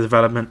character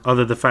development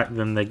other than the fact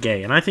that they're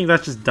gay. And I think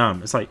that's just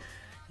dumb. It's like,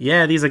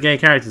 yeah, these are gay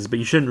characters, but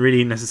you shouldn't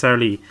really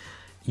necessarily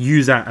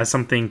use that as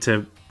something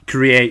to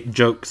create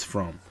jokes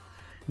from.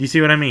 Do you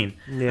see what I mean?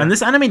 Yeah. And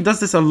this anime does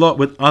this a lot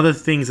with other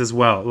things as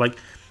well. Like,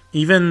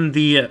 even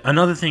the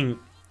another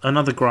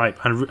gripe,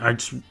 I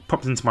just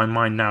popped into my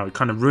mind now. It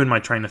kind of ruined my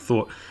train of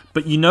thought.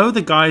 But you know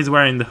the guys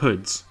wearing the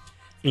hoods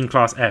in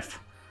Class F?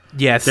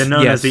 Yes. They're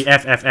known as the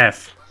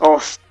FFF.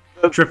 Oh,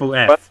 Triple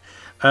F.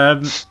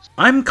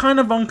 I'm kind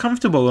of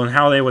uncomfortable on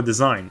how they were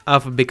designed.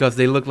 Because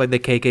they look like the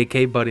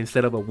KKK, but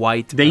instead of a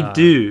white. They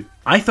do.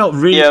 I felt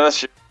really. yeah, that's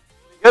true.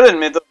 You gotta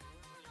admit,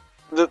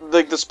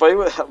 despite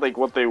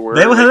what they were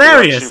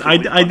hilarious.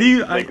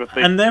 really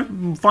And they're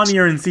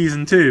funnier in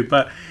season 2.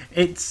 But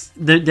it's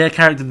their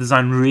character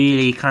design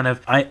really kind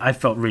of. I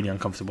felt really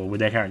uncomfortable with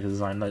their character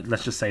design.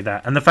 Let's just say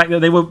that. And the fact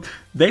that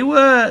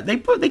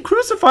they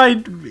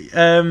crucified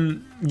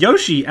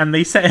Yoshi and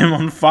they set him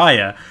on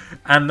fire,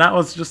 and that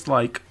was just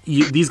like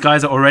these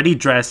guys are already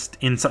dressed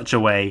in such a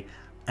way.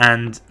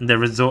 And they're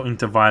resorting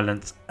to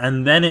violence,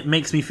 and then it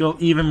makes me feel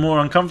even more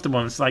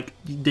uncomfortable. It's like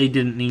they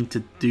didn't need to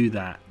do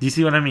that. Do you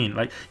see what I mean?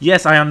 Like,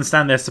 yes, I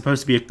understand they're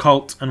supposed to be a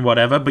cult and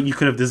whatever, but you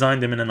could have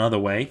designed them in another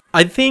way.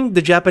 I think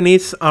the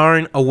Japanese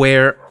aren't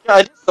aware. Yeah,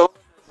 I just saw them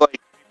as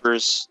like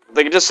reapers.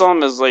 Like I just saw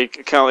them as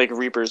like kind of like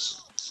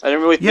reapers. I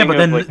didn't really. Yeah, think but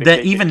of, then the they're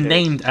KKK. even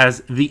named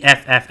as the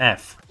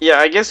FFF. Yeah,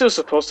 I guess it was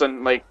supposed to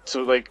not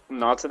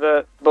to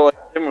that, but like,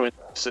 I didn't really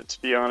notice it,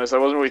 to be honest. I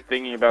wasn't really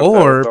thinking about.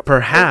 Or that,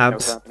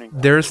 perhaps happening.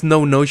 there's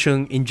no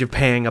notion in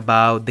Japan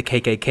about the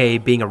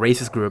KKK being a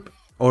racist group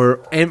or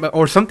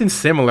something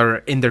similar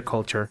in their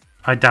culture.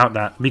 I doubt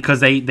that, because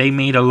they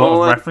made a lot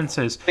Well, of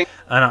references,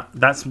 and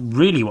that's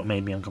really what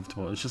made me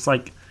uncomfortable. It's just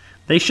like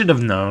they should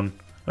have known.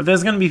 But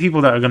there's going to be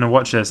people that are going to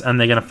watch this and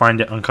they're going to find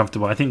it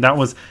uncomfortable. I think that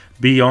was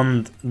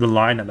beyond the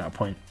line at that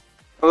point.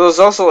 Well, there's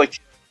also like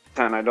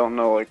 10. I don't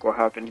know like what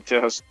happened in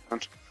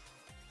 2010.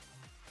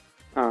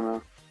 I don't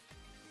know.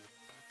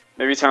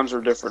 Maybe times were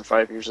different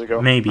 5 years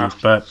ago. Maybe,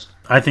 but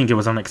I think it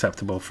was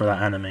unacceptable for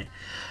that anime.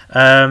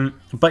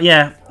 But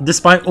yeah,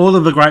 despite all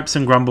of the gripes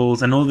and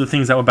grumbles and all the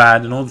things that were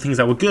bad and all the things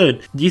that were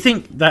good, do you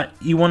think that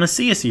you want to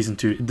see a season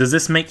 2? Does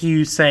this make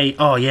you say,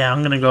 oh yeah, I'm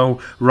going to go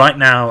right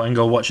now and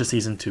go watch a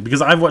season 2?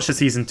 Because I've watched a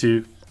season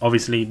 2.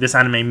 Obviously, this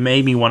anime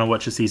made me want to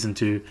watch a season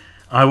 2.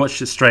 I watched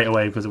it straight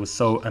away because it was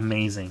so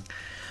amazing.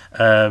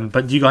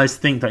 But do you guys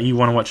think that you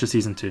want to watch a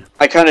season 2?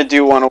 I kind of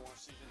do want to watch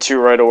season 2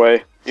 right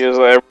away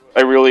because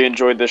I really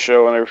enjoyed the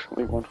show and I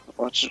really want to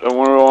watch it. I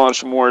want to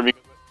watch more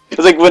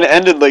because like when it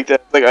ended like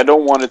that, like I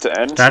don't want it to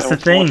end. That's the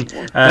thing.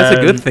 That's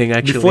a good thing,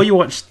 actually. Before you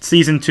watch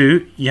season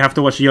 2, you have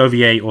to watch the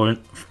OVA,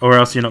 or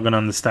else you're not going to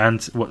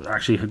understand what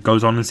actually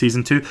goes on in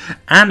season 2.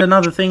 And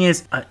another thing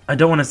is, I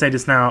don't want to say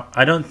this now.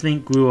 I don't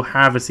think we will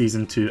have a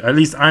season 2. At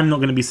least I'm not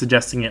going to be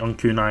suggesting it on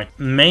Kunai,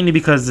 mainly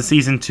because the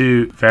season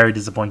 2 very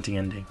disappointing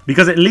ending.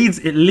 Because it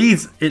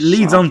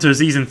leads on to a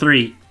season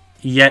 3.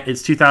 Yet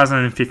it's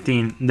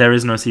 2015. There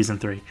is no season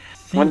 3.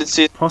 When did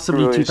season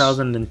possibly release?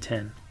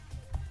 2010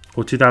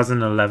 or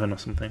 2011 or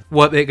something.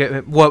 What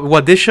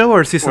this show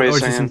or season Wait a or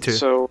second, season 2?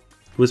 So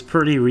It was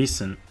pretty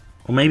recent,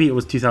 or maybe it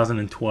was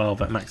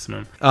 2012 at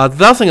maximum.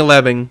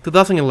 2011.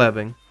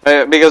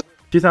 because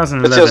 2011,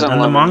 and the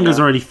 2011, manga's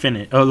yeah. already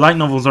finished. Light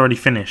novel's already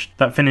finished.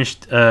 That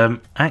finished.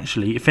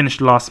 Actually, it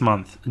finished last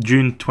month,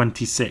 June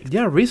 26th.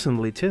 Yeah,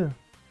 recently too.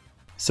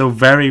 So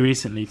very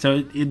recently.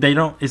 So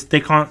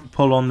they can't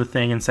pull on the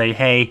thing and say,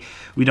 "Hey,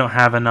 we don't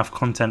have enough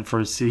content for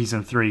a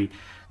season 3."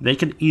 They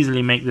could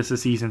easily make this a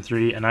season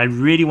 3, and I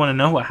really want to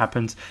know what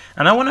happens.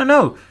 And I want to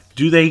know,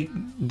 do they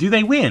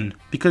win?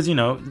 Because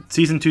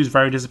season 2 is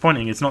very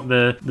disappointing. It's not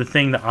the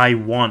thing that I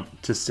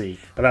want to see.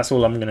 But that's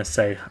all I'm gonna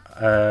say.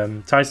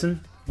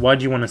 Tyson, why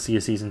do you want to see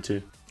a season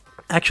 2?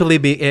 Actually,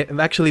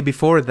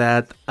 before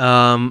that,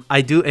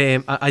 I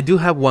do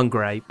have one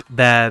gripe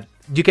that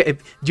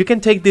you can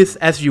take this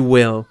as you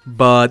will,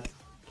 but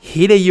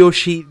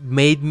Hideyoshi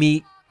made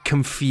me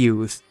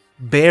confused,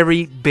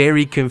 very,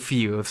 very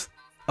confused.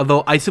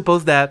 Although I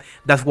suppose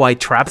that's why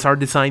traps are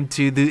designed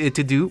to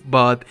do.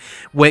 But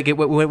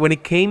when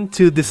it came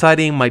to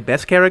deciding my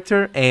best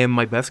character and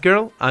my best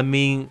girl, I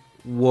mean,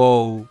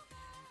 whoa.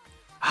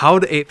 How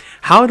do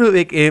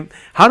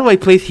I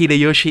place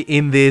Hideyoshi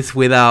in this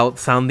without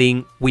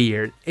sounding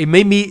weird? It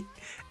made me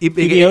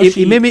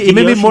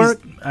more.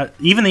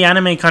 Even the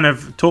anime kind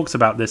of talks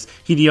about this.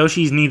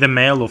 Hideyoshi's neither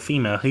male or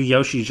female.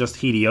 Hideyoshi's just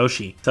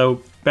Hideyoshi.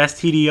 So best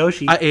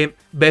Hideyoshi.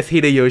 Best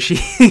Hideyoshi.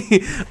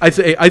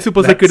 I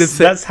suppose I could have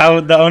said. That's how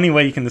the only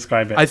way you can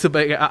describe it. I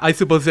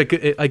suppose I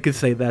could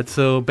say that.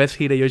 So best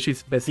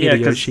Hideyoshi's best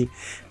Hideyoshi.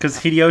 Because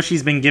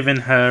Hideyoshi's been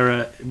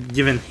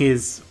given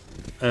his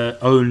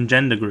own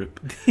gender group.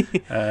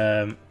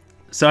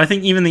 So I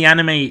think even the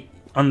anime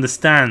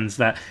understands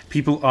that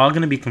people are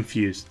going to be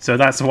confused. So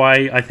that's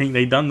why I think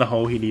they done the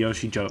whole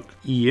Hideyoshi joke.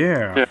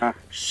 Yeah.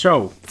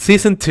 So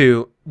season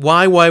 2.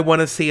 Why I want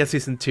to see a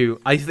season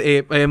 2?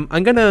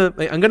 I'm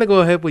gonna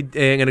go ahead with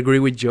and agree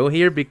with Joe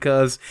here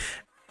because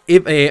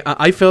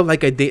I felt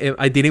like I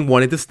didn't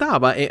want it to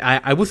stop.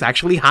 I was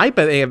actually hype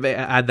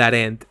at that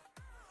end.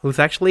 I was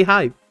actually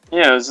hype.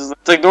 yeah, it's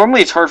like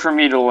normally it's hard for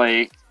me to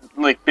like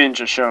like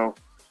binge a show,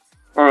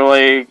 or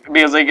like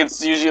because like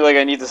it's usually like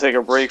I need to take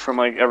a break from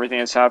like everything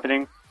that's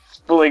happening.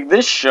 But like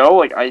this show,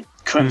 like I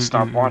couldn't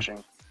stop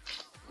watching.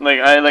 Like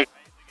I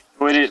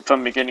enjoyed it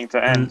from beginning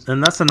to end.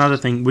 And that's another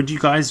thing. Would you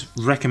guys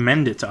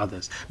recommend it to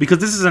others? Because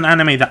this is an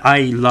anime that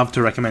I love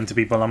to recommend to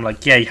people. I'm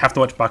like, yeah, you have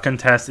to watch Bakken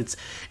Test.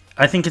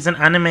 I think it's an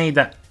anime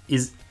that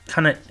is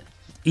kind of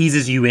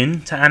eases you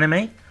into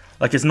anime.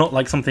 Like it's not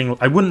like something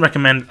I wouldn't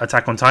recommend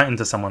Attack on Titan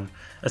to someone,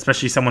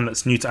 especially someone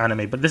that's new to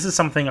anime. But this is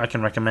something I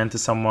can recommend to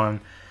someone,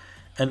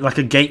 and like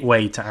a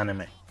gateway to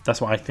anime. That's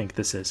what I think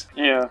this is.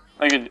 Yeah,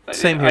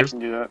 Same here. I can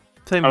do that.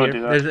 Same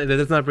here.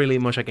 There's not really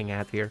much I can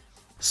add here.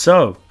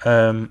 So,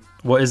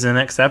 what is the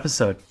next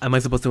episode? Am I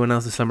supposed to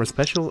announce the summer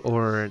special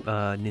or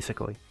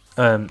Nisekoi?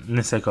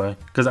 Nisekoi.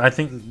 Because I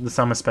think the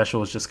summer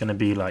special is just going to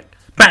be like,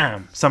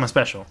 BAM! Summer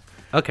special.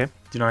 Okay. Do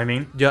you know what I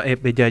mean? Yeah,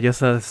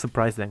 just a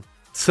surprise then.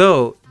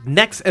 So,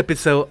 next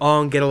episode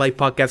on Get a Life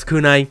Podcast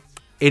Kunai.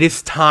 It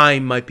is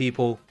time, my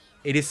people.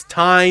 It is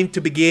time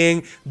to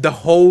begin the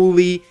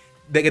holy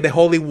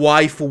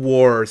waifu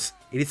wars.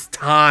 It is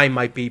time,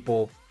 my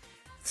people.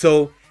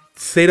 So,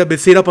 sit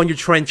up on your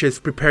trenches,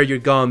 prepare your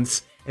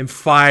guns, and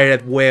fire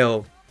at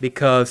will,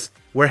 because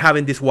we're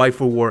having this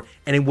waifu war,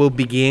 and it will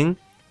begin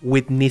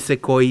with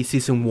Nisekoi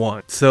Season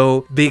 1.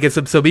 So be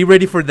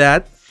ready for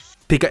that.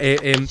 Pick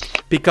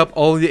up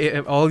all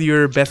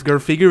your best girl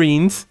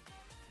figurines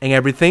and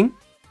everything,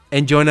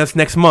 and join us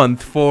next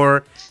month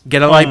for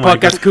Get a Life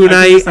Podcast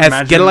Kunai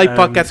as Get a Life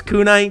Podcast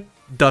Kunai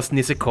does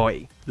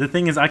Nisekoi. The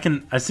thing is, I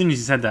can, as soon as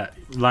you said that,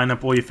 line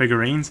up all your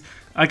figurines,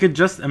 I could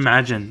just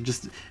imagine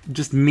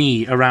just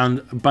me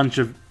around a bunch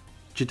of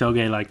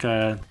Chitoge like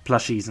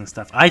plushies and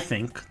stuff. I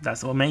think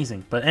that's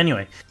amazing. But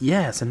anyway,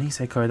 yeah, so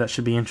Nisekoi, that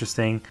should be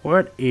interesting.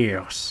 What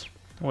else?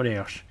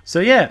 So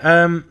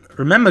yeah,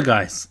 remember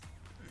guys,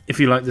 if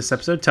you like this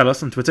episode, tell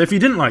us on Twitter. If you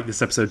didn't like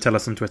this episode, tell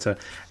us on Twitter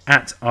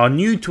at our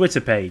new Twitter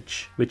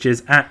page, which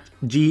is at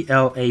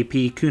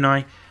GLAP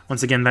Kunai.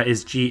 Once again, that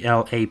is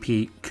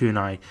GLAP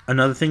Kunai.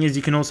 Another thing is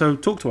you can also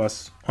talk to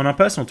us on our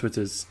personal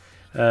Twitters.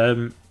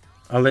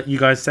 I'll let you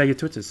guys say your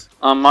Twitters.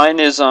 Mine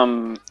is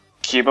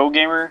Kibo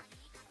Gamer.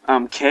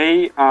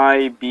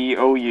 KIBOU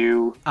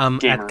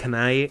Gamer. At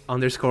Kanai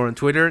 _ on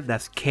Twitter.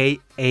 That's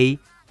KANAYE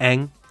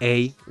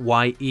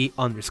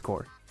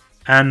 _.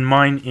 And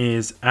mine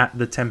is at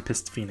the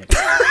Tempest Phoenix.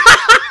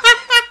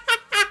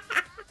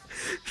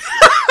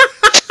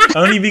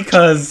 Only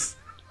because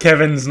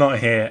Kevin's not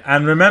here.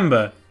 And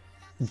remember,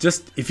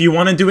 just if you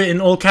want to do it in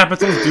all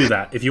capitals, do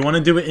that. If you want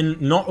to do it in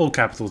not all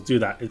capitals, do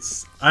that.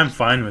 I'm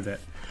fine with it.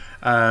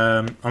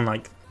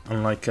 Unlike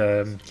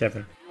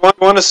Kevin. If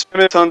you want to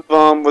spam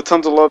it with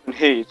tons of love and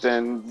hate,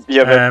 then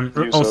yeah.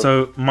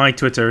 Also, my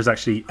Twitter is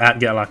actually at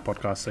Get a Life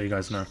Podcast, so you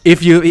guys know.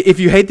 If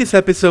you hate this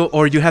episode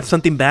or you have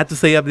something bad to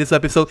say about this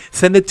episode,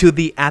 send it to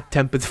the at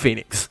Tempest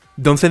Phoenix.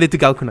 Don't send it to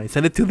Galkunai.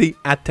 Send it to the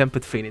at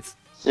Tempest Phoenix.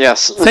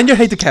 Yes. Send your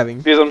hate to Kevin.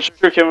 Because I'm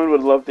sure Kevin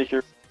would love to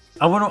hear.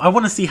 I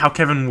want to see how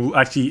Kevin will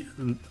actually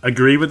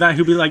agree with that.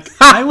 He'll be like,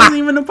 I wasn't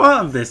even a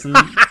part of this. And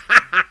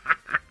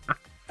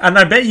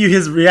I bet you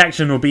his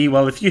reaction will be,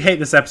 well, if you hate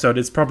this episode,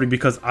 it's probably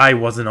because I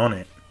wasn't on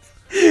it.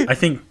 I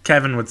think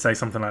Kevin would say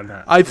something like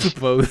that. I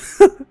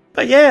suppose.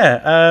 But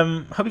yeah,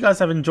 hope you guys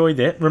have enjoyed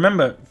it.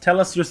 Remember, tell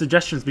us your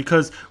suggestions,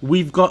 because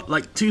we've got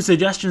like 2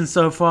 suggestions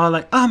so far,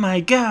 like, oh my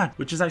god,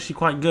 which is actually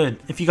quite good.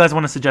 If you guys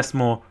want to suggest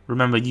more,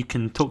 remember, you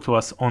can talk to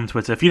us on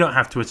Twitter. If you don't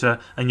have Twitter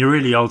and you're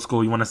really old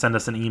school, you want to send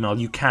us an email,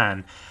 you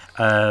can.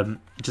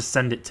 Just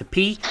send it to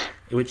P,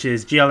 which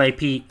is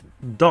glap.p,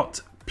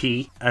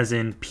 as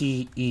in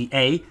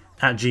PEA,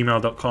 at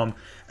gmail.com,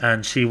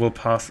 and she will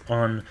pass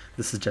on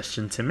the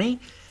suggestion to me.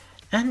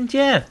 And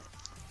yeah,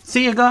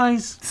 see you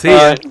guys. See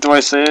ya. Do I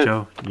say it?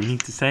 Joe, you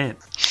need to say it.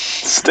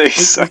 Stay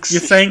sexy.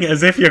 You're saying it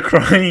as if you're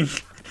crying,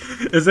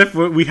 as if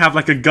we have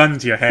like a gun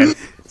to your head.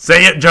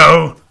 Say it,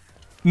 Joe.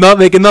 No,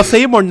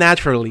 say it more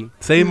naturally.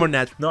 Say it more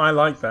naturally. No, I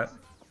like that.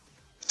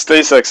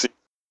 Stay sexy.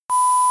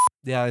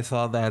 Yeah, I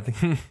saw that.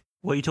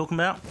 What are you talking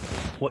about?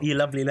 What are you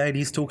lovely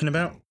ladies talking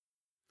about?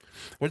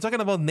 We're talking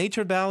about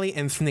Nature Valley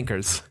and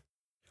Snickers.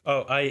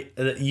 Oh,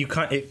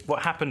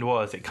 what happened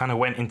was it kind of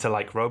went into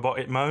like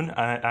robot mode.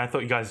 I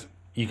thought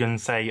you can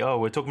say, oh,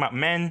 we're talking about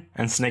men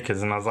and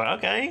Snickers, and I was like,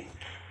 okay,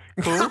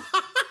 cool.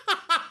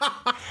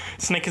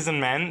 Snickers and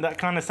men, that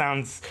kind of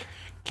sounds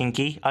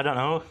kinky. I don't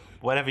know,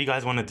 whatever you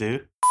guys want to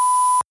do.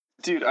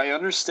 Dude, I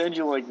understand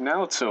you like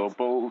Naruto,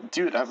 but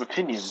dude, I have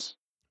opinions.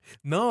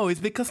 No, it's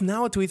because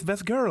Naruto is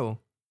best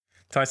girl.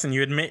 Tyson,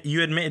 you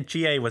admitted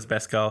GA was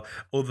best girl,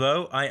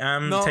 although I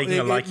am taking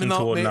a liking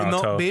toward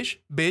Naruto. No,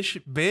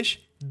 bish,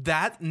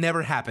 that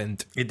never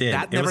happened. It did.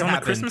 It was on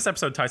the Christmas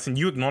episode, Tyson.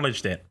 You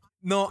acknowledged it.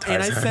 No, Tyson.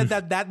 And I said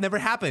that never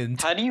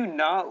happened. How do you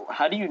not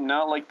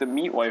like the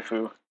meat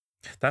waifu?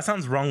 That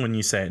sounds wrong when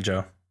you say it,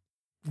 Joe.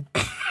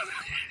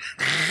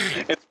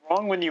 It's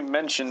wrong when you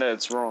mention that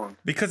it's wrong.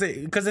 Because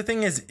the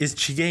thing is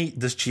GA,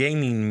 does GA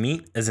mean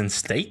meat as in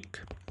steak?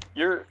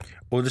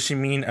 Or does she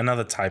mean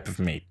another type of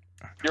meat?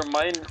 Your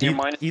mind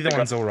either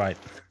one's all right.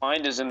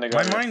 Mind is in the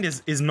gutter. My mind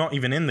is not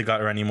even in the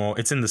gutter anymore.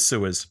 It's in the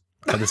sewers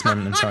at this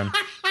moment in time.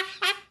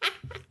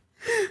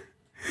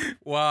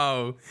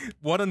 Wow,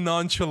 what a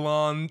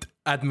nonchalant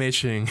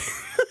admission.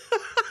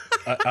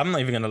 I'm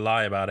not even gonna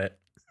lie about it.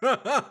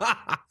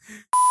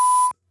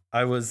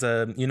 I was,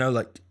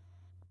 like,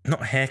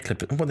 not hair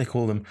clipping. What do they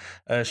call them?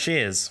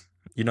 Shears.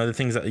 You know, the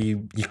things that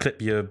you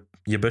clip your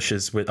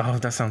bushes with. Oh,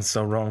 that sounds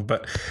so wrong.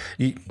 But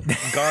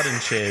garden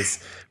shears,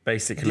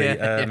 basically.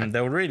 Yeah.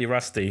 They were really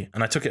rusty,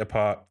 and I took it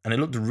apart, and it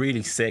looked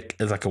really sick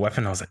as like a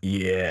weapon. I was like,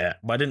 yeah.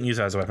 But I didn't use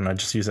it as a weapon. I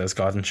just used it as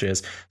garden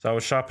shears. So I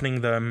was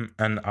sharpening them,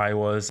 and I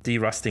was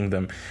de-rusting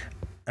them.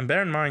 And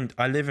bear in mind,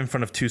 I live in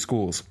front of 2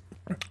 schools.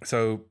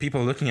 So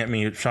people are looking at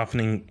me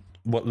sharpening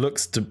what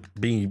looks to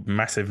be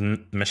massive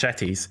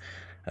machetes,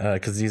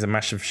 because these are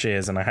massive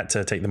shears, and I had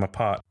to take them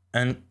apart.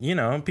 And,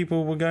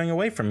 people were going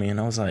away from me, and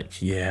I was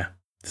like, yeah,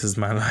 this is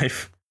my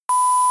life.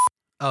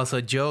 Oh,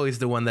 so Joe is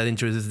the one that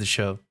introduces the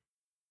show.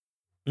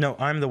 No,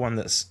 I'm the one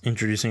that's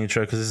introducing the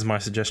show because this is my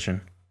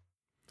suggestion.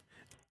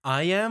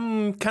 I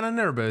am kind of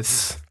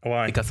nervous.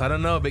 Why? Because I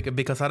don't know.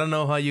 Because I don't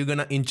know how you're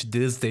gonna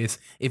introduce this.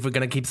 If we're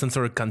gonna keep some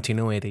sort of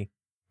continuity.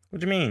 What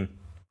do you mean?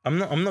 I'm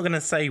not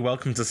gonna say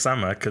welcome to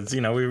summer because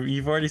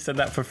you've already said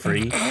that for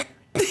free.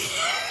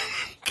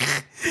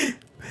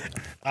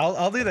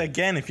 I'll do that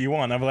again if you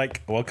want. I'm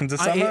like, welcome to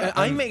summer.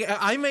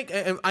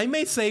 I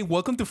may say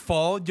welcome to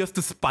fall just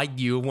to spite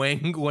you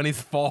when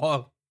it's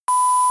fall.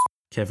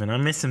 Kevin, I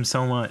miss him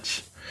so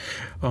much.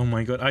 Oh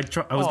my god, I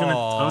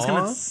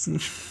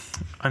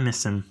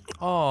miss him.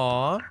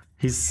 Aww.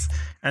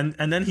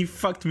 And then he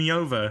fucked me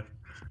over.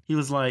 He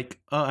was like,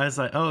 I was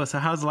like, so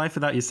how's life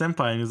without your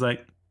senpai? And he was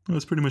like,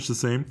 it's pretty much the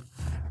same.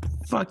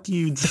 Fuck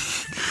you.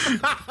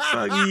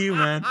 Fuck you,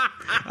 man.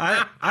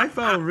 I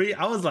felt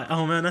I was like,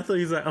 oh man, I thought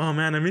he was like, oh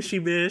man, I miss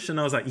you, bitch. And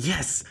I was like,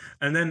 yes.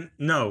 And then,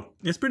 no,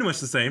 it's pretty much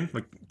the same.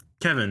 Like,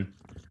 Kevin,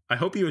 I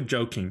hope you were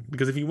joking,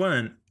 because if you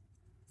weren't,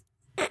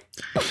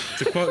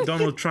 to quote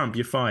Donald Trump,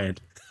 you're fired.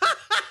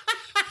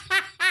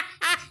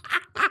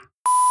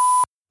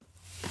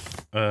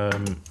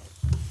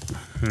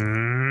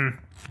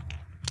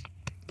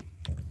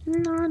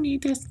 Nani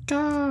desu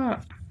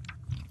ka?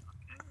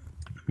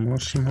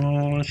 Moshi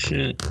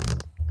moshi.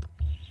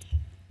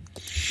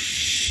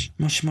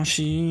 Moshi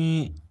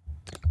moshi.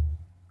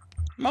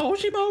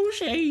 Moshi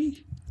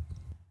moshi.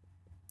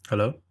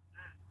 Hello?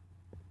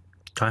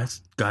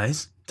 Guys?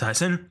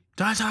 Tyson?